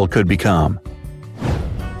the world could become.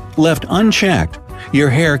 Left unchecked,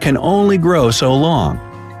 your hair can only grow so long.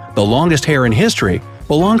 The longest hair in history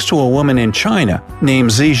belongs to a woman in China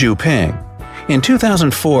named Xi Jinping. In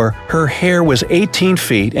 2004, her hair was 18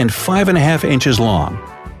 feet and 5.5 inches long.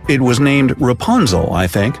 It was named Rapunzel, I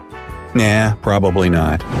think. Nah, probably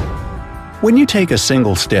not. When you take a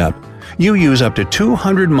single step, you use up to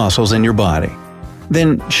 200 muscles in your body.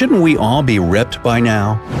 Then shouldn't we all be ripped by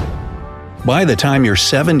now? By the time you're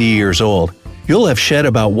 70 years old, you'll have shed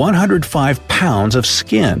about 105 pounds of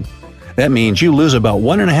skin. That means you lose about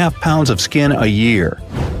 1.5 pounds of skin a year.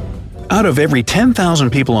 Out of every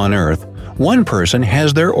 10,000 people on Earth, One person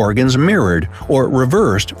has their organs mirrored or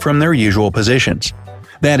reversed from their usual positions.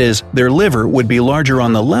 That is, their liver would be larger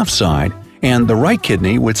on the left side, and the right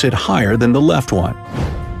kidney would sit higher than the left one.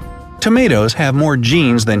 Tomatoes have more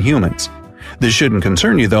genes than humans. This shouldn't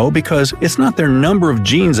concern you though, because it's not their number of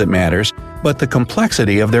genes that matters, but the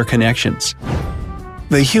complexity of their connections.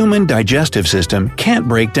 The human digestive system can't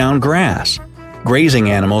break down grass. Grazing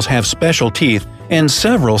animals have special teeth and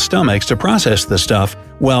several stomachs to process the stuff,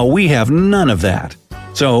 while we have none of that.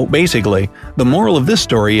 So basically, the moral of this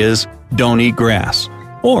story is, don't eat grass.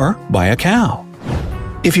 Or buy a cow.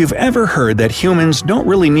 If you've ever heard that humans don't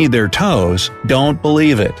really need their toes, don't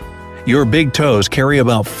believe it. Your big toes carry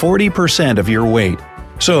about 40% of your weight,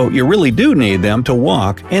 so you really do need them to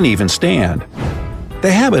walk and even stand.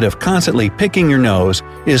 The habit of constantly picking your nose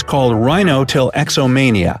is called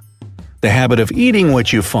rhinotilexomania. The habit of eating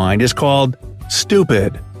what you find is called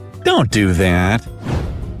stupid. Don't do that.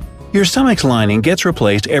 Your stomach's lining gets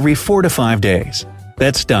replaced every 4 to 5 days.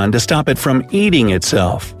 That's done to stop it from eating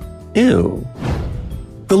itself. Ew.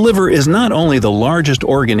 The liver is not only the largest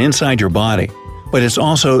organ inside your body, but it's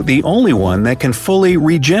also the only one that can fully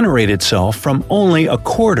regenerate itself from only a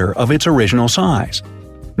quarter of its original size.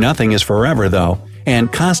 Nothing is forever though,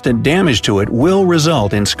 and constant damage to it will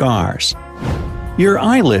result in scars. Your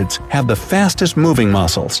eyelids have the fastest moving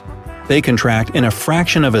muscles. They contract in a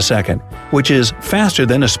fraction of a second, which is faster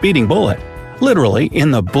than a speeding bullet, literally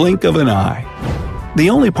in the blink of an eye. The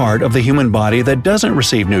only part of the human body that doesn't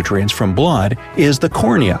receive nutrients from blood is the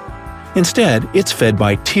cornea. Instead, it's fed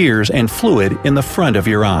by tears and fluid in the front of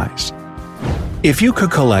your eyes. If you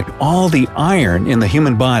could collect all the iron in the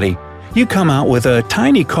human body, you'd come out with a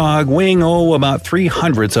tiny cog weighing about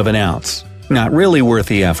 0.03 of an ounce. Not really worth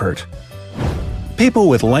the effort. People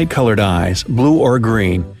with light-colored eyes, blue or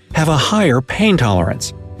green, have a higher pain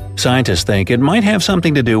tolerance. Scientists think it might have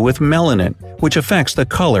something to do with melanin, which affects the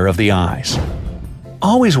color of the eyes.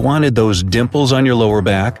 Always wanted those dimples on your lower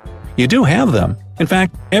back? You do have them. In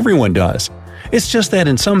fact, everyone does. It's just that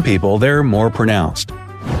in some people they're more pronounced.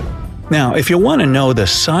 Now, if you want to know the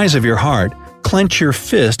size of your heart, clench your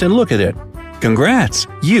fist and look at it. Congrats,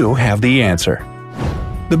 you have the answer.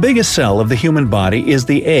 The biggest cell of the human body is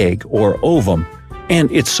the egg, or ovum, and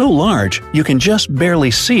it's so large you can just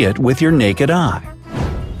barely see it with your naked eye.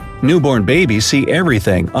 Newborn babies see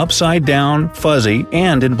everything upside down, fuzzy,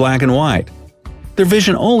 and in black and white. Their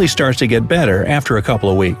vision only starts to get better after a couple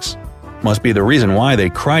of weeks. Must be the reason why they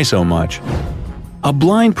cry so much. A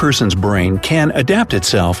blind person's brain can adapt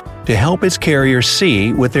itself to help its carrier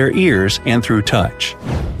see with their ears and through touch.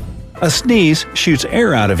 A sneeze shoots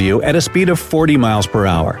air out of you at a speed of 40 miles per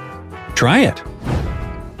hour. Try it.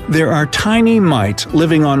 There are tiny mites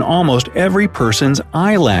living on almost every person's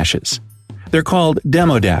eyelashes. They're called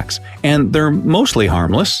demodex, and they're mostly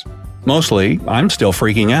harmless. Mostly, I'm still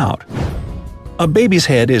freaking out. A baby's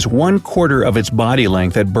head is 1/4 of its body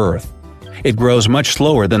length at birth. It grows much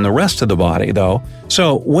slower than the rest of the body, though,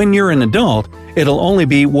 so when you're an adult, it'll only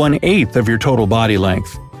be 1/8 of your total body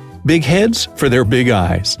length. Big heads for their big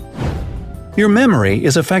eyes. Your memory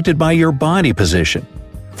is affected by your body position.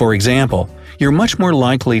 For example, you're much more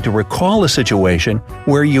likely to recall a situation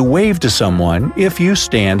where you wave to someone if you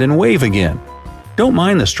stand and wave again. Don't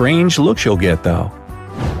mind the strange looks you'll get, though.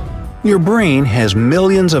 Your brain has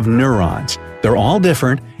millions of neurons. They're all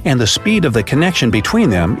different, and the speed of the connection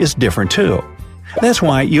between them is different too. That's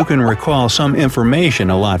why you can recall some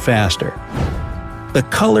information a lot faster. The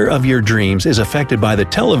color of your dreams is affected by the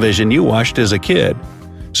television you watched as a kid.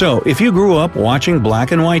 So if you grew up watching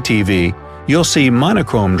black and white TV, you'll see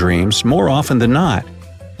monochrome dreams more often than not.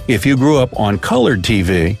 If you grew up on colored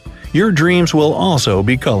TV, your dreams will also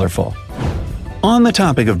be colorful. On the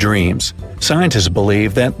topic of dreams, scientists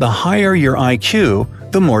believe that the higher your IQ,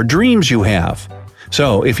 the more dreams you have.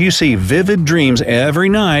 So if you see vivid dreams every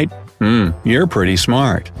night, you're pretty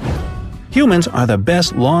smart. Humans are the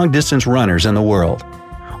best long-distance runners in the world.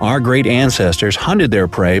 Our great ancestors hunted their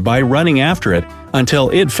prey by running after it until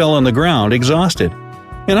it fell on the ground exhausted.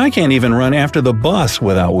 And I can't even run after the bus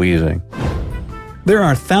without wheezing. There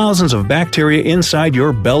are thousands of bacteria inside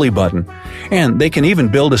your belly button, and they can even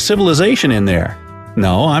build a civilization in there.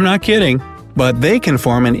 No, I'm not kidding, but they can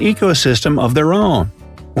form an ecosystem of their own.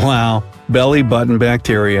 Wow, belly button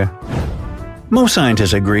bacteria. Most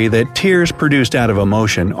scientists agree that tears produced out of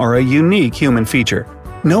emotion are a unique human feature.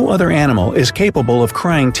 No other animal is capable of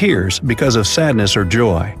crying tears because of sadness or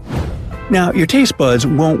joy. Now, your taste buds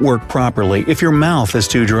won't work properly if your mouth is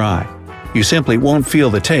too dry. You simply won't feel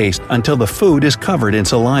the taste until the food is covered in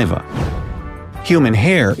saliva. Human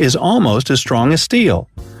hair is almost as strong as steel.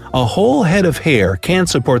 A whole head of hair can't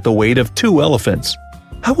support the weight of 2 elephants.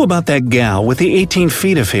 How about that gal with the 18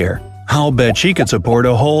 feet of hair? I'll bet she could support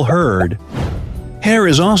a whole herd. Hair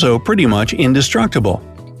is also pretty much indestructible.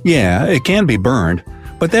 Yeah, it can be burned,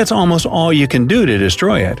 but that's almost all you can do to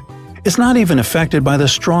destroy it. It's not even affected by the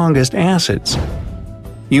strongest acids.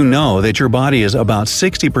 You know that your body is about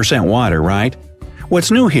 60% water, right?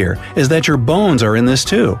 What's new here is that your bones are in this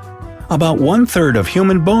too. About 1/3 of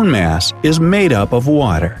human bone mass is made up of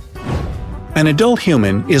water. An adult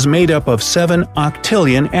human is made up of 7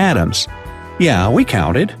 octillion atoms. Yeah, we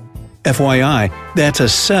counted. FYI, that's a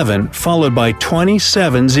 7 followed by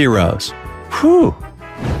 27 zeros. Whew!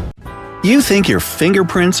 You think your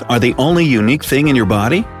fingerprints are the only unique thing in your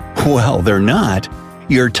body? Well, they're not.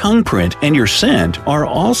 Your tongue print and your scent are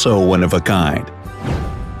also one of a kind.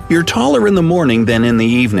 You're taller in the morning than in the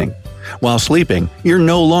evening. While sleeping, you're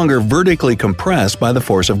no longer vertically compressed by the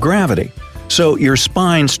force of gravity, so your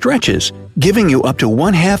spine stretches, giving you up to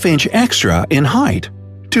 1/2 inch extra in height.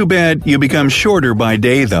 Too bad you become shorter by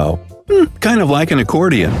day though. Kind of like an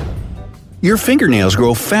accordion. Your fingernails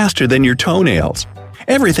grow faster than your toenails.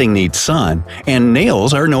 Everything needs sun, and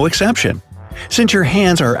nails are no exception. Since your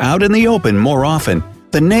hands are out in the open more often,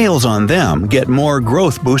 the nails on them get more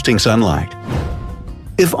growth-boosting sunlight.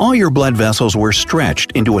 If all your blood vessels were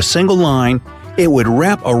stretched into a single line, it would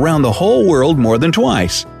wrap around the whole world more than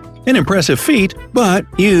twice. An impressive feat, but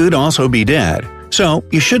you'd also be dead, so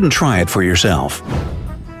you shouldn't try it for yourself.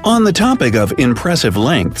 On the topic of impressive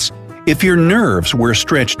lengths, if your nerves were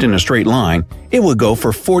stretched in a straight line, it would go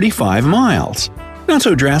for 45 miles. Not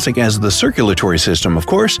so drastic as the circulatory system, of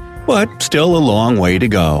course, but still a long way to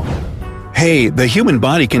go. Hey, the human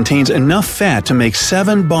body contains enough fat to make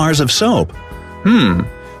 7 bars of soap.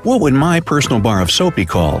 What would my personal bar of soap be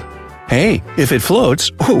called? Hey, if it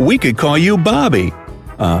floats, we could call you Bobby.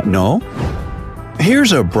 No?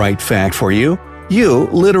 Here's a bright fact for you. You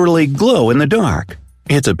literally glow in the dark.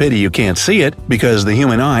 It's a pity you can't see it because the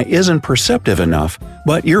human eye isn't perceptive enough,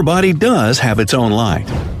 but your body does have its own light.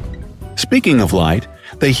 Speaking of light,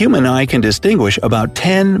 the human eye can distinguish about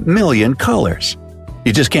 10 million colors.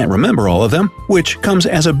 You just can't remember all of them, which comes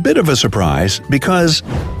as a bit of a surprise because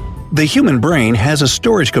the human brain has a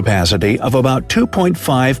storage capacity of about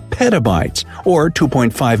 2.5 petabytes or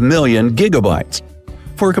 2.5 million gigabytes.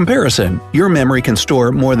 For comparison, your memory can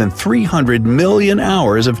store more than 300 million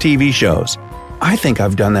hours of TV shows. I think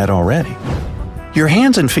I've done that already. Your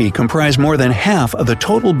hands and feet comprise more than half of the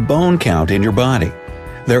total bone count in your body.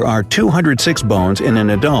 There are 206 bones in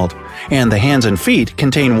an adult, and the hands and feet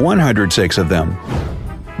contain 106 of them.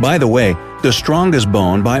 By the way, the strongest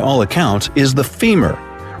bone by all accounts is the femur,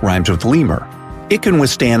 rhymes with lemur. It can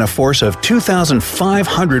withstand a force of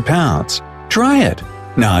 2,500 pounds. Try it.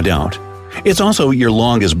 Nah, don't. It's also your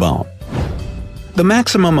longest bone. The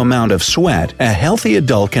maximum amount of sweat a healthy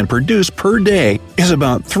adult can produce per day is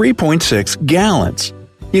about 3.6 gallons.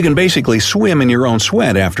 You can basically swim in your own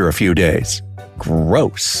sweat after a few days.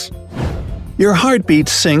 Gross. Your heartbeat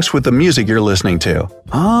syncs with the music you're listening to.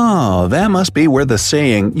 Oh, that must be where the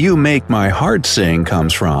saying, "You make my heart sing,"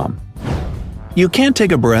 comes from. You can't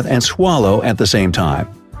take a breath and swallow at the same time.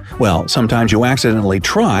 Well, sometimes you accidentally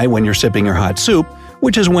try when you're sipping your hot soup,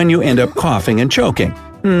 which is when you end up coughing and choking.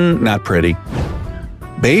 Not pretty.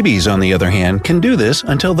 Babies, on the other hand, can do this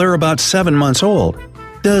until they're about 7 months old.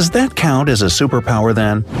 Does that count as a superpower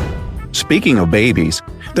then? Speaking of babies,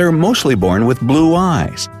 they're mostly born with blue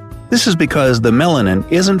eyes. This is because the melanin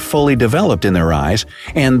isn't fully developed in their eyes,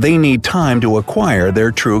 and they need time to acquire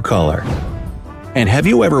their true color. And have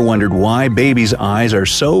you ever wondered why babies' eyes are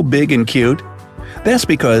so big and cute? That's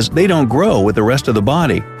because they don't grow with the rest of the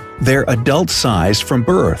body. They're adult-sized from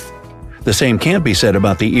birth. The same can't be said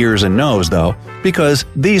about the ears and nose, though, because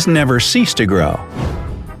these never cease to grow.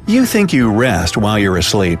 You think you rest while you're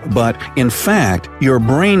asleep, but in fact, your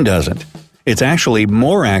brain doesn't. It's actually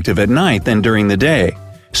more active at night than during the day,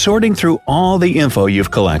 sorting through all the info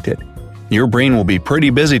you've collected. Your brain will be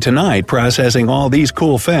pretty busy tonight processing all these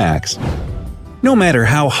cool facts. No matter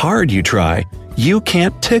how hard you try, you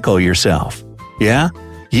can't tickle yourself. Yeah?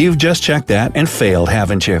 You've just checked that and failed,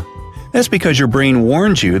 haven't you? That's because your brain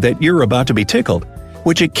warns you that you're about to be tickled,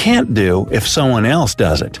 which it can't do if someone else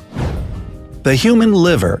does it. The human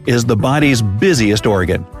liver is the body's busiest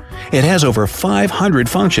organ. It has over 500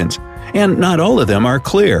 functions, and not all of them are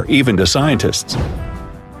clear, even to scientists.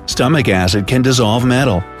 Stomach acid can dissolve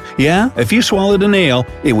metal. Yeah, if you swallowed a nail,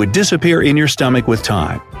 it would disappear in your stomach with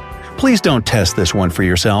time. Please don't test this one for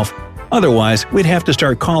yourself. Otherwise, we'd have to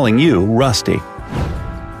start calling you Rusty.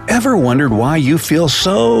 Ever wondered why you feel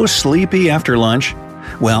so sleepy after lunch?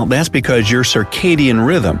 Well, that's because your circadian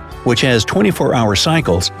rhythm, which has 24-hour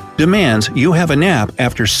cycles, demands you have a nap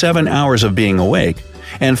after 7 hours of being awake,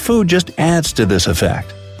 and food just adds to this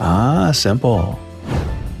effect. Simple.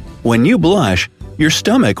 When you blush, your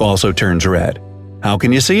stomach also turns red. How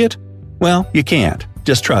can you see it? Well, you can't.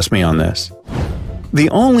 Just trust me on this. The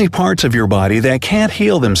only parts of your body that can't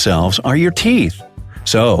heal themselves are your teeth.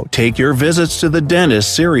 So, take your visits to the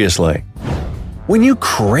dentist seriously. When you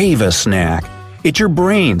crave a snack, it's your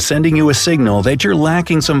brain sending you a signal that you're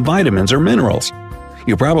lacking some vitamins or minerals.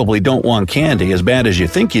 You probably don't want candy as bad as you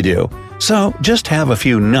think you do, so just have a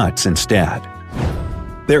few nuts instead.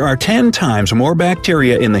 There are 10 times more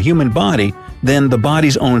bacteria in the human body than the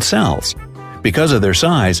body's own cells. Because of their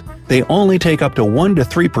size, they only take up to 1 to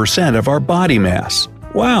 3% of our body mass.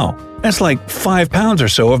 Wow, that's like 5 pounds or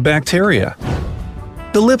so of bacteria.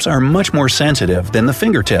 The lips are much more sensitive than the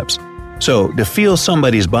fingertips. So, to feel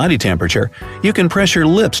somebody's body temperature, you can press your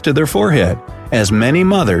lips to their forehead, as many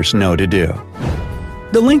mothers know to do.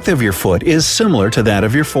 The length of your foot is similar to that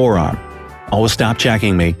of your forearm. Oh, stop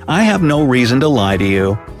checking me. I have no reason to lie to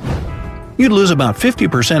you. You'd lose about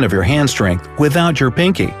 50% of your hand strength without your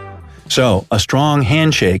pinky. So, a strong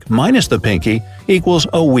handshake minus the pinky equals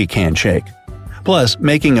a weak handshake. Plus,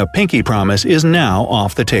 making a pinky promise is now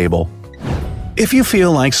off the table. If you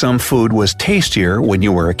feel like some food was tastier when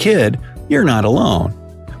you were a kid, you're not alone.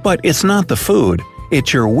 But it's not the food,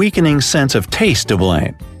 it's your weakening sense of taste to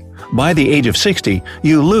blame. By the age of 60,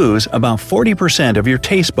 you lose about 40% of your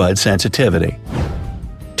taste bud sensitivity.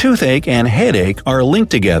 Toothache and headache are linked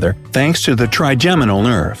together thanks to the trigeminal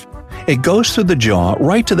nerve. It goes through the jaw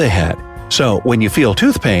right to the head, so when you feel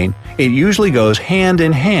tooth pain, it usually goes hand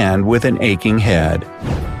in hand with an aching head.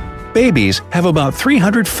 Babies have about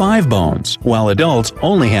 305 bones, while adults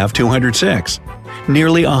only have 206.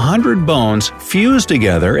 Nearly 100 bones fuse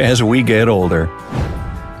together as we get older.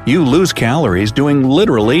 You lose calories doing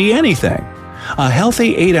literally anything. A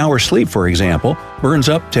healthy 8-hour sleep, for example, burns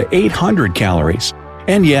up to 800 calories.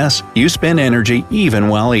 And yes, you spend energy even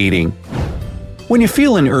while eating. When you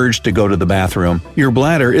feel an urge to go to the bathroom, your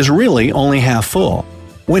bladder is really only half full.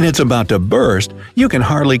 When it's about to burst, you can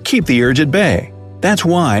hardly keep the urge at bay. That's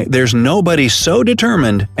why there's nobody so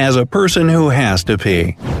determined as a person who has to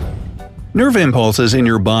pee. Nerve impulses in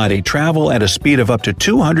your body travel at a speed of up to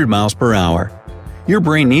 200 miles per hour. Your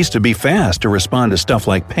brain needs to be fast to respond to stuff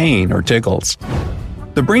like pain or tickles.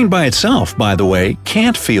 The brain by itself, by the way,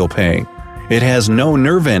 can't feel pain. It has no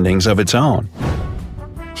nerve endings of its own.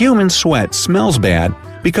 Human sweat smells bad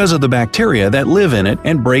because of the bacteria that live in it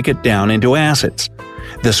and break it down into acids.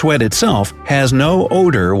 The sweat itself has no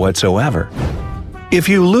odor whatsoever. If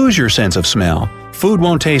you lose your sense of smell, food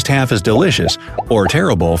won't taste half as delicious, or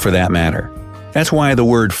terrible for that matter. That's why the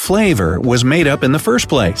word flavor was made up in the first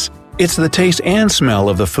place. It's the taste and smell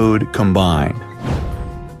of the food combined.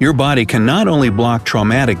 Your body can not only block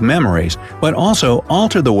traumatic memories, but also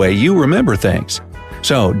alter the way you remember things.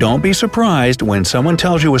 So don't be surprised when someone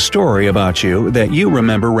tells you a story about you that you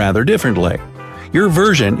remember rather differently. Your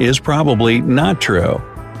version is probably not true.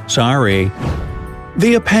 Sorry.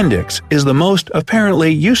 The appendix is the most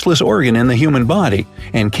apparently useless organ in the human body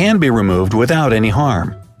and can be removed without any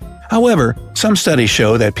harm. However, some studies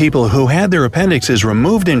show that people who had their appendixes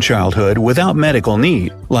removed in childhood without medical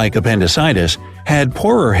need, like appendicitis, had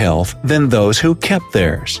poorer health than those who kept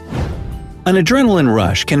theirs. An adrenaline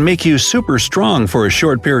rush can make you super strong for a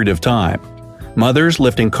short period of time. Mothers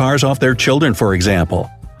lifting cars off their children, for example.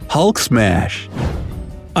 Hulk smash.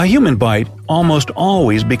 A human bite almost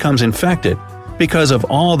always becomes infected because of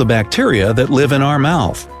all the bacteria that live in our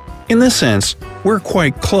mouth. In this sense, we're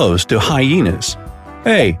quite close to hyenas.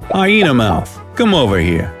 Hey, hyena mouth, come over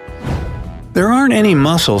here. There aren't any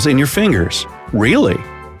muscles in your fingers. Really?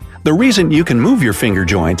 The reason you can move your finger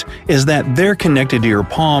joints is that they're connected to your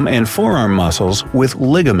palm and forearm muscles with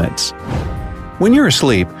ligaments. When you're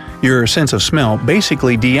asleep, your sense of smell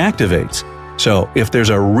basically deactivates. So if there's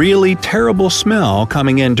a really terrible smell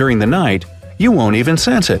coming in during the night, you won't even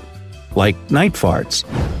sense it. Like night farts.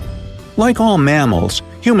 Like all mammals,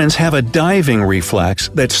 humans have a diving reflex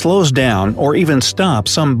that slows down or even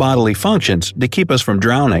stops some bodily functions to keep us from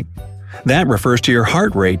drowning. That refers to your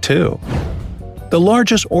heart rate too. The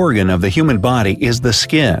largest organ of the human body is the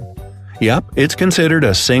skin. Yep, it's considered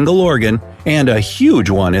a single organ, and a huge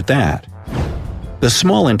one at that. The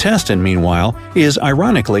small intestine, meanwhile, is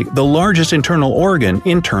ironically the largest internal organ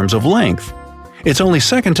in terms of length. It's only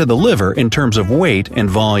second to the liver in terms of weight and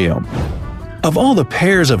volume. Of all the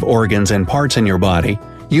pairs of organs and parts in your body,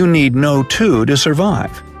 you need no two to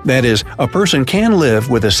survive. That is, a person can live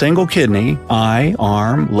with a single kidney, eye,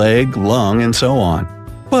 arm, leg, lung, and so on.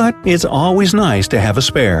 But it's always nice to have a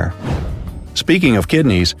spare. Speaking of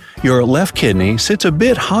kidneys, your left kidney sits a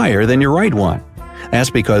bit higher than your right one. That's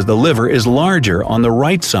because the liver is larger on the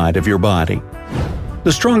right side of your body.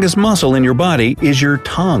 The strongest muscle in your body is your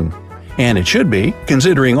tongue. And it should be,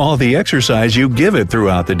 considering all the exercise you give it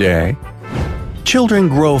throughout the day. Children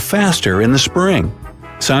grow faster in the spring.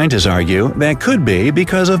 Scientists argue that could be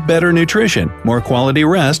because of better nutrition, more quality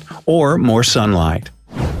rest, or more sunlight.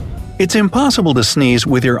 It's impossible to sneeze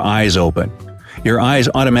with your eyes open. Your eyes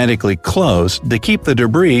automatically close to keep the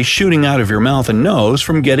debris shooting out of your mouth and nose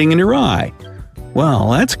from getting in your eye. Well,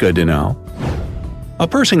 that's good to know. A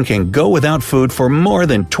person can go without food for more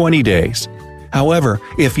than 20 days. However,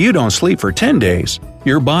 if you don't sleep for 10 days,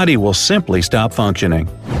 your body will simply stop functioning.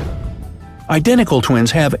 Identical twins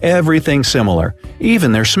have everything similar,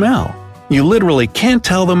 even their smell. You literally can't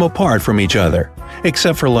tell them apart from each other,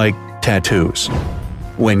 except for tattoos.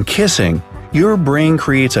 When kissing, your brain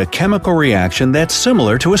creates a chemical reaction that's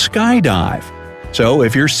similar to a skydive. So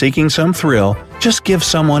if you're seeking some thrill, just give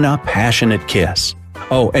someone a passionate kiss.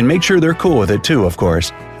 Oh, and make sure they're cool with it too, of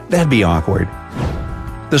course. That'd be awkward.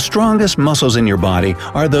 The strongest muscles in your body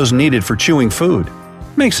are those needed for chewing food.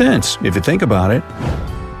 Makes sense if you think about it.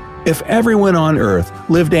 If everyone on Earth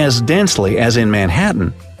lived as densely as in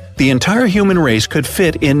Manhattan, the entire human race could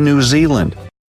fit in New Zealand,